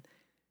that,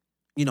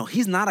 you know,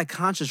 he's not a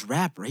conscious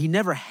rapper. He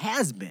never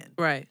has been.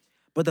 Right.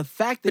 But the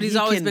fact that he's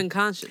always been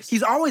conscious.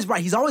 He's always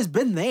right. He's always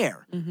been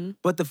there. Mm-hmm.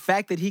 But the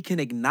fact that he can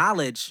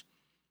acknowledge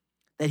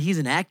that he's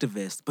an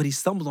activist, but he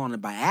stumbled on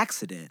it by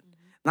accident.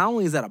 Not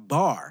only is that a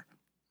bar,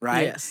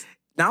 right? Yes.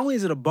 Not only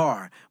is it a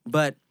bar,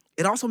 but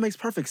it also makes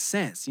perfect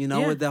sense, you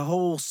know, with the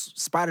whole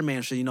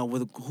Spider-Man shit, you know,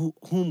 with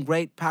whom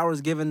great power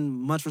is given,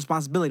 much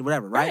responsibility,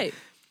 whatever, right?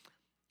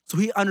 So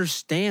he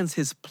understands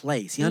his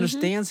place. He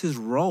understands his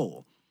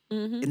role.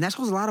 Mm-hmm. And that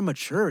shows a lot of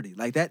maturity.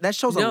 Like that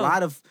shows a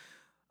lot of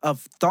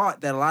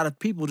thought that a lot of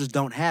people just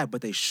don't have,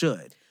 but they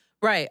should.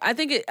 Right. I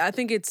think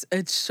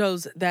it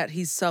shows that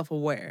he's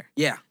self-aware.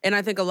 Yeah. And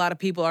I think a lot of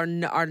people are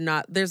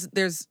not.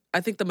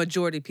 I think the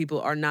majority of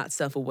people are not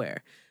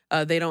self-aware.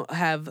 They don't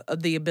have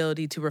the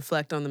ability to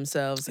reflect on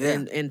themselves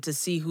and to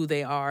see who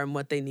they are and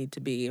what they need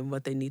to be and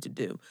what they need to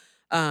do.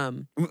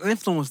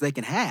 Influence they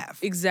can have.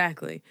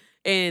 Exactly.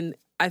 And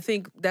I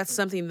think that's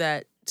something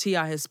that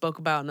T.I. has spoke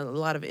about in a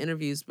lot of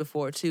interviews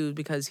before too,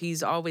 because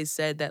he's always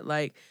said that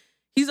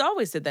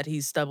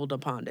he's stumbled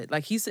upon it.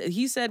 Like he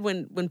said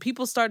when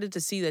people started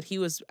to see that he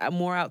was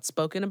more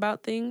outspoken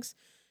about things,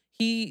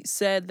 he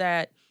said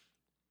that,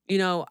 you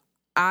know,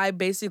 I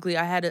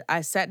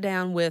sat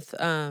down with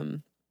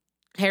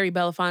Harry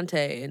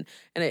Belafonte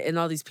and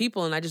all these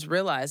people, and I just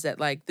realized that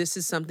like this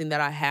is something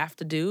that I have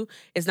to do.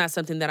 It's not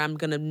something that I'm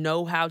gonna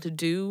know how to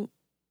do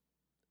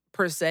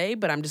per se,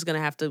 but I'm gonna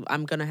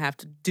have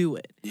to do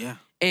it. Yeah.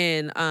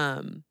 And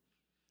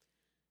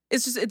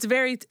it's just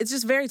very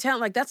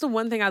talented. Like that's the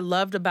one thing I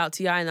loved about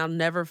T.I., and I'll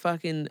never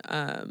fucking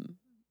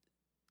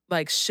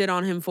like shit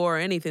on him for or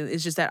anything.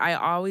 It's just that I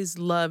always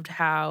loved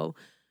how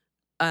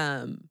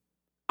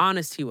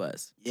honest he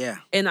was. Yeah.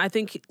 And I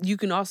think you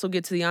can also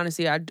get to the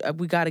honesty.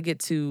 We got to get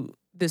to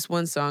this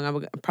one song.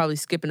 I'm probably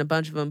skipping a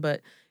bunch of them,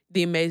 but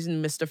The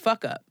Amazing Mr.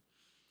 Fuck Up.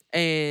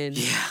 And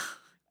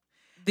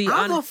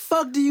how the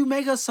fuck do you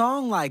make a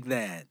song like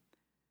that?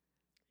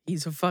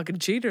 He's a fucking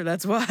cheater.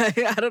 That's why.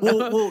 I don't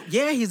know. Well,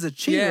 yeah, he's a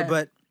cheater,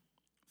 but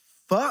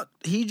fuck,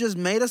 he just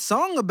made a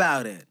song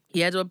about it.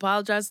 He had to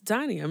apologize to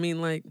Tiny. I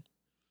mean,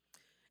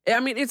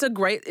 it's a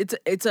great,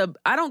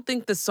 I don't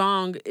think the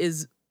song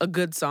is a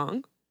good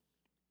song,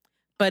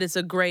 but it's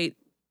a great,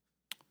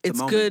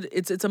 it's good.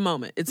 It's a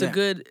moment. It's a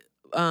good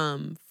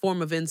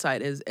form of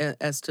insight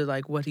as to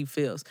like what he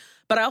feels.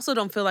 But I also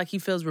don't feel like he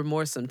feels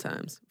remorse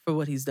sometimes for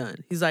what he's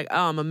done. He's like,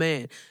 oh, I'm a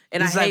man.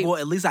 And he's like, well,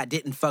 at least I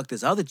didn't fuck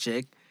this other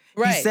chick.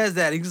 Right. He says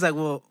that. He's like,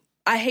 well,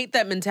 I hate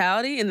that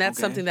mentality, and that's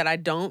something that I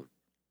don't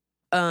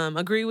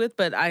agree with,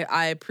 but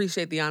I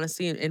appreciate the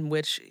honesty in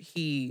which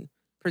he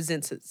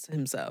presents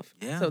himself.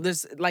 Yeah. So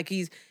there's like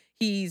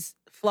he's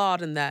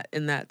flawed in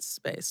that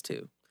space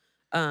too.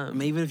 I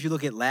mean, even if you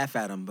look at Laugh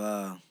at Him,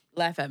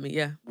 Laugh at me,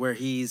 yeah. where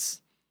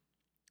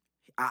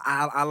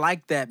I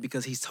like that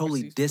because he's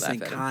totally Of course you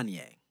dissing laugh at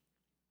Kanye.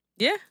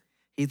 Yeah.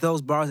 He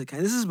throws bars at Kanye.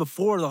 This is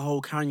before the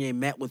whole Kanye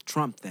met with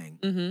Trump thing.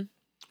 Mm-hmm.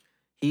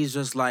 He's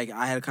just like,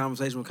 I had a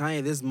conversation with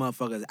Kanye. This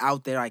motherfucker is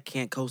out there. I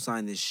can't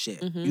co-sign this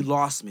shit. Mhm. You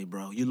lost me,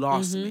 bro. You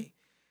lost Mhm. me.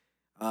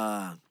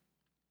 I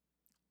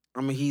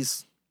mean,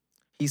 he's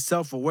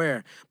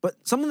self-aware. But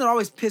something that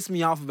always pissed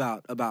me off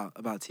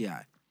about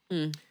T.I.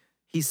 Mm.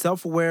 He's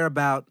self-aware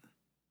about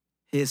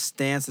his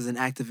stance as an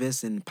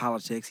activist in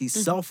politics. He's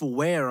Mhm.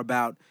 self-aware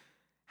about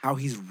how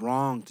he's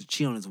wrong to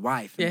cheat on his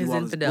wife and Yeah, do his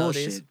all this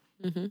infidelities. bullshit.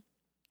 Mm-hmm.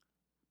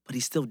 But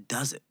he still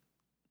does it.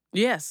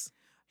 Yes.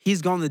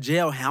 He's gone to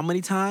jail how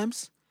many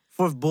times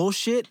for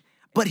bullshit?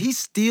 But he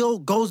still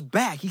goes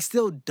back. He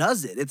still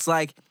does it. It's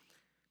like,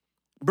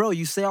 bro,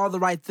 you say all the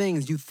right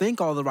things, you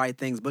think all the right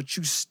things, but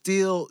you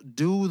still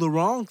do the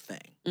wrong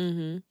thing.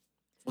 Mm-hmm.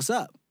 What's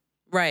up?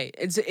 Right.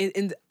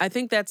 And I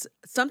think that's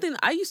something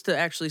I used to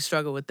actually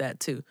struggle with that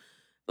too.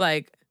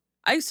 Like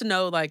I used to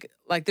know like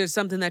there's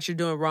something that you're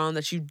doing wrong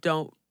that you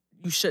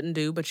shouldn't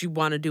do, but you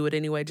want to do it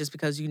anyway just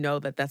because you know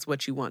that that's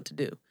what you want to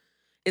do.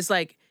 It's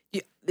like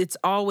it's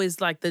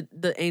always like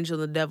the angel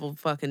and the devil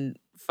fucking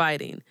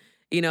fighting,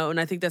 you know, and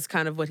I think that's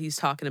kind of what he's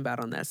talking about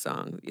on that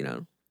song, you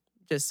know,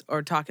 just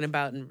or talking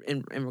about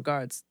in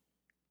regards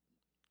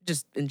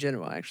just in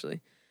general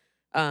actually.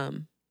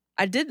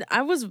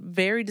 I was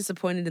very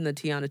disappointed in the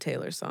Tiana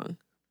Taylor song.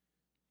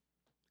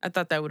 I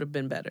thought that would have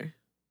been better.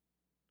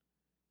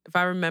 If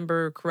I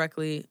remember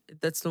correctly,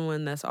 that's the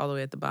one that's all the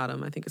way at the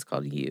bottom. I think it's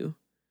called You.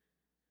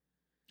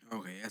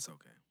 Okay, that's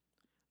okay.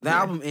 The Yeah.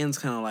 album ends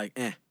kind of like,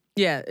 eh.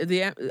 Yeah,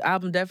 the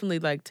album definitely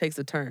like takes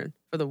a turn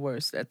for the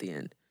worst at the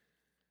end.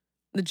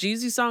 The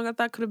Jeezy song I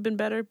thought could have been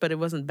better, but it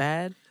wasn't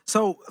bad.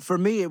 So for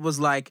me, it was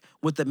like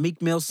with the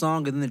Meek Mill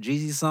song and then the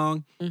Jeezy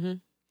song, Mm-hmm.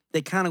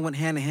 they kind of went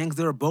hand in hand because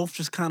they were both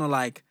just kind of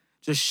like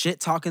just shit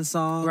talking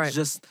songs. Right.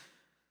 Just,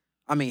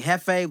 I mean,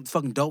 Hefe,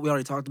 fucking dope. We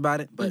already talked about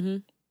it, but Mm-hmm.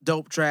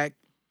 dope track.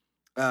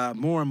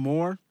 More and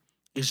More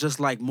is just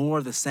like more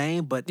of the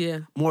same, but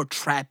Yeah. more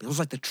trap. It was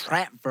like the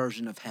trap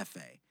version of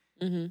Hefe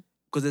Mm-hmm.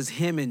 because it's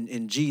him and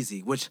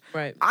Jeezy, which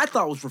Right. I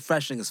thought was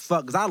refreshing as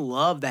fuck because I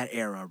love that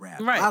era of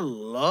rap. Right. I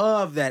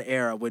love that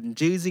era when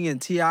Jeezy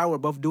and T.I. were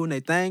both doing their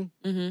thing.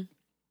 Mm-hmm.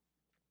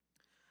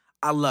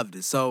 I loved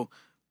it. So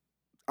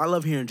I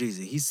love hearing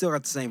Jeezy. He's still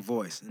got the same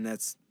voice, and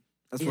that's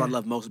what I Yeah.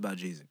 love most about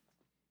Jeezy.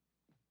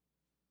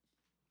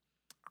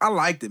 I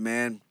liked it,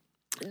 man.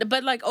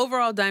 But like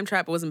overall, Dime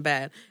Trap wasn't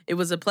bad. It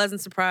was a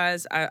pleasant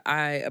surprise.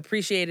 I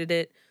appreciated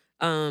it.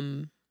 I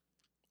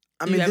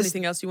Do mean, you have this,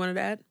 anything else you wanted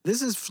to add?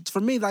 this is for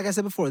me. Like I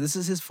said before, this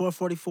is his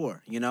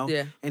 444. You know,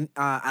 Yeah. And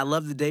I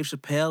love that Dave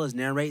Chappelle is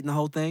narrating the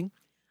whole thing.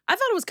 I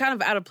thought it was kind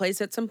of out of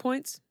place at some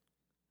points.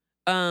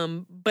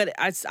 But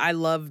I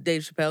love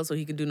Dave Chappelle, so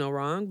he can do no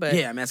wrong. But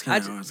Yeah, I mean, that's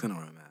kind I of it's kind of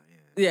where I'm at.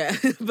 Yeah.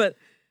 yeah, but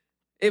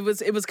it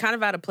was kind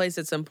of out of place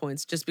at some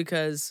points, just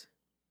because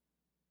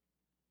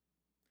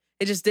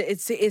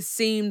it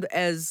seemed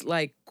as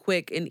like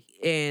quick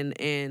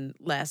and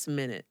last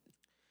minute.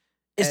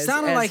 It as-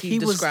 sounded as like he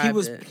was described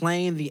it.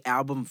 playing the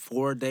album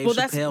for Dave Well,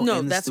 Chappelle in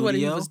the that's studio, what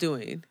he was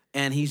doing.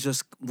 and he's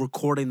just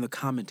recording the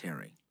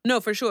commentary. No,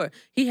 for sure.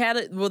 He had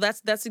it. Well,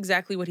 that's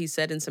exactly what he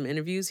said in some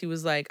interviews. He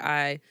was like,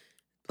 I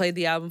played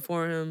the album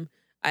for him.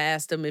 I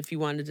asked him if he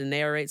wanted to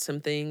narrate some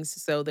things.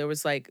 So there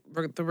was like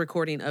the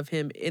recording of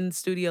him in the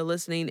studio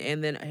listening,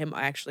 and then him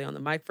actually on the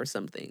mic for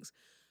some things.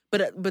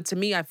 But to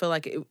me, I feel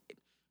like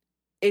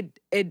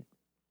it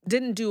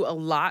didn't do a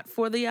lot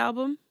for the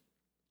album,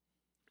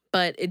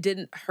 but it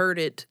didn't hurt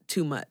it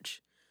too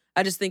much.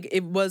 I just think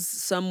it was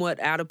somewhat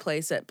out of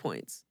place at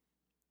points.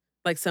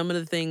 Like some of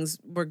the things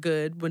were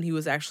good when he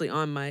was actually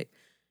on mic,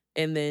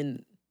 and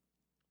then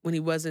when he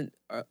wasn't,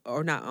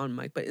 or not on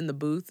mic, but in the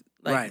booth,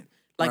 like Right.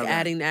 like Right.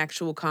 adding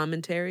actual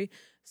commentary.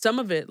 Some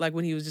of it, like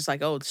when he was just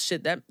like, "Oh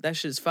shit, that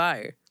shit's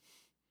fire."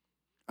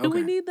 Do we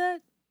Okay. need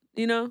that?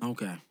 You know.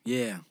 Okay.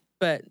 Yeah.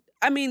 But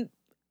I mean,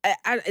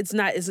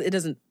 it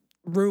doesn't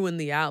ruin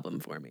the album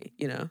for me.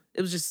 You know,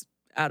 it was just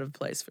out of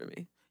place for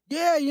me.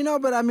 Yeah,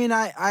 but I mean,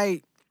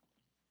 I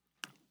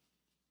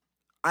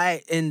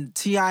and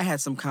T.I. had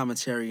some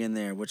commentary in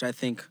there, which I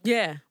think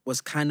Yeah.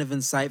 was kind of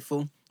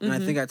insightful. And I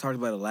Mhm. think I talked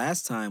about it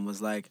last time,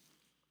 was like,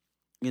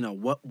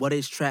 what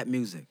is trap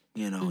music?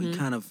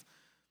 Mhm.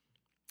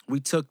 We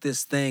took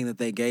this thing that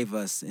they gave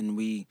us, and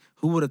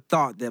who would have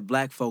thought that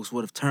black folks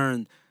would have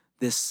turned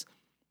this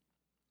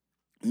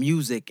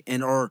music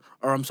or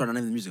I'm sorry, not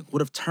even music,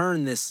 would have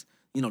turned this,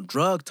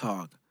 drug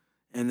talk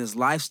and this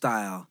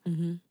lifestyle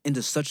Mm-hmm.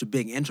 into such a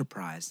big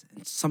enterprise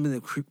and something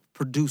that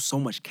produced so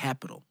much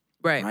capital.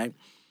 Right. Right?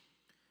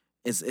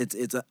 It's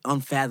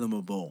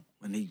unfathomable.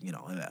 And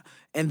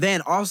and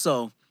then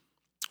also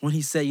when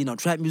he said,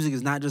 trap music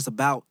is not just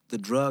about the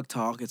drug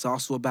talk, it's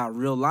also about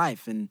real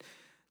life. And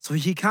so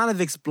he kind of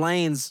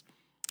explains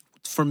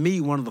for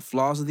me, one of the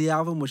flaws of the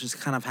album, which is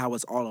kind of how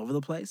it's all over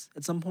the place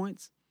at some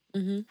points.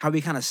 Mm-hmm. How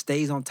he kind of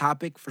stays on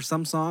topic for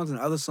some songs, and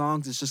other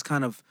songs it's just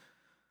kind of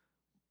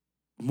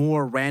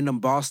more random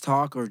boss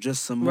talk or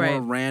just some more Right.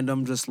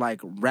 random, just like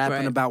rapping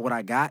Right. about what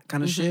I got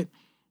kind of Mhm. shit.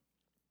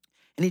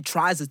 And he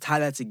tries to tie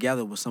that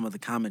together with some of the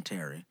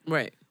commentary,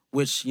 Right.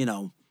 which,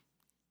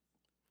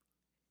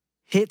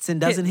 hits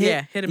and doesn't hit.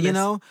 Yeah, hit and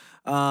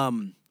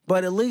miss.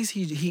 But at least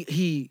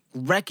he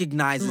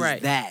recognizes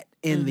Right. that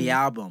in the Mhm.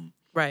 album.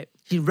 Right.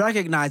 He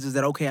recognizes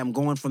that, okay, I'm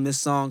going from this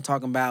song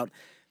talking about,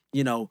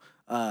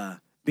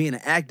 being an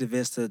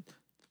activist to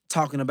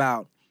talking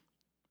about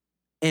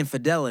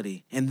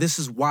infidelity, and this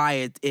is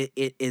why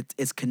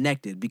it's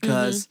connected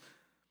because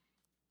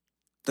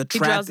the He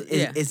trap draws- is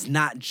yeah. it's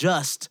not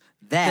just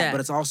that, That. but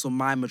it's also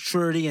my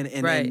maturity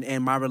and Right.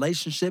 and my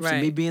relationships and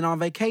me Right. being on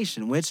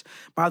vacation. Which,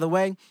 by the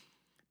way,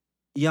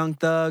 Young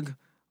Thug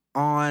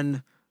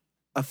on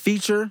a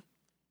feature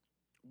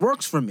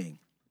works for me.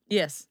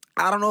 Yes.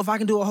 I don't know if I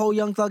can do a whole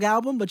Young Thug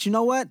album, but you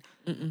know what?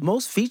 Mm-mm.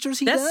 Most features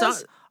he That does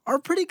song- are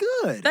pretty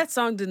good. That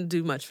song didn't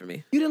do much for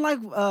me. You didn't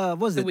like what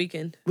was The it?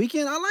 Weeknd.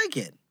 Weekend? I like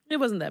it. It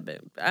wasn't that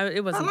bad. It I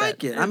wasn't. like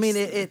that, it. I mean,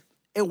 it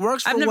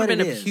works for I've never what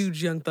been it a is.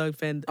 huge Young Thug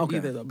fan Okay.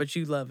 either, though. But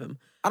you love him.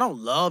 I don't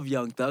love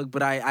Young Thug,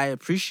 but I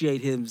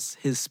appreciate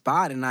his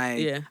spot, and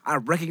Yeah. I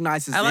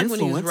recognize his I like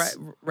influence. when he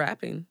was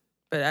rapping,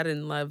 but I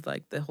didn't love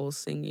like the whole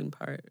singing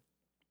part.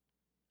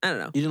 I don't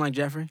know. You didn't like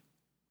Jeffrey?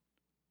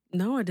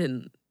 No, I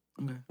didn't.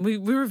 Okay. We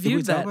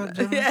reviewed talk that. about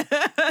Jeffrey?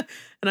 Yeah.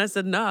 And I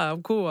said, nah,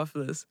 I'm cool off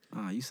of this.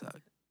 Oh, you suck.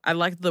 I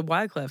liked the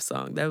Wyclef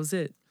song. That was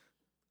it.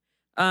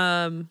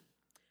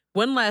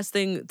 One last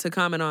thing to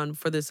comment on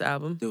for this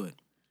album. Do it.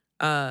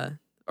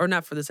 Or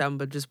not for this album,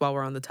 but just while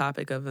we're on the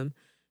topic of him.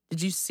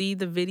 Did you see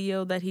the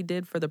video that he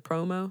did for the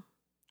promo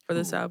for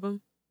this Ooh.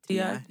 album? T.I.?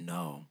 Yeah,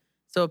 no.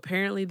 So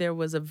apparently there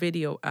was a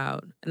video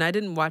out, and I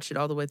didn't watch it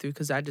all the way through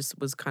because I just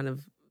was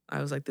I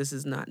was like, this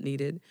is not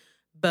needed.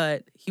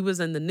 But he was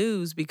in the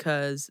news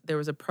because there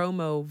was a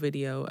promo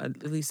video,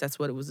 at least that's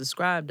what it was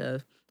described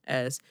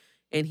as,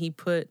 and he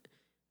put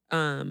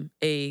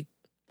a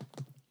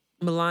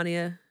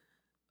Melania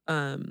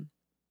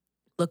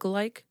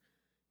lookalike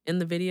in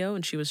the video,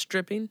 and she was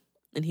stripping,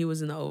 and he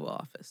was in the Oval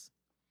Office.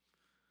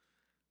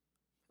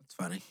 That's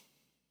funny.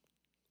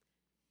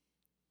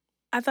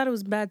 I thought it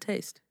was bad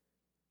taste.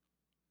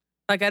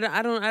 Like I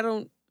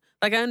don't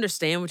like I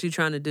understand what you're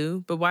trying to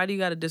do, but why do you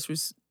got to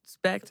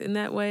disrespect in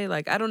that way?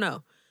 Like I don't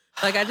know.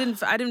 Like I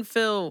didn't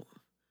feel.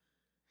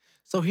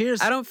 So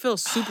here's I don't feel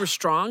super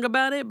strong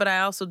about it, but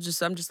I'm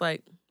just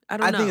like I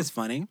don't know. I think it's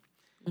funny,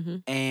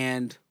 Mhm.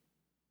 and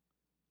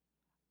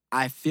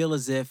I feel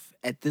as if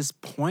at this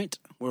point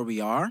where we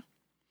are,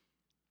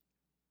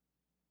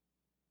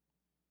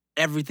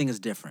 everything is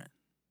different.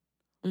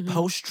 Mhm.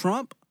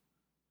 Post-Trump,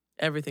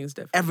 Everything's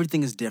different.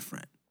 everything is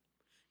different.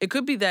 It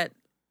could be that.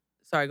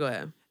 Sorry, go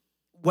ahead.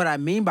 What I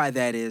mean by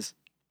that is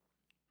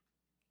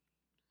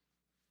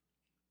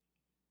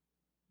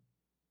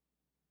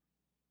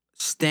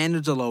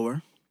standards are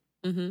lower.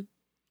 Mm-hmm.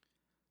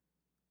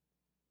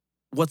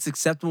 What's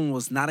acceptable and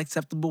what's not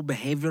acceptable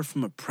behavior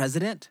from a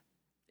president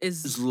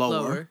Is is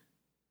lower.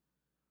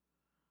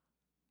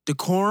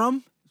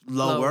 Decorum,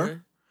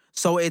 lower.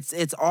 So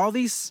it's all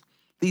these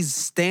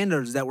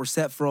standards that were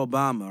set for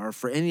Obama or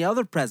for any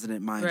other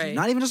president, mind you. Right.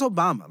 Not even just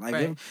Obama. Like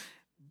Right.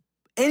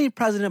 any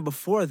president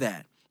before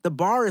that. The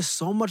bar is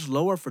so much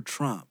lower for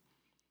Trump.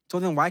 So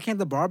then why can't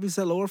the bar be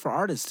set lower for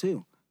artists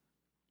too?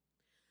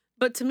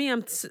 But to me,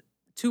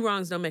 two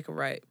wrongs don't make a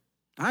right.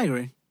 I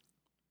agree.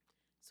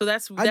 So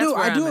that's I do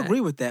where I'm at.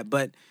 agree with that,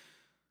 but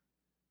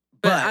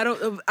But I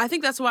don't. I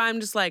think that's why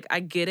I'm just like I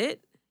get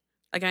it.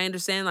 Like I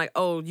understand. Like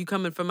you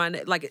coming from my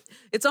like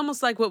it's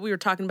almost like what we were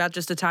talking about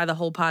just to tie the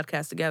whole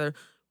podcast together.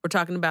 We're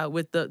talking about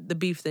with the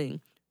beef thing.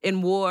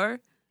 In war,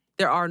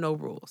 there are no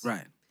rules.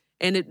 right.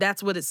 And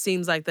that's what it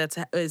seems like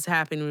is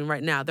happening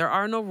right now. There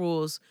are no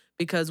rules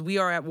because we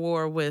are at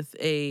war with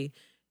a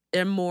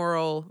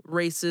immoral,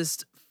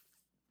 racist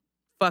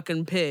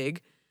fucking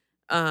pig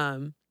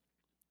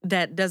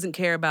that doesn't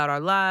care about our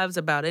lives,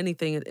 about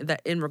anything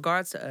that in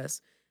regards to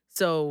us.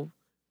 So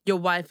your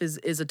wife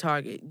is a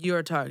target. You're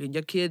a target.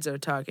 Your kids are a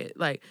target.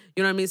 Like,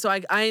 you know what I mean? So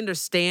I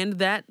understand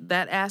that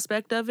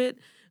aspect of it.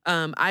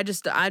 I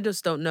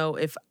just don't know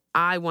if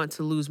I want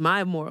to lose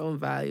my moral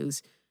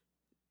values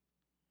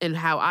and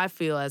how I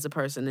feel as a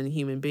person and a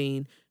human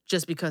being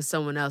just because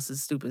someone else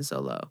is stooping so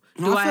low.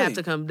 No, Do I I feel have you.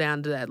 to come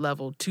down to that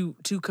level to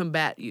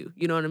combat you?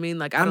 You know what I mean?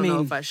 Like I don't know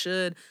mean- if I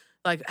should.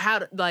 Like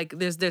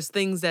there's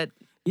things that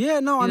Yeah,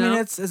 no, I You mean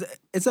know?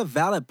 it's a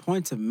valid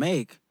point to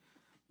make,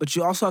 but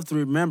you also have to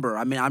remember.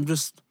 I mean, I'm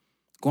just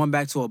going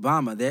back to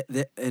Obama.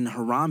 That in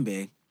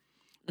Harambe,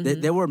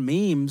 there were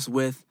memes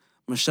with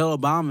Michelle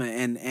Obama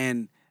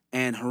and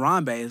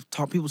Harambe.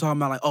 People talking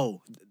about like,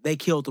 oh, they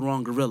killed the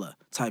wrong gorilla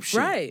type shit.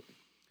 right.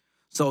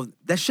 So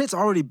that shit's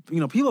already,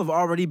 people have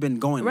already been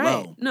going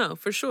Right. low. No,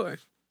 for sure.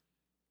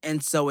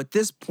 And so at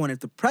this point, if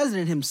the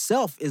president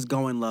himself is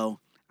going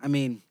low, I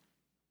mean,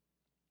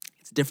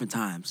 it's different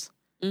times.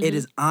 It Mhm.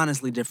 is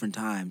honestly different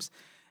times.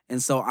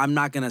 And so I'm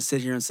not going to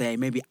sit here and say,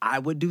 maybe I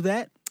would do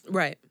that.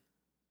 Right.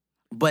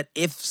 But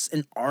if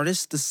an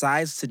artist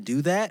decides to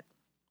do that,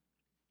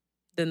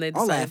 Then they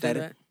I'll decide laugh to at do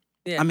it. that.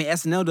 Yeah. I mean,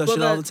 SNL does Well,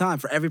 shit all the time.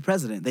 For every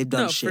president, they've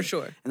done No, shit. for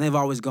sure. And they've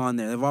always gone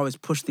there. They've always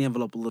pushed the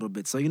envelope a little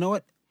bit. So you know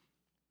what?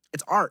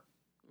 It's art.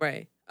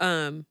 Right.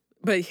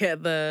 But yeah,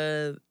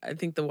 I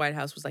think the White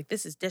House was like,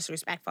 this is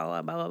disrespectful,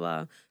 blah, blah,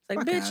 blah. It's like,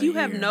 Fuck bitch, outta you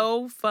have here.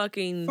 no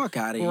fucking Fuck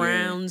out of here.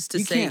 grounds to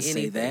You say can't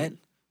anything. say that.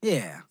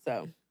 Yeah.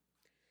 So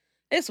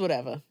it's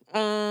whatever.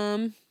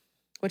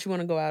 What you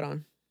want to go out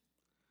on?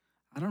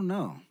 I don't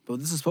know. But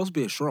this is supposed to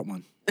be a short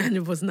one. And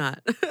it was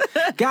not.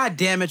 God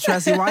damn it,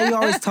 Tressie. Why are you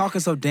always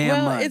talking so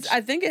damn much?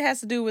 I think it has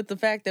to do with the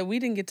fact that we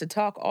didn't get to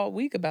talk all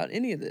week about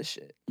any of this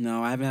shit.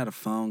 No, I haven't had a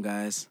phone,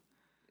 guys.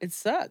 It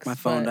sucks. My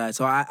phone died.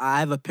 So I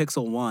have a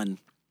Pixel 1.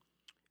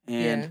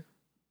 And,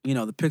 you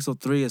know, the Pixel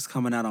 3 is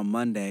coming out on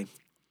Monday,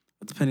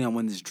 depending on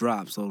when this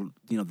drops. So,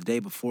 you know, the day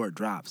before it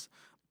drops.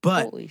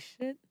 But Holy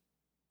shit.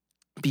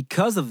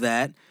 because of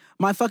that,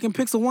 my fucking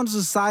Pixel 1 just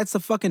decides to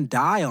fucking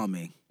die on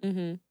me.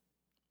 Mm-hmm.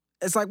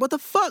 It's like, what the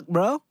fuck,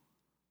 bro?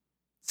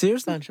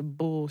 Seriously? Bunch of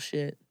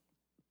bullshit.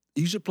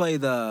 You should play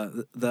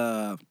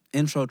the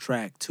intro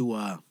track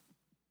to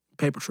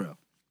Paper Trail.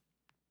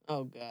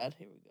 Oh, God.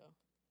 Here we go.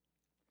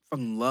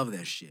 Fucking love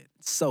that shit.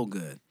 It's so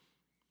good.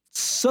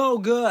 So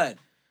good.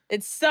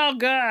 It's so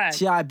good.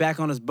 T.I. back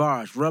on his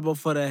bars. Rebel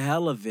for the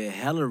hell of it.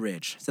 Hella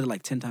rich. Said it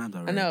like 10 times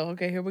already. I know.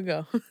 Okay, here we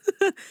go.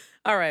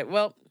 All right.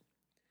 Well,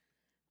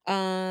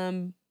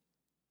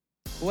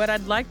 what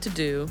I'd like to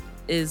do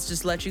is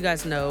just let you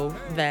guys know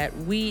that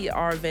we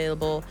are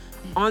available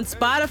on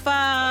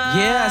Spotify.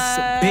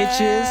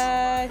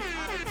 Yes,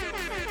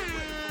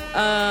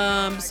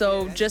 bitches.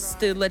 So just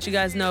to let you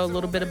guys know a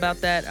little bit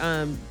about that,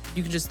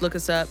 you can just look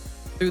us up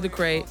Through the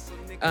Crate.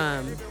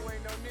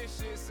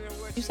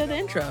 You said the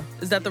intro.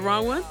 Is that the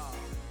wrong one?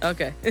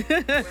 Okay.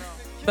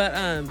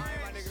 But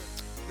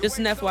just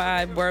an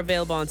FYI, we're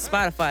available on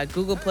Spotify,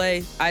 Google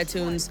Play,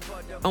 iTunes,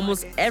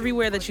 almost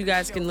everywhere that you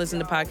guys can listen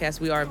to podcasts,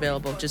 we are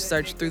available. Just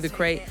search Through the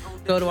Crate.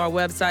 Go to our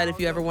website if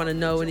you ever want to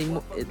know any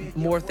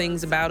more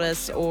things about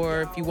us,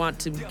 or if you want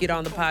to get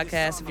on the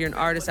podcast. If you're an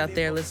artist out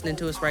there listening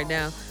to us right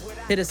now,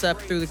 hit us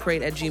up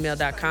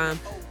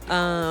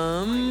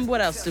throughthecrate@gmail.com. What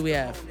else do we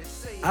have?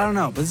 I don't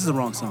know, but this is the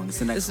wrong song. It's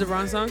the next This is the one.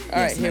 wrong song?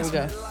 All right, here we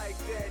go.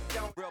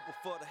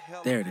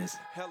 There it is.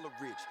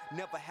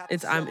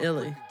 It's I'm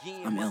Illy.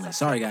 I'm Illy.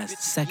 Sorry, guys.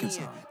 Second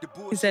song.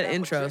 He said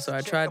intro, so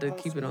I tried to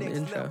keep it on the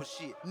intro.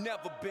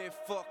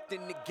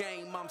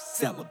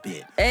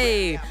 Celibate.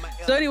 Hey,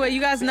 so anyway, you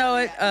guys know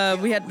it.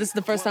 This is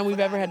the first time we've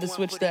ever had to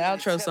switch the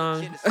outro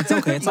song. It's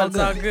okay. It's all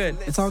But good.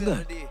 It's all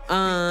good. It's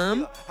all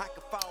good.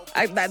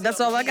 That's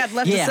all I got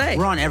left to Yeah, say.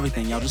 we're on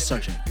everything, y'all. Just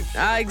search it.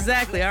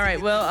 Exactly. All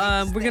right.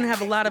 Well, we're gonna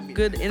have a lot of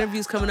good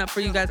interviews coming up for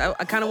you guys. I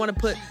kind of want to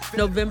put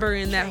November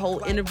in that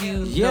whole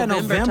interview. Yeah,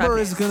 November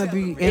topic. is gonna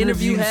be Interview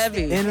interviews-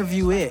 heavy.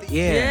 Interview it.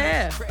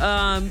 Yeah.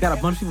 Yeah. Got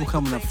a bunch of people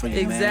coming up for you,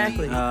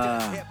 Exactly.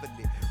 man.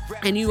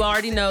 And you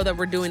already know that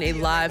we're doing a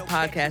live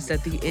podcast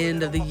at the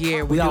end of the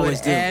year. We do always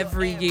it do.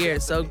 every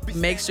year. So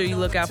make sure you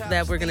look out for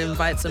that. We're going to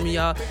invite some of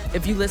y'all.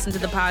 If you listen to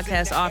the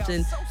podcast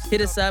often, hit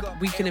us up.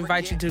 We can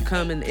invite you to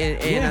come and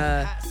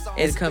come.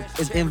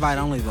 It's invite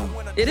only though.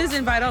 It is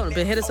invite only,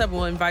 but hit us up and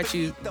we'll invite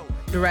you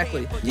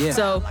directly. Yeah.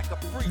 So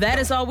that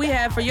is all we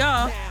have for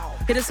y'all.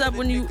 Hit us up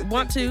when you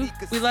want to.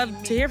 We love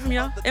to hear from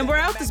y'all. And we're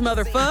out this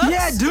motherfucker.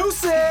 Yeah,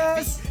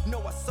 deuces.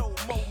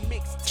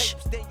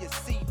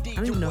 I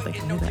don't even know if they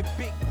can hear that.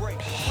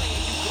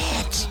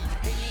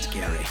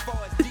 Scary.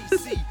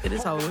 It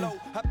is Halloween.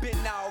 I've been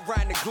out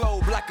around the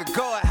globe like a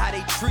god, how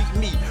they treat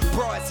me.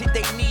 Broads hit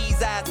their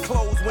knees, eyes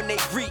closed when they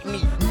greet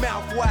me.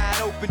 Mouth wide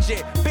open,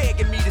 jet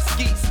begging me to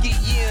skeet.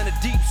 Yeah, in a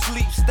deep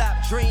sleep, stop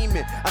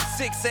dreaming. I'm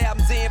 6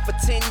 albums in for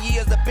 10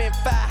 years, I've been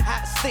 5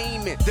 hot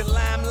steaming. The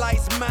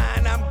limelight's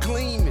mine, I'm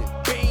gleaming,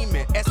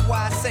 beaming. That's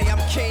why I say I'm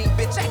king.